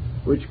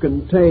which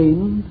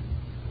contain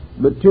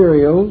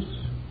materials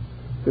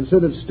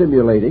considered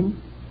stimulating.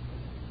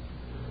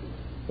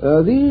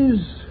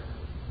 These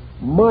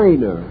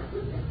minor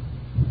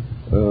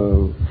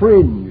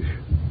fringe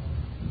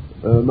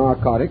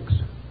narcotics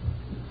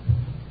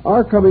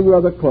are coming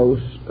rather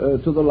close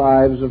to the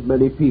lives of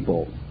many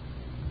people.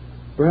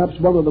 Perhaps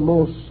one of the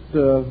most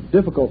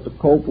difficult to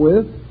cope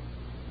with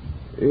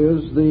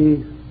is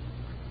the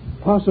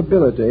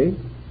possibility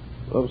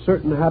of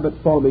certain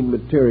habit-forming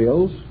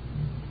materials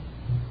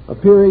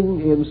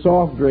appearing in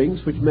soft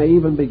drinks which may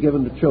even be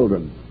given to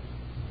children.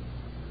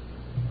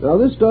 Now,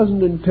 this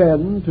doesn't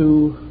intend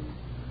to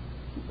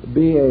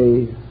be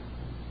a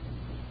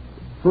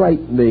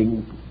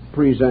frightening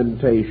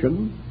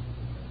presentation,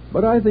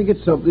 but I think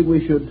it's something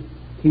we should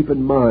keep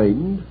in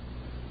mind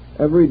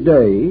every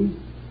day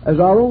as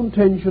our own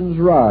tensions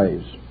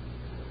rise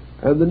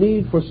and the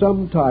need for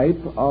some type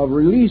of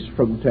release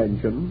from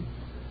tension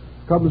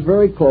comes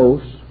very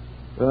close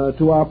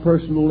to our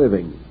personal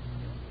living.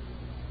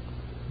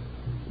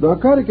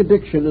 Narcotic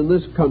addiction in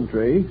this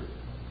country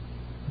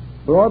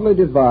broadly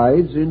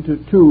divides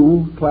into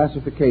two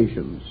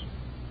classifications.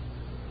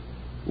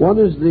 One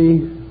is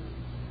the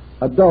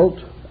adult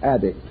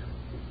addict,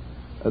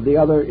 and the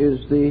other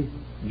is the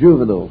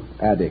juvenile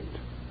addict.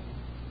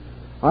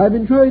 I've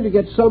been trying to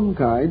get some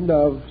kind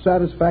of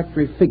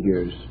satisfactory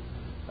figures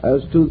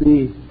as to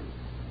the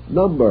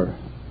number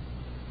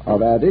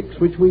of addicts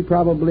which we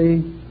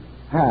probably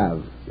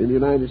have in the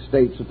United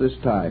States at this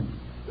time.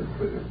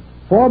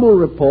 Formal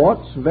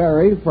reports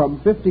vary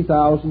from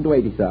 50,000 to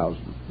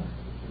 80,000.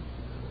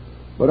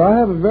 But I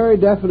have a very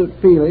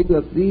definite feeling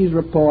that these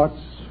reports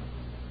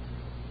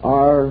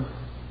are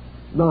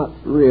not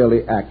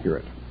really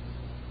accurate.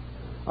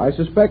 I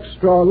suspect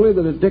strongly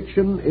that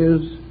addiction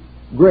is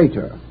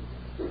greater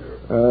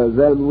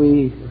than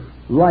we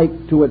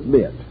like to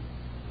admit.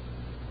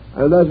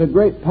 And there's a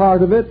great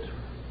part of it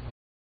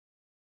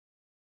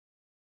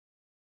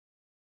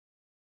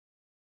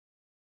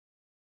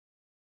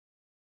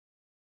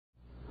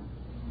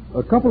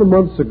A couple of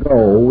months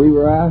ago, we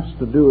were asked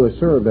to do a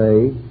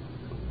survey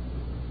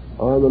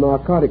on the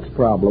narcotics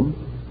problem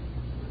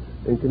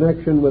in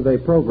connection with a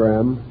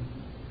program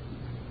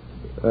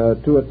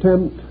to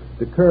attempt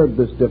to curb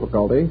this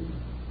difficulty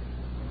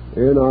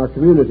in our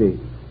community.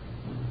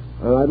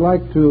 And I'd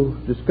like to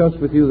discuss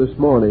with you this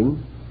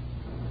morning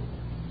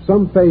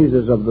some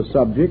phases of the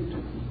subject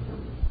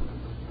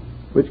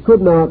which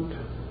could not,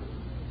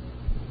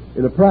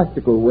 in a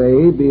practical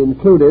way, be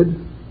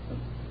included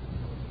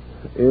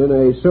in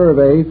a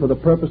survey for the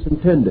purpose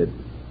intended.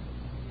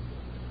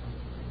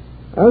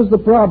 As the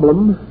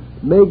problem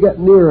may get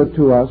nearer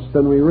to us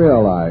than we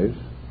realize,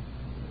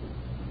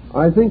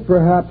 I think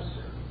perhaps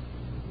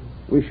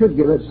we should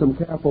give it some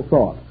careful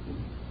thought.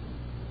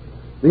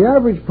 The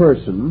average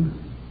person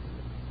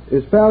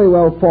is fairly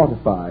well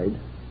fortified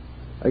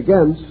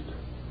against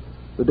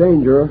the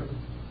danger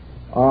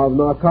of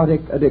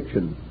narcotic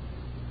addiction.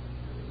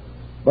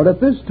 But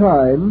at this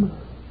time,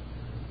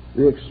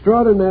 the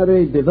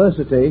extraordinary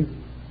diversity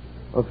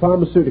of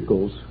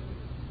pharmaceuticals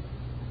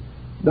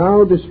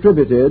now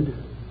distributed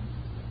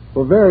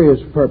for various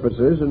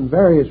purposes and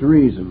various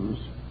reasons,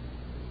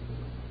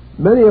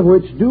 many of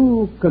which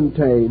do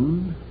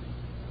contain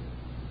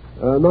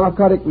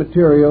narcotic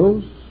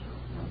materials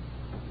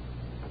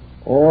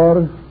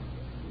or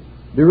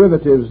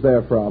derivatives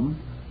therefrom,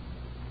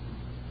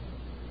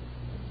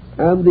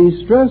 and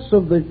the stress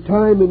of the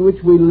time in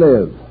which we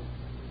live,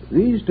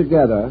 these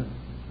together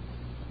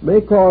may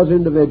cause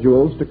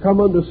individuals to come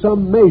under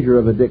some measure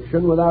of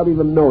addiction without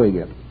even knowing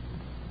it.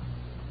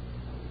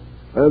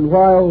 And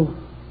while,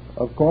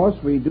 of course,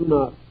 we do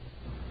not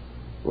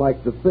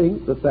like to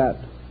think that that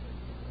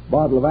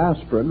bottle of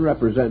aspirin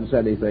represents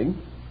anything,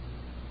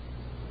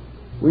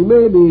 we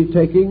may be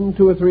taking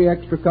 2 or 3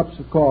 extra cups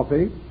of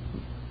coffee.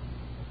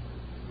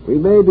 We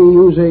may be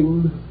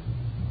using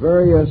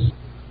various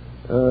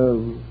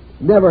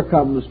never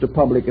comes to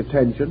public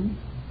attention,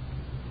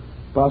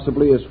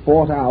 possibly is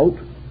fought out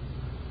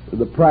in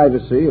the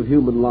privacy of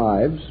human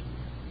lives.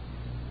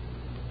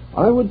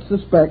 I would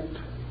suspect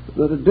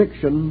that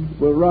addiction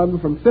will run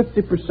from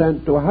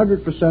 50% to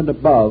 100%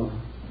 above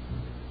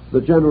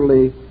the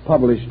generally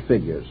published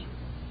figures.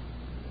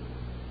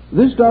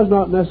 This does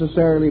not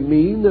necessarily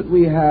mean that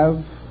we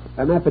have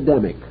an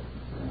epidemic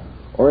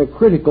or a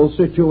critical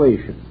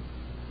situation,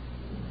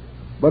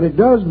 but it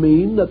does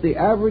mean that the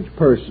average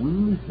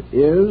person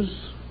is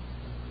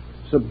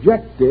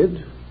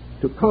subjected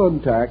to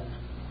contact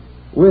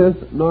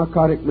with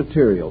narcotic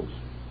materials.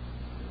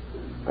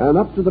 And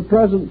up to the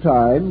present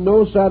time,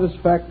 no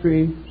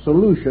satisfactory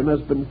solution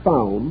has been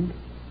found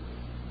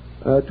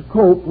to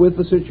cope with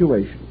the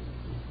situation.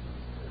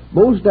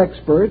 Most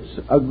experts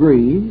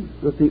agree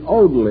that the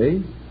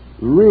only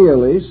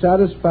really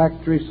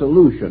satisfactory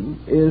solution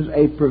is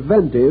a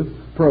preventive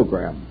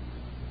program.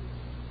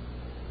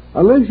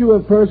 Unless you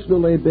have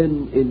personally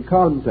been in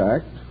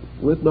contact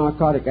with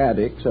narcotic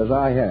addicts, as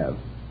I have,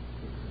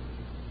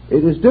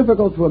 it is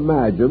difficult to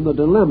imagine the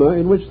dilemma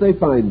in which they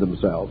find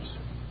themselves.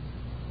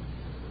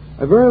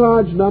 A very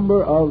large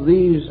number of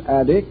these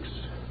addicts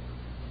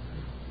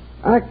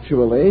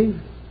actually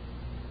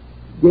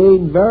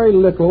gain very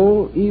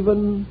little,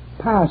 even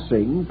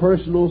passing,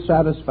 personal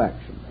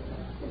satisfaction.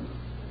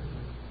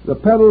 The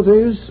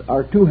penalties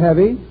are too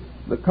heavy,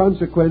 the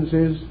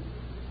consequences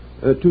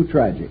too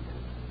tragic.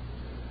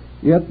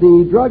 Yet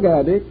the drug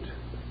addict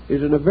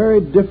is in a very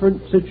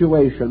different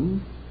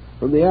situation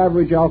from the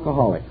average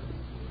alcoholic.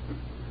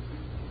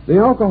 The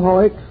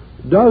alcoholic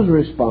does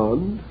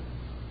respond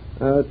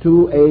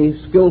to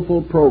a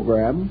skillful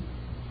program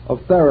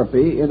of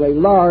therapy in a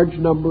large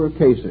number of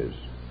cases.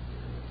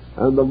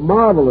 And the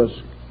marvelous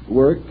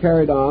work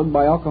carried on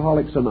by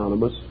Alcoholics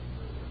Anonymous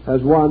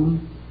has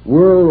won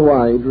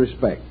worldwide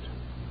respect.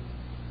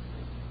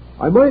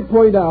 I might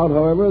point out,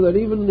 however, that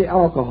even in the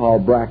alcohol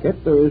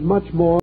bracket there is much more